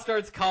your boss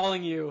starts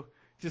calling you,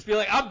 just be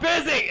like, I'm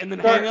busy, and then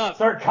hang up.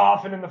 Start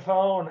coughing in the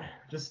phone.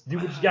 Just do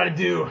what you got to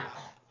do.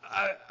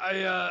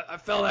 I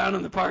fell down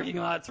in the parking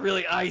lot. It's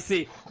really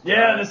icy.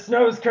 Yeah, the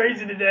snow's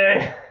crazy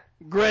today.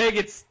 Greg,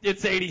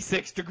 it's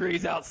 86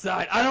 degrees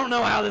outside. I don't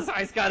know how this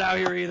ice got out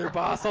here either,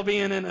 boss. I'll be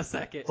in a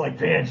second. It's like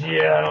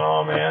Pangea. I don't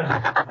know, man.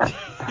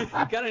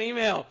 Got an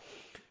email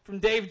from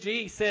Dave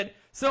G. Said,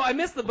 so I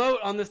missed the boat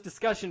on this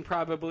discussion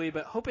probably,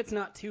 but hope it's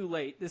not too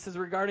late. This is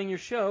regarding your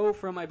show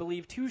from, I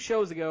believe, 2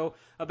 shows ago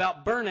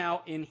about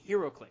burnout in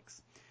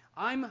HeroClix.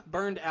 I'm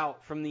burned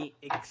out from the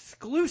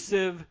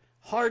exclusive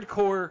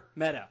hardcore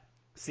meta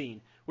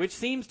scene, which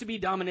seems to be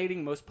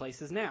dominating most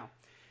places now.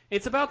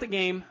 It's about the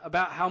game,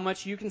 about how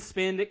much you can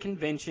spend at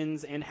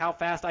conventions, and how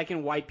fast I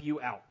can wipe you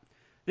out.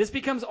 This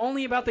becomes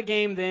only about the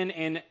game then,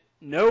 and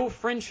no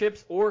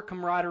friendships or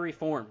camaraderie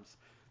forms.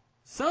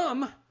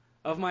 Some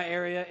of my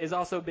area is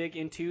also big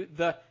into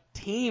the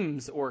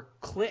teams or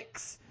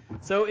cliques.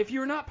 So if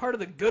you're not part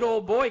of the good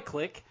old boy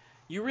clique,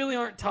 you really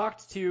aren't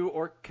talked to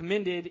or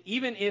commended,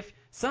 even if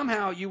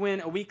somehow you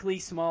win a weekly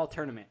small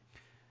tournament.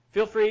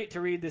 Feel free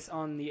to read this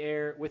on the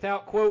air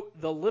without, quote,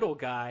 the little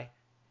guy.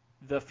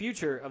 The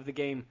future of the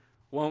game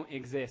won't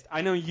exist.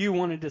 I know you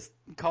wanted to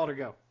call to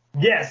go.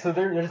 Yeah, so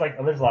there's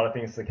a lot of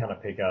things to kind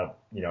of pick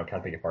up, kind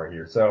of pick apart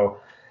here. So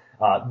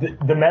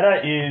the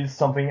meta is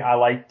something I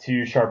like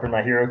to sharpen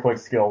my HeroClix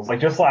skills. Like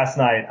just last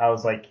night, I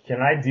was like,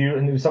 can I do,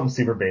 and it was something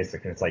super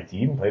basic, and it's like, do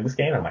you even play this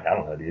game? I'm like, I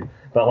don't know, dude.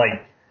 But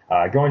like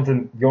going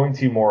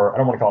to more, I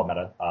don't want to call it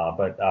meta,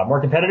 but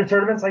more competitive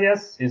tournaments, I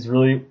guess, is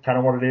really kind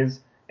of what it is.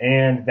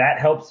 And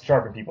that helps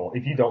sharpen people.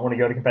 If you don't want to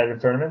go to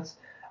competitive tournaments,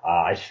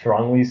 I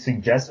strongly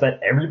suggest that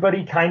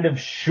everybody kind of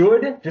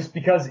should, just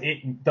because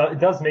it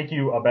does make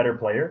you a better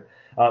player.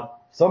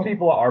 Some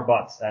people are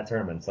butts at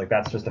tournaments. Like,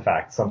 that's just a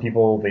fact. Some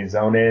people, they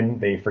zone in,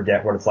 they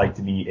forget what it's like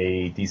to be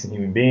a decent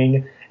human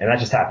being, and that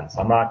just happens.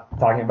 I'm not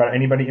talking about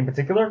anybody in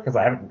particular, because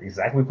I haven't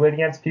exactly played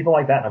against people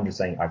like that. I'm just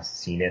saying I've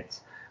seen it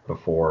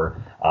before.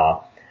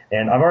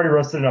 And I've already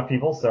roasted enough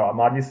people, so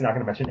I'm obviously not going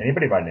to mention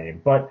anybody by name.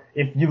 But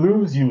if you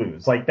lose, you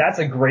lose. Like, that's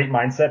a great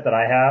mindset that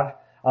I have.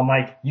 I'm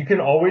like, you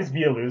can always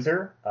be a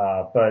loser,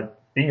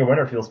 but being a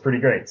winner feels pretty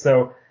great.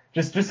 So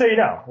just so you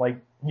know, like,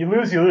 you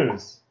lose, you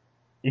lose.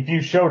 If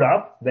you showed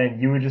up, then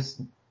you would just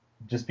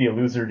be a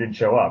loser who didn't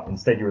show up.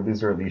 Instead, you were a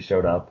loser who at least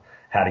showed up,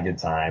 had a good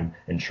time,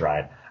 and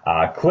tried.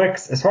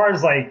 Cliques, as far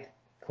as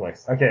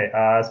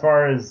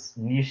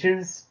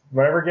niches,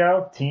 whatever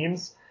go,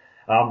 teams,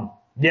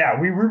 yeah,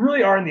 we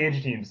really are in the age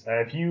of teams.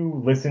 If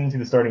you listen to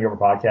the Starting Over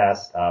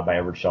podcast, by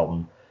Everett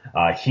Shelton,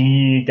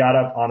 he got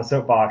up on a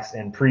soapbox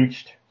and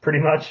preached pretty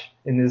much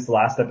in this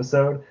last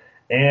episode.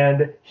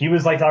 And he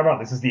was like talking about,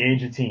 this is the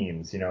age of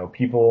teams.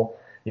 People,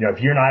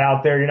 if you're not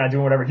out there, you're not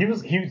doing whatever.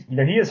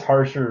 He has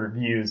harsher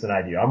views than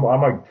I do. I'm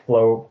a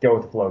go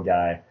with the flow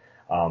guy.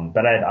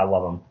 But I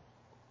love him.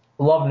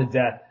 Love him to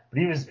death. But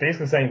he was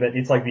basically saying that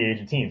it's like the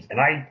age of teams. And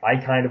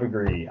I kind of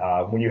agree.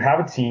 When you have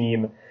a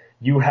team,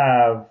 you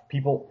have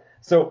people.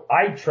 So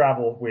I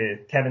travel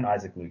with Kevin,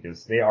 Isaac,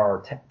 Lucas. They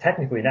are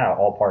technically now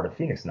all part of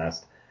Phoenix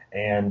Nest.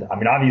 And I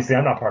mean, obviously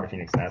I'm not part of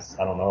Phoenix Nest.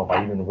 I don't know if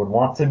I even would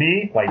want to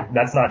be. Like,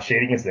 that's not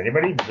shade against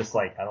anybody, but just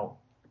like, I don't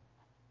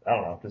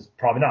know, just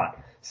probably not.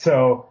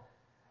 So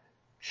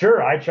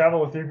Sure, I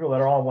travel with 3 people that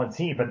are all on one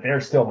team, but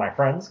they're still my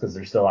friends because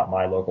they're still at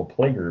my local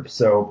play group.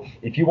 So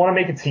if you want to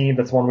make a team,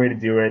 that's one way to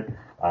do it.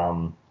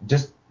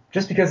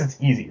 Just because it's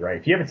easy, right?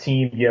 If you have a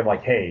team, you have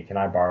like, hey, can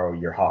I borrow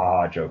your ha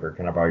ha ha Joker?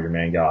 Can I borrow your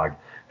Mangog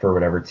for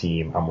whatever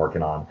team I'm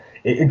working on?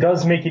 It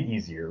does make it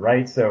easier,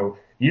 right? So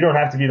you don't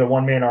have to be the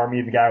one-man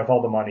army, the guy with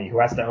all the money who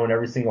has to own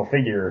every single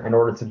figure in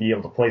order to be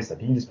able to play stuff.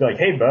 You can just be like,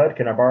 hey, bud,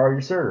 can I borrow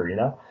your Surtur, you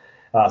know?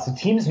 So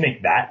teams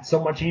make that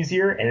so much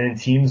easier, and then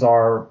teams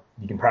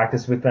you can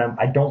practice with them.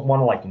 I don't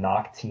want to like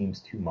knock teams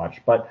too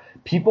much, but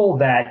people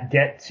that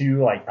get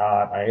to like,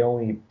 I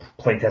only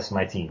play test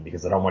my team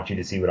because I don't want you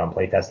to see what I'm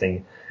play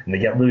testing, and they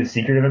get really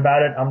secretive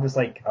about it. I'm just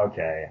like,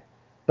 okay.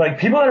 Like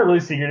people that are really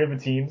secretive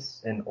with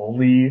teams and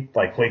only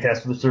like play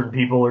test with certain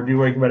people or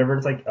do like whatever,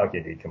 it's like,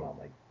 okay, dude, come on.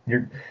 Like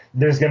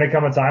there's going to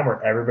come a time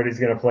where everybody's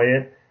going to play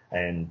it,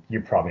 and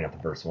you're probably not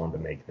the first one to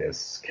make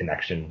this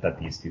connection that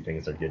these two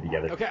things are good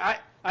together. Okay, I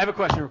have a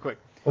question real quick.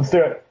 Let's do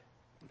it.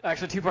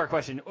 Actually, two-part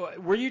question.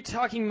 Were you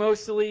talking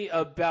mostly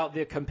about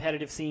the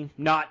competitive scene,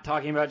 not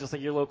talking about just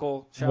like your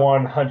local shop?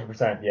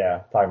 100%,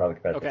 yeah. Talking about the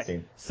competitive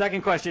scene.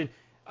 Second question.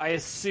 I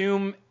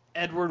assume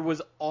Edward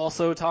was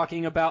also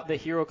talking about the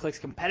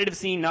HeroClix competitive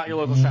scene, not your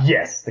local shop.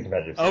 Yes, the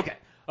competitive scene.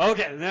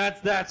 Okay,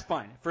 that's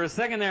fine. For a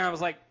second there, I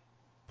was like,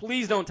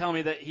 please don't tell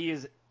me that he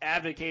is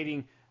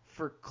advocating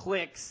for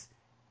clicks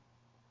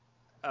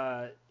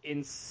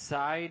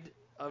inside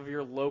of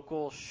your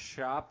local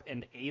shop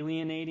and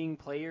alienating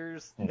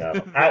players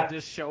that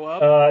just show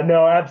up?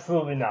 No,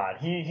 absolutely not.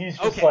 He's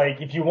just like,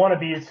 if you want to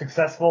be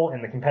successful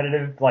in the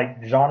competitive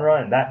like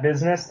genre and that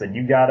business, then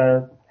you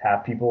gotta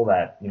have people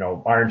that, you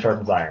know, iron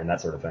sharpens iron,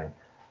 that sort of thing.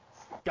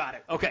 Got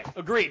it. Okay,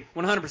 agreed.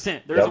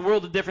 100%. There's a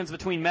world of difference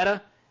between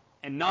meta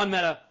and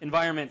non-meta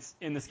environments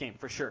in this game,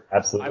 for sure.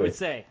 Absolutely.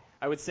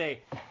 I would say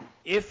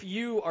if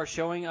you are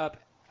showing up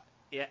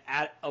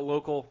at a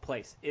local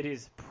place, it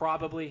is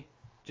probably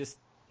just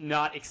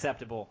not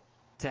acceptable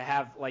to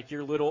have like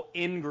your little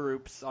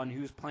in-groups on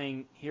who's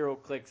playing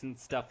HeroClix and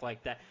stuff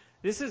like that.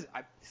 This is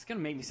going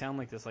to make me sound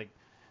like this like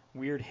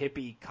weird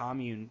hippie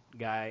commune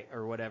guy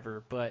or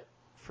whatever, but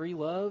free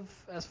love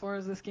as far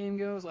as this game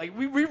goes. Like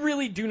we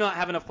really do not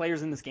have enough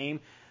players in this game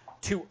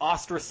to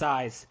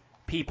ostracize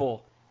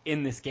people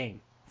in this game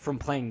from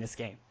playing this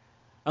game.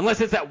 Unless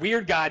it's that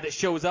weird guy that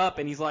shows up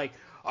and he's like,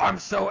 I'm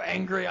so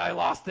angry I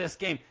lost this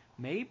game.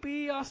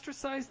 Maybe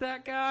ostracize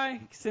that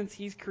guy since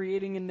he's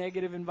creating a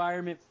negative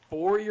environment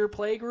for your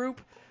play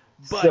group.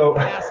 But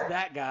past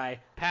that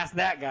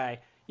guy,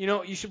 you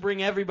know, you should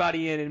bring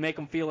everybody in and make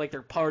them feel like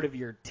they're part of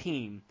your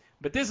team.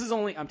 But this is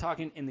I'm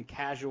talking in the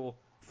casual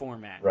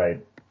format.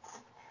 Right.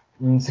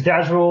 So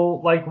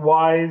casual, like,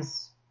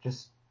 wise,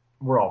 just,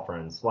 we're all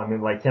friends. Well, I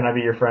mean, like, can I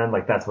be your friend?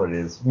 Like, that's what it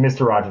is.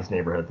 Mr. Rogers'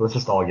 Neighborhood. Let's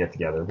just all get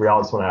together. We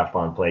all just want to have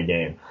fun, play a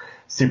game.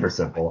 Super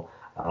simple.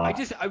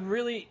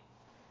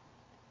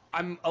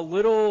 I'm a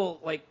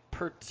little like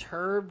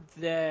perturbed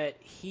that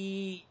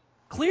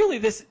clearly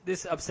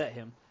this upset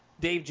him,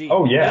 Dave G.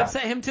 Oh yeah. It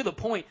upset him to the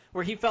point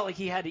where he felt like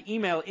he had to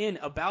email in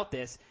about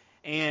this.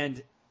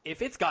 And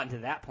if it's gotten to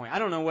that point, I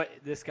don't know what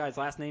this guy's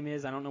last name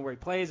is. I don't know where he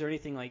plays or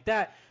anything like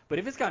that. But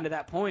if it's gotten to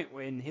that point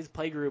in his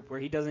playgroup where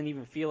he doesn't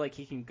even feel like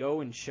he can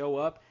go and show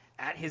up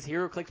at his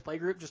HeroClix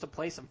playgroup just to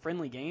play some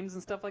friendly games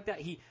and stuff like that,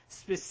 he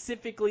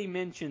specifically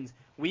mentions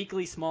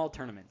weekly small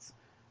tournaments.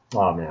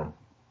 Oh man.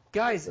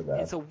 Guys,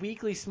 it's a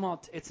weekly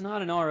small... it's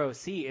not an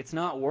ROC. It's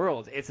not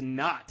Worlds. It's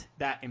not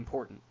that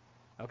important.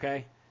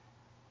 Okay?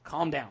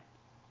 Calm down.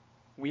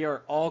 We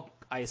are all,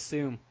 I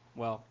assume...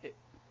 well,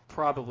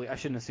 probably... I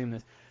shouldn't assume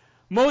this.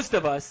 Most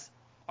of us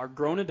are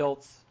grown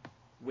adults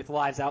with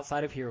lives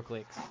outside of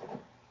HeroClix.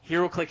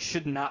 HeroClix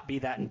should not be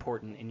that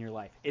important in your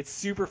life. It's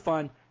super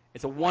fun.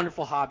 It's a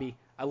wonderful hobby.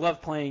 I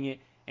love playing it.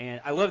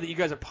 And I love that you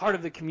guys are part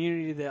of the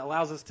community that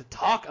allows us to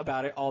talk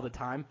about it all the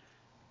time.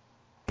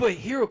 But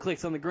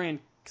HeroClix in the grand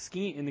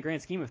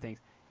scheme of things,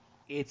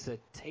 it's a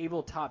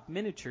tabletop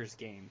miniatures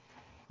game.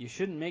 You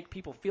shouldn't make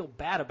people feel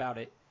bad about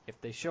it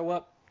if they show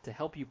up to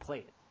help you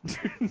play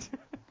it.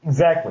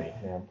 Exactly,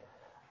 man.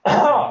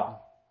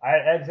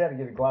 I just had to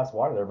get a glass of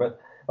water there, but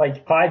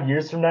like 5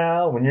 years from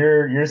now, when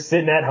you're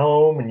sitting at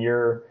home and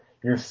you're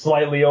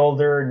slightly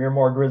older and you're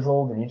more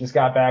grizzled and you just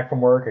got back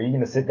from work, are you going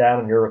to sit down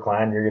in your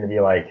recliner and you're going to be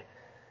like,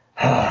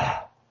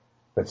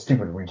 that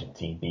stupid Regent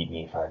team beat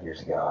me 5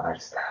 years ago, and I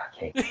just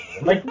can't.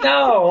 Like,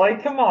 no,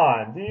 like, come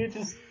on, dude,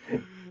 just.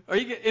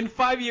 In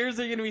 5 years,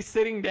 are you gonna be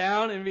sitting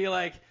down and be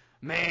like,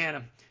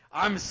 man,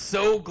 I'm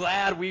so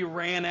glad we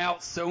ran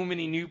out so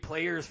many new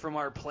players from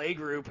our play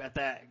group at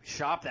that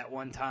shop that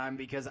one time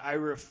because I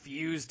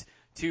refused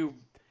to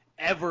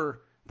ever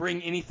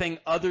bring anything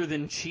other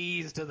than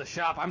cheese to the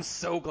shop. I'm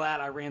so glad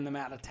I ran them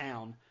out of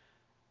town.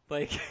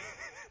 Like,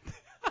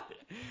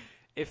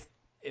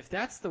 if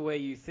that's the way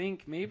you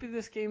think, maybe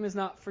this game is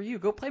not for you.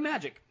 Go play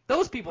Magic.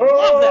 Those people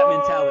love that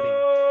mentality.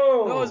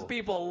 Those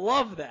people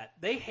love that.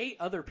 They hate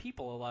other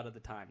people a lot of the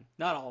time.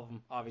 Not all of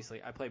them,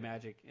 obviously. I play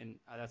Magic, and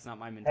that's not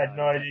my mentality. I had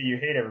no idea you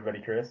hate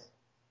everybody, Chris.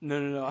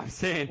 No. I'm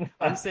saying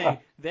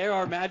there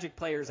are Magic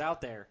players out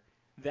there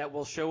that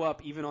will show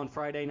up even on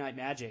Friday Night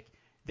Magic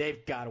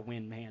they've got to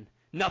win, man.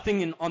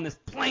 Nothing on this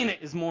planet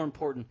is more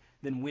important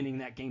than winning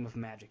that game of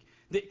Magic.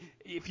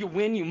 If you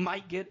win, you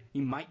might get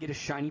a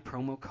shiny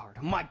promo card.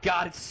 Oh my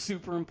God, it's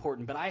super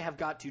important. But I have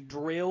got to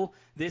drill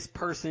this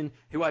person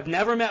who I've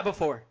never met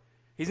before.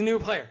 He's a new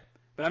player,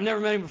 but I've never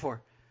met him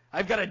before.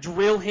 I've got to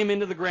drill him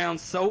into the ground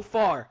so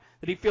far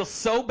that he feels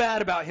so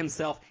bad about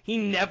himself, he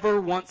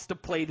never wants to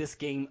play this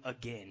game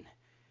again.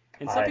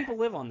 And some people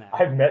live on that.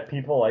 I've met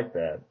people like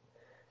that.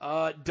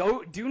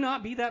 Do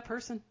not be that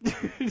person.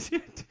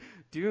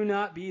 Do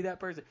not be that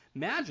person.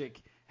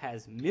 Magic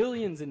has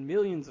millions and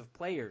millions of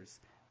players.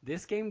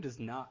 This game does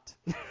not.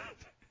 You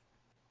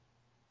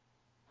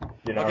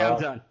know, okay, I'm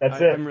done.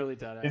 That's it. I'm really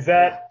done. Is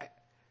that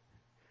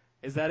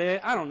it?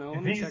 I don't know.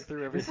 Let me check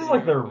through everything. This is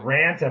like the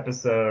rant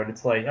episode.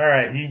 It's like, all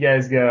right, you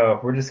guys go.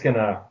 We're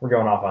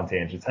going off on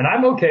tangents, and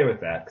I'm okay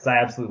with that because I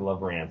absolutely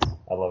love rants.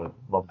 I love it.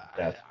 Love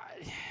that.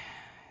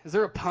 Is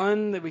there a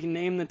pun that we can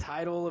name the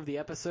title of the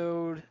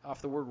episode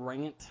off the word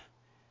rant?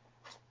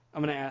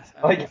 I'm gonna ask.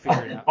 Like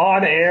figure it out.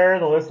 On air,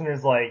 the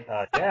listener's like,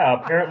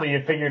 yeah, apparently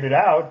you figured it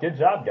out. Good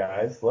job,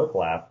 guys. Slow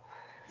clap.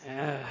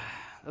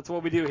 That's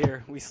what we do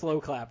here. We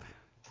slow clap.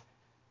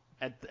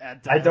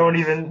 I don't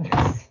even.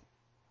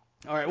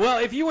 All right.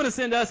 Well, if you want to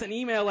send us an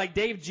email like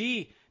Dave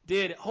G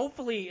did,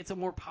 hopefully it's a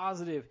more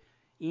positive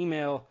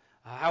email.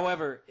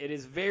 However, it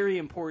is very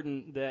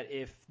important that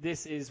if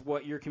this is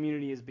what your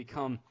community has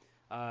become,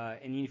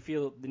 and you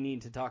feel the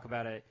need to talk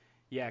about it,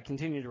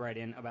 continue to write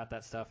in about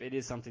that stuff. It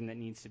is something that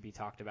needs to be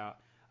talked about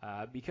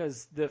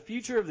because the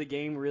future of the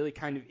game really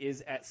kind of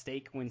is at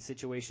stake when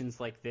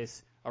situations like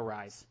this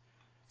arise.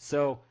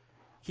 So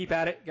keep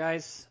at it,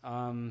 guys.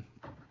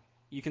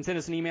 You can send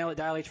us an email at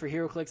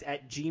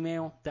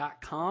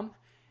dialhforheroclix@gmail.com.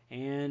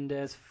 And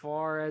as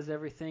far as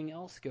everything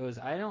else goes,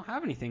 I don't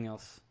have anything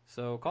else.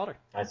 So, Calder.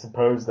 I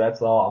suppose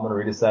that's all. I'm going to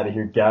read us out of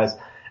here, guys.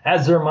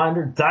 As a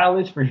reminder, Dial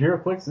H for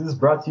HeroClix is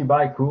brought to you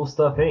by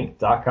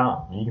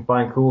CoolStuffInc.com. You can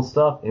find cool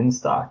stuff in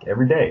stock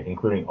every day,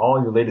 including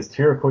all your latest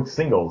HeroClix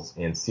singles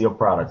and sealed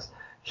products.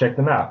 Check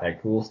them out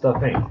at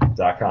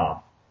CoolStuffInc.com.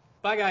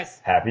 Bye,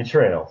 guys. Happy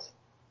trails.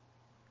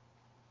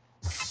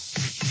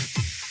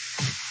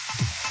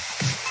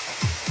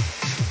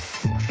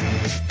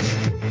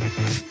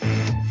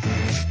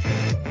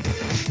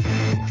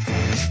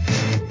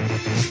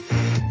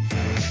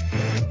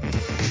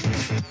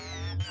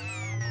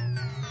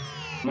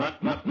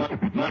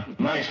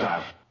 My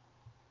stuff.